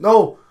one he was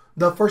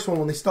the first one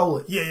when they stole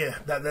it. Yeah.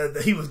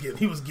 That he was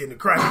getting it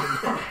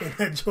cracking in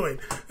that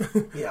joint.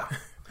 Yeah.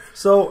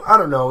 So I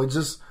don't know. It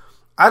just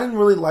I didn't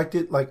really like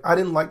it. Like I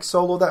didn't like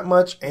Solo that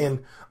much,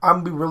 and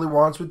I'm gonna be really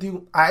honest with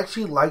you. I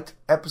actually liked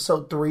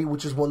Episode 3,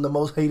 which is one of the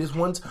most hated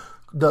ones.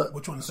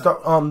 Which one is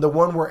that? The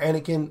one where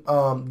Anakin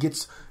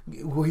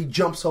where he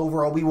jumps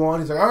over Obi-Wan.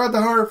 He's like, I got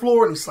the higher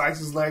floor, and he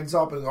slices his legs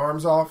off and his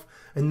arms off,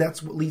 and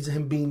that's what leads to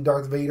him being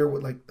Darth Vader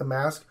with like the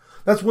mask.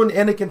 That's when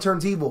Anakin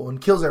turns evil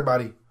and kills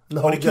everybody.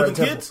 When he killed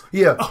the kids?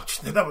 Yeah. Oh,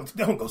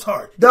 that one goes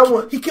hard.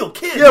 He killed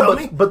kids.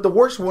 Yeah, but the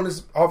worst one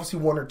is obviously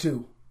 1 or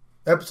 2.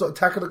 Episode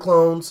Attack of the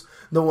Clones,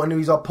 the one where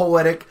he's all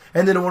poetic,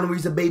 and then the one where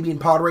he's a baby in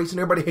pod racing.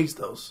 Everybody hates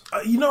those.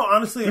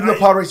 Honestly, even though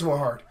pod racing went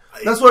hard,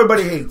 that's what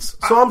everybody hates.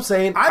 So I'm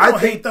saying I don't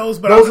hate those,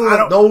 but those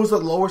are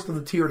the lowest of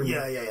the tier to me.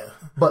 Yeah.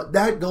 But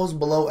that goes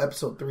below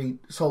Episode 3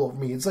 Solo for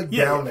me. It's like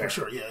down there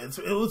for sure. Yeah,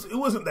 it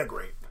wasn't that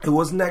great. It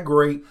wasn't that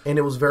great, and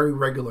it was very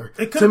regular.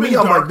 To me,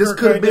 I'm like, this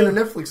could have been a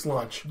Netflix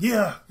launch.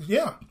 Yeah.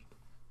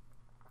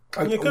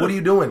 What are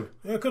you doing?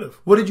 Yeah, it could have.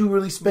 What did you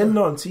really spend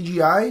on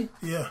CGI?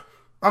 Yeah.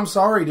 I'm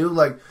sorry, dude.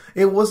 Like,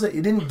 it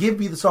didn't give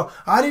me the song.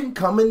 I didn't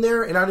come in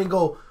there and I didn't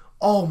go,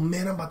 oh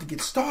man, I'm about to get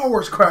Star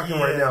Wars cracking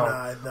right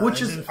now.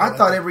 Which is, I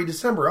thought every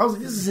December. I was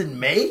like, this is in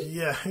May?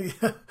 Yeah.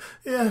 It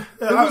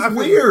was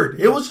weird.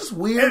 It was just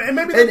weird. And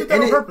maybe they did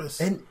that on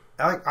purpose. And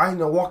I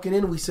know walking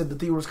in, we said the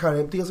theater was kind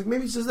of empty. I was like,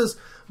 maybe it's just this,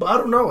 but I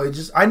don't know.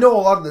 I know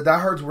a lot of the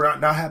diehards were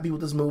not happy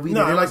with this movie. They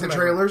didn't like the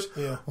trailers.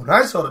 Yeah. When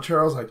I saw the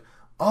trailer, I was like,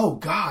 oh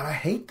God, I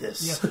hate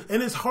this. Yeah.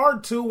 And it's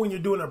hard too when you're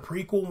doing a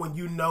prequel when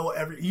you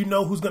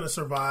know who's going to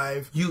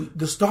survive.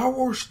 The Star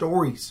Wars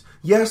stories.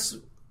 Yes,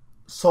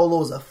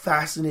 Solo is a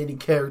fascinating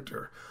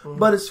character.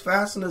 But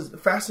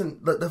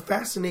the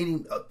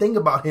fascinating thing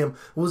about him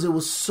was it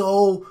was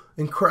so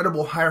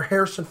incredible how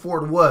Harrison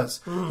Ford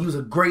was. He was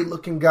a great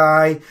looking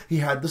guy. He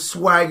had the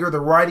swagger. The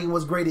writing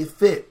was great. It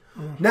fit.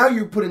 Now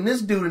you're putting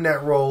this dude in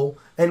that role,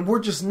 and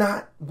we're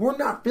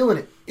not feeling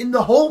it. In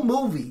the whole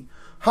movie,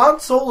 Han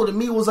Solo to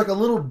me was like a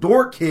little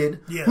dork kid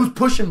who's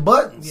pushing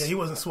buttons. Yeah, he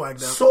wasn't swagged up.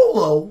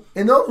 Solo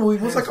in the other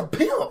movie was like a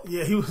pimp.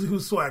 Yeah, he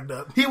was swagged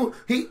up.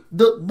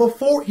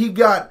 Before he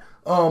got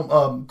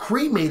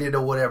cremated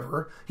or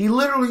whatever, he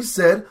literally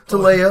said to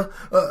Leia,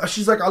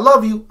 she's like, I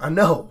love you. I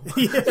know.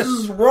 This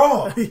is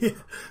raw.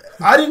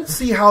 I didn't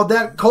see how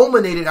that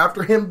culminated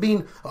after him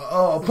being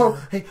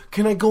hey,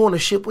 can I go on a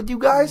ship with you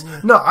guys?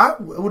 No, I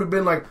would have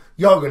been like,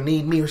 y'all gonna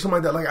need me or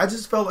something like that. Like, I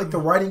just felt like the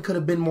writing could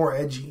have been more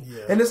edgy.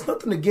 And it's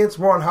nothing against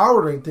Ron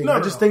Howard or anything. I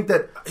just think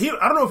that I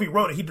don't know if he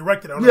wrote it. He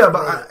directed it.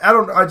 I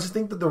don't know. I just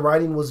think that the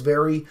writing was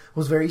very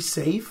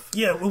safe.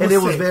 Yeah, it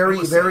was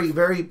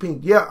very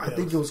pink. Yeah, I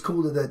think it was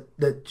cool that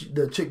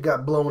the chick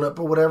got blown up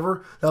or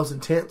whatever. That was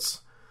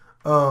intense.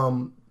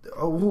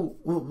 Who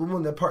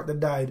that part that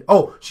died?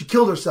 Oh, she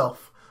killed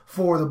herself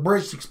for the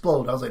bridge to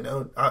explode. I was like,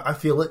 no, I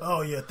feel it.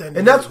 Oh, yeah.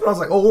 And that's when I was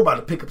like, oh, we're about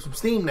to pick up some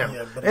steam now.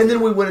 Yeah, and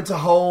then we went into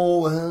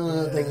whole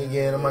thing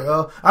again. I'm like,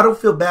 oh, I don't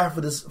feel bad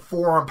for this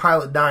four-armed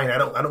pilot dying. I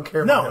don't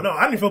care about him. No,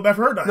 I didn't feel bad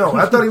for her dying. No,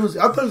 I thought he was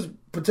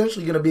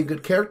potentially going to be a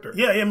good character.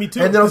 Yeah, me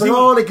too. And then I was like,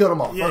 oh, they killed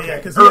him off. Yeah,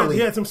 okay, because he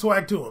had some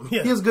swag to him.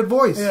 Yeah. He has a good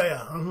voice.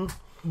 Yeah. Mm-hmm.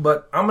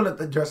 But I'm going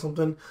to address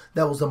something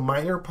that was a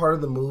minor part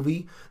of the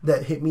movie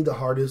that hit me the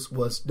hardest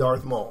was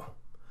Darth Maul.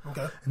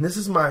 Okay. And this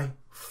is my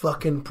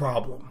fucking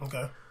problem.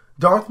 Okay.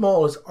 Darth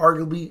Maul is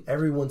arguably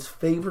everyone's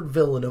favorite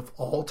villain of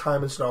all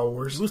time in Star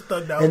Wars. He was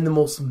thugged out. And the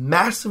most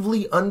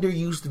massively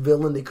underused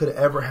villain they could have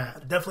ever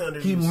had. Definitely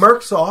underused. He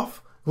murks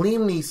off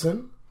Liam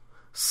Neeson,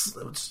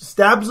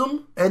 stabs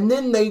him, and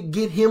then they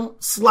get him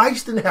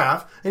sliced in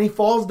half, and he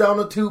falls down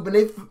a tube,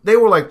 and they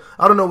were like,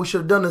 I don't know, we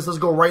should have done this. Let's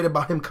go write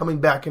about him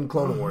coming back in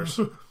Clone Wars.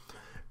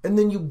 And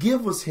then you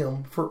give us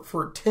him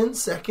for 10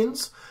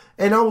 seconds.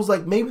 And I was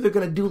like, maybe they're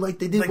going to do like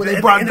they did when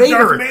they brought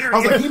Vader. I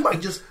was like, he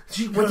might just...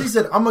 When they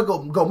said, I'm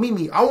going to go meet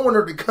me, I want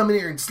her to come in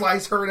here and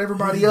slice her and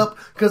everybody up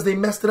because they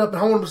messed it up, and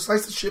I want them to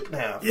slice the ship in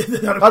half.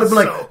 I'd have been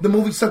like, the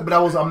movie sucked, but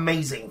that was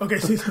amazing. Okay,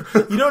 so, you know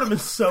what would have been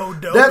so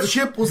dope? That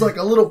ship was like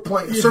a little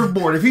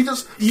surfboard. If he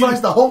just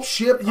sliced the whole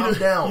ship, I'm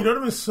down. You know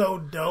what would have been so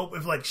dope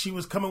if like she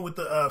was coming with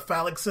the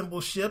phallic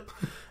symbol ship,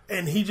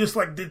 and he just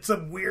like did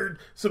some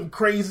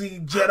crazy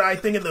Jedi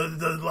thing, and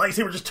the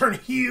lightsaber just turned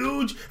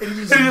huge, and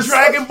he just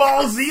Dragon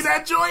Ball Z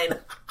that joint.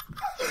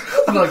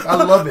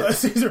 I love it.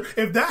 Caesar,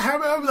 if that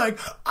happened, I'd be like,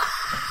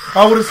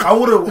 I would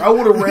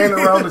have ran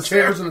around the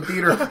chairs in the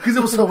theater because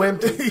it was so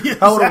empty.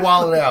 I would have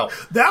wilded out.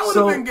 That would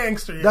have been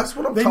gangster. Yeah. That's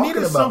what I'm talking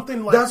about.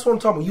 Something like, that's what I'm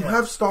talking about. You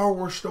have Star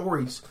Wars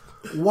stories.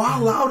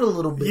 Wild out a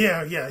little bit.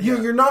 Yeah.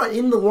 You're not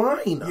in the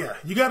line. Yeah,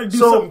 you got to do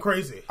something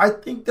crazy. I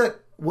think that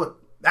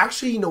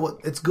actually, you know what?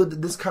 It's good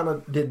that this kind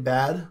of did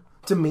bad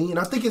to me, and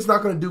I think it's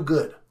not going to do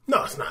good.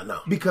 No, it's not.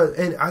 No,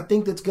 and I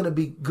think that's going to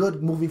be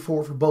good moving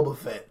forward for Boba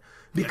Fett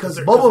because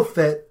Boba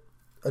Fett,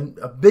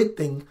 a big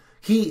thing.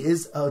 He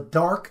is a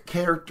dark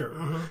character.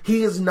 Mm-hmm.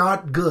 He is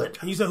not good.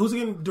 And you said who's he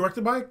getting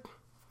directed by?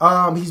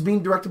 He's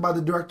being directed by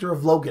the director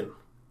of Logan.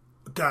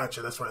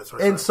 Gotcha. That's right.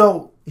 And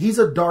so he's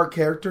a dark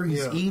character.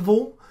 He's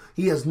evil.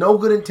 He has no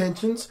good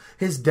intentions.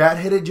 His dad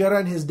hated Jedi,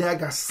 and his dad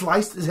got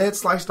his head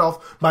sliced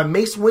off by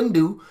Mace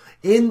Windu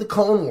in the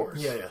Clone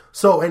Wars. Yeah.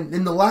 So, and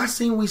in the last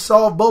scene we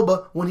saw of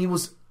Boba, when he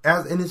was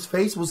in his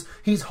face,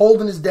 he's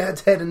holding his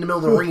dad's head in the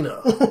middle of the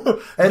arena.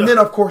 And then,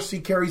 of course,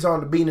 he carries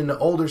on to being in the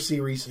older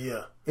series.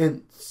 Yeah.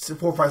 In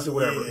 4, 5, 6,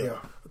 whatever. Yeah.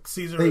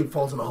 Caesar, then he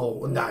falls in a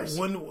hole and dies.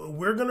 When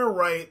we're gonna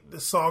write the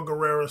Saw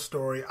Gerrera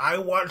story, I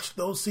watched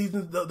those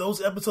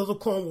episodes of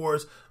Clone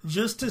Wars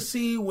just to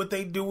see what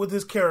they do with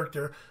his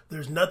character.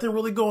 There's nothing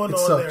really going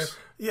on there.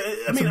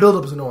 Yeah, the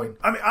build-up is annoying.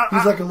 I mean,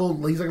 he's like a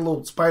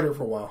little spider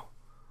for a while.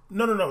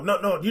 No.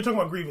 You're talking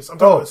about Grievous. I'm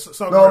talking about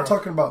Saw Gerrera. No, I'm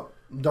talking about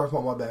Darth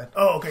Maul. My bad.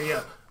 Oh, okay,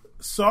 yeah.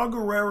 Saw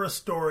Gerrera's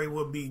story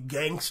would be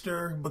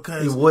gangster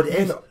because he would,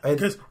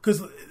 because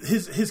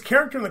his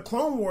character in the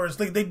Clone Wars,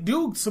 they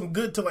do some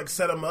good to like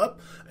set him up,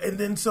 and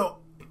then so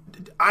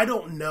I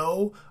don't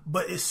know,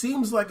 but it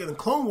seems like in the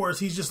Clone Wars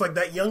he's just like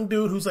that young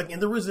dude who's like in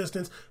the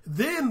Resistance.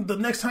 Then the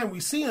next time we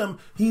see him,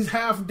 he's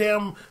got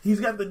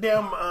the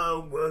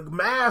damn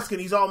mask and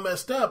he's all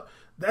messed up.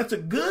 That's a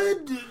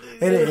good,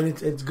 and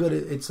it's good.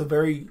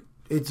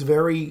 It's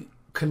very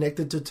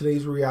connected to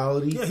today's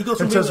reality. Yeah, he goes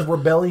from in terms of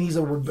rebellion. He's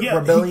a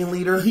rebellion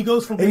leader. He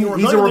goes from being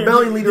he's a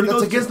rebellion leader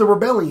that's against the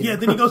rebellion. Yeah,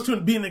 then he goes to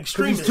being an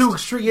extremist. He's too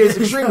extreme. Yeah, he's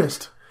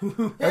extremist.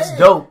 That's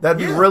dope. That'd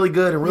be really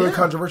good and really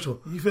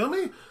controversial. You feel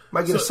me?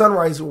 Might get a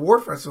Sunrise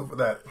Award Festival for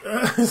that.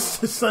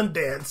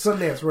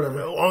 Sundance,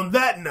 whatever. On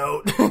that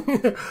note,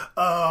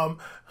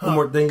 one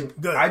more thing.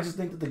 Good. I just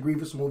think that the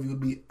Grievous movie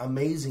would be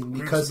amazing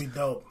because would be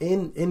dope.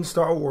 in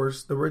Star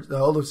Wars, the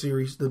older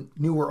series, the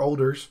newer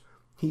olders,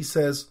 he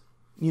says,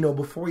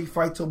 before he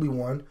fights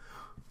Obi-Wan,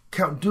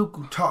 Count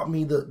Dooku taught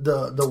me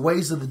the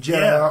ways of the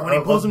Jedi. Yeah, when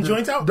he pulls them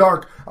joints out?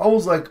 Dark. I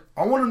was like,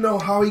 I want to know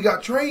how he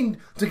got trained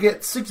to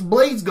get 6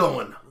 blades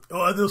going.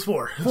 Oh, there was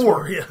 4.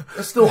 4. Yeah.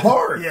 That's still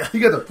hard. Yeah.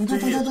 You got the...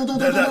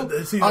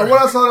 When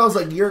I saw it, I was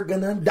like, you're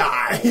gonna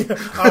die.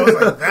 I was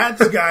like,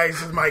 that's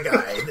guys is my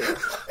guy.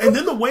 And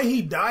then the way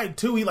he died,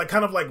 too, he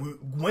kind of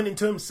went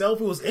into himself.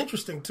 It was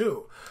interesting,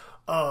 too.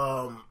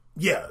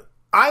 Yeah.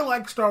 I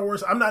like Star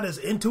Wars. I'm not as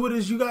into it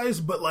as you guys,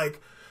 but I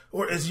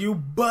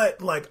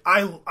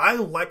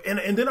like,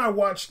 and then I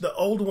watched the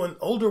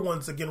older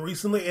ones again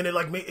recently, and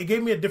it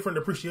gave me a different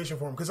appreciation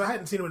for them because I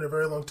hadn't seen them in a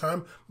very long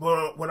time.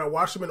 But when I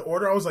watched them in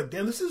order, I was like,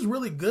 damn, this is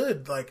really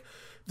good. Like,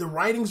 the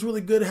writing's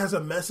really good. It has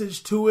a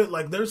message to it.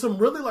 Like, there's some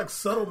really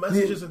subtle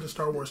messages into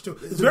Star Wars too.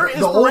 It's very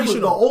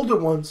inspirational. The older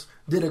ones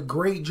did a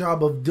great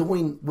job of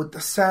doing with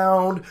the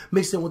sound,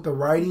 mixing with the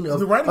writing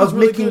of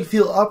really making you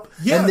feel up,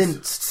 and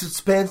then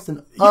suspense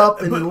and up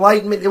and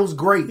enlightenment. It was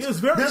great. Yeah, it's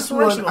very this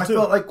inspirational one I too.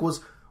 felt like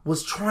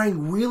was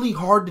trying really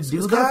hard to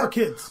do that. Kind of for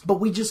kids,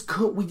 but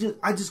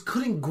I just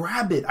couldn't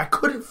grab it. I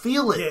couldn't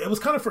feel it. Yeah, it was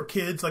kind of for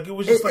kids. Like, it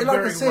was just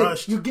very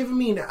rushed. You're giving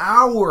me an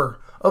hour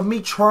of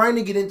me trying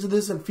to get into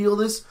this and feel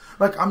this.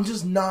 Like, I'm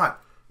just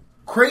not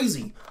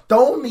crazy.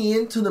 Throw me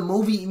into the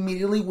movie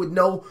immediately with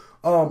no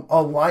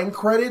a line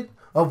credit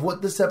of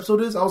what this episode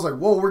is. I was like,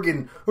 whoa, we're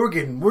getting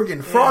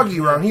froggy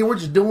around here. We're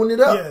just doing it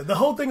up. Yeah, the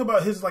whole thing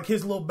about his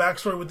little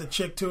backstory with the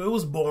chick too, it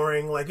was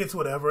boring. Like, it's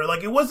whatever.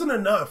 Like, it wasn't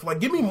enough. Like,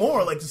 give me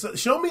more. Like,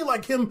 show me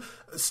him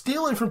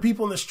stealing from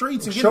people in the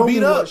streets and getting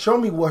beat up. Tell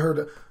me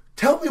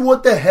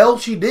what the hell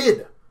she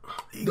did.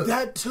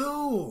 That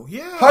too,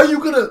 yeah. How are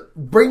you gonna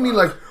bring me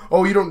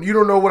oh, you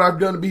don't know what I've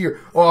done to be here?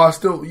 Oh, I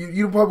still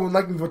you probably wouldn't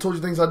like me if I told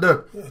you things I've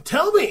done. Yeah,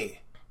 tell me.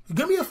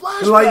 Give me a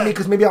flashback. Like me,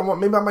 because maybe I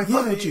might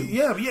fuck with you.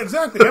 Yeah,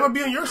 exactly. Maybe I'll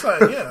be on your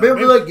side. Yeah, maybe I'll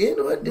be like, you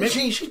know what?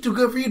 She's too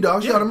good for you,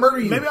 dog. She ought to murder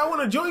you. Maybe I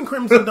want to join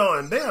Crimson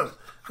Dawn. Damn,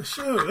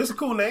 shoot, it's a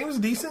cool name. It's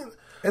decent.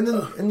 And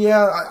then,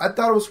 I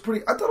thought it was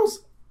pretty. I thought it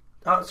was.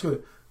 That's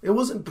good. It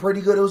wasn't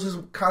pretty good. It was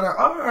just kind of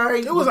all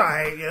right. It was all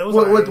right. Yeah, it was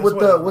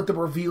with the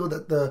reveal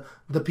that the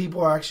people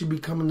are actually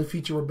becoming the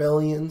future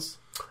rebellions.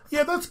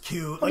 Yeah, that's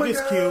cute.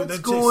 It's cute. That's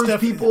cool.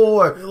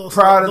 People are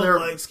proud of their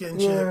light skin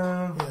chick.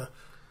 Yeah.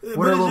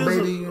 What a little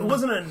baby. It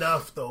wasn't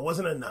enough, though. It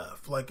wasn't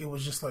enough. Like, it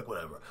was just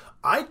whatever.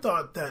 I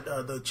thought that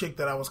the chick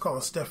that I was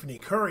calling Stephanie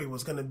Curry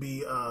was going to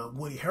be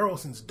Woody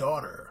Harrelson's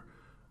daughter.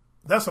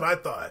 That's what I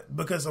thought,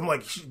 because I'm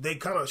like, she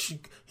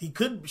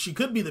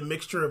could be the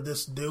mixture of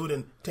this dude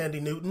and Tandy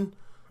Newton.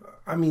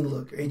 I mean,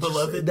 look,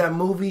 that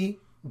movie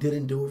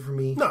didn't do it for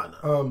me.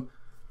 No.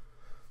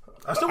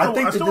 I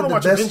think they did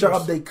the best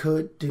job they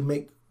could to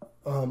make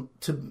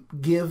to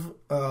give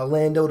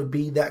Lando to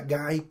be that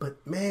guy,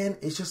 but man,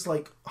 it's just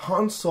like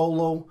Han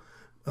Solo.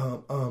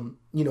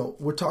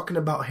 We're talking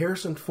about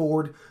Harrison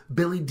Ford,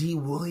 Billy D.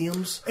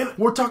 Williams, and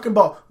we're talking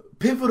about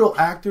pivotal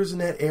actors in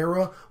that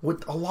era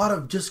with a lot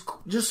of just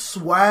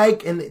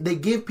swag, and they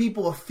give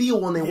people a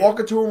feel when they walk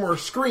into a room or a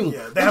screen.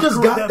 Yeah, they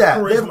just got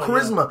that. They have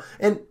charisma.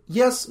 Yeah. And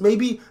yes,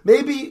 maybe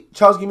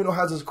Charles Gambino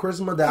has this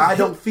charisma that I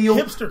don't feel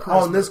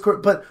on this.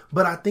 But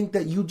I think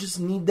that you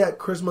just need that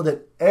charisma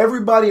that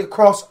everybody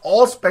across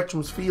all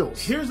spectrums feels.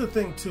 Here's the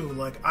thing too,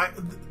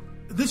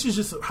 this is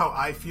just how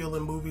I feel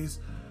in movies.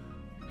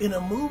 In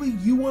a movie,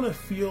 you want to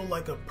feel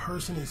like a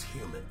person is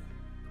human.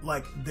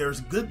 Like,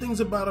 there's good things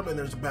about him and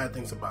there's bad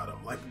things about him.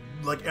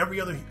 Like every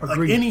other,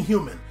 Agreed. Like any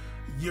human,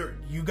 you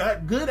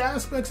got good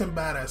aspects and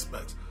bad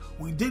aspects.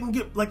 We didn't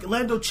get,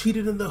 Lando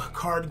cheated in the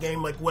card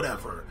game,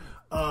 whatever.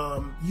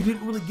 You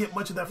didn't really get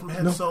much of that from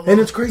Han Solo. And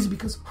it's crazy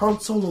because Han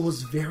Solo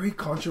was very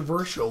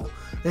controversial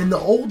in the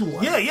old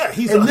one. Yeah.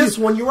 This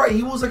one, you're right.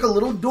 He was like a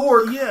little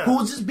dork who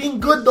was just being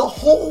good the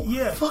whole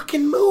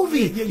fucking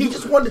movie. He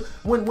just wanted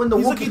when the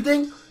Wookiee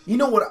thing. You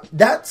know what?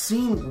 That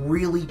scene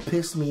really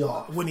pissed me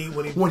off. When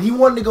he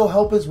wanted to go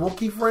help his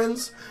Wookiee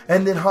friends,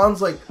 and then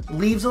Han's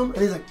leaves him,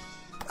 and he's like,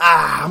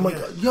 I'm like,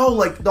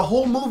 yo, the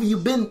whole movie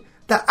you've been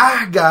the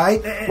guy.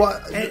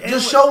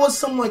 Just show us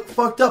some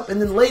fucked up, and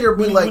then later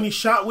be when he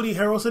shot Woody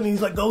Harrelson, and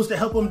he's goes to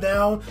help him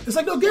down. It's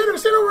no, get her,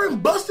 sit over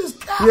and bust his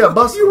cap. Yeah,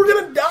 bust. You were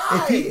gonna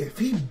die if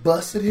he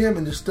busted him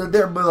and just stood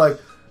there,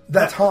 but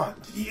that's Han.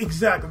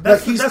 Exactly.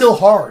 He's still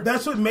hard.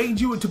 That's what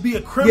made you to be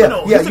a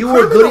criminal. Yeah, you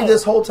were goody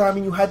this whole time,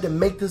 and you had to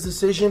make this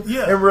decision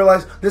and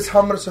realize this is how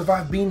I'm going to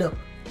survive being an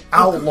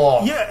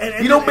outlaw. Yeah,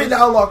 and you don't be an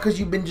outlaw because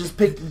you've been just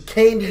picking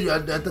candy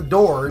at the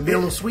door and being a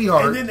little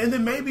sweetheart. And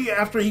then maybe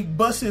after he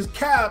busts his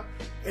cap,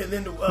 and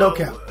then no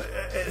cap,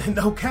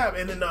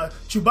 and then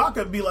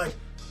Chewbacca be like,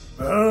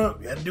 you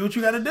got to do what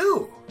you got to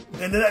do,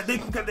 and then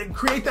they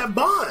create that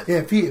bond. Yeah,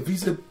 if he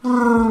said,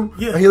 and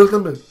he looked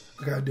at him.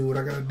 I gotta do what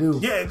I gotta do.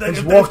 Yeah,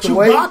 just walked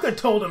away. Chewbacca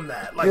told him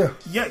that.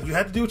 You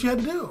had to do what you had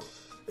to do.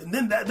 And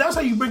then that's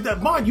how you break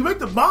that bond. You make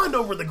the bond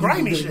over the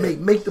grimy shit.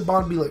 Make the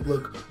bond be like,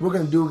 look, we're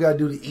going to do what we got to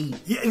do to eat.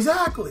 Yeah,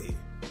 exactly.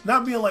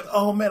 Not being like,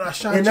 oh man, I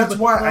shot you. And that's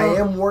why I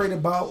am worried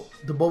about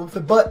the Boba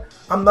Fett, but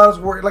I'm not as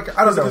worried. Like,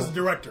 I don't know. Because the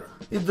director.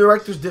 The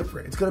director's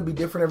different. It's going to be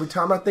different every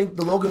time. I think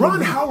the Logan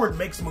Ron Howard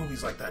makes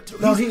movies like that too.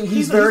 No,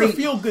 he's very a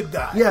feel-good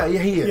guy. Yeah,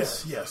 he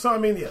is. Yeah. So I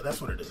mean, yeah,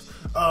 that's what it is.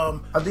 I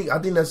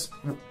think that's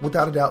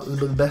without a doubt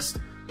the best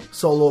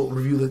Solo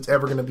review that's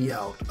ever going to be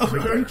out.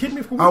 Are you kidding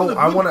me?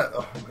 I want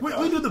to.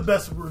 We do the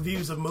best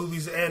reviews of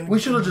movies, and we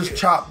should have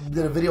just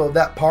did a video of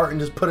that part and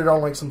just put it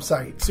on like some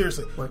site.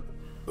 Seriously.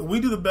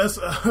 We do the best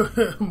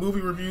movie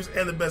reviews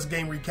and the best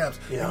game recaps,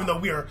 even though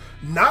we are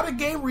not a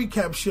game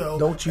recap show.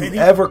 Don't you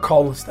ever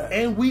call us that.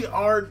 And we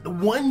are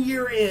 1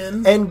 year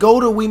in. And go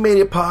to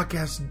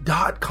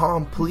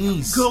WeMadeItPodcast.com,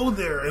 please. Go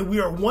there. And we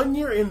are 1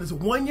 year in. This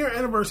 1 year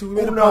anniversary. We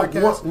made a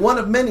podcast. One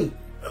of many.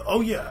 Oh,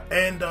 yeah.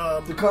 And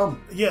to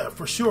come. Yeah,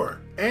 for sure.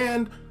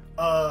 And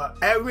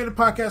at We Made It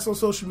Podcast on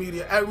social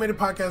media, at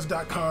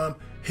WeMadeItPodcast.com.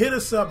 Hit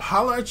us up.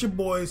 Holler at your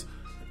boys.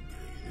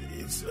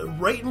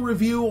 Rate and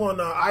review on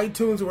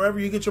iTunes or wherever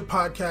you get your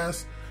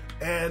podcasts.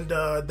 And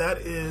that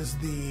is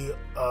the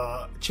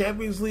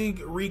Champions League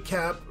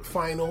recap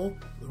final.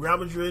 Real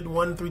Madrid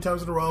won 3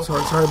 times in a row.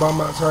 Sorry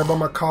about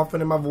my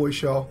coughing and my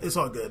voice, y'all. It's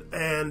all good.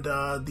 And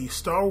the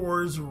Star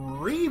Wars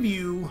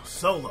review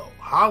solo.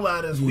 Holla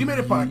at us. We Made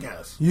a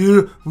Podcast.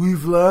 Yeah, we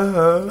fly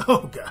high.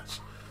 Oh gosh.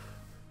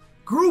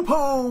 Group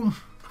home.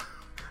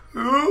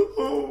 Group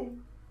home.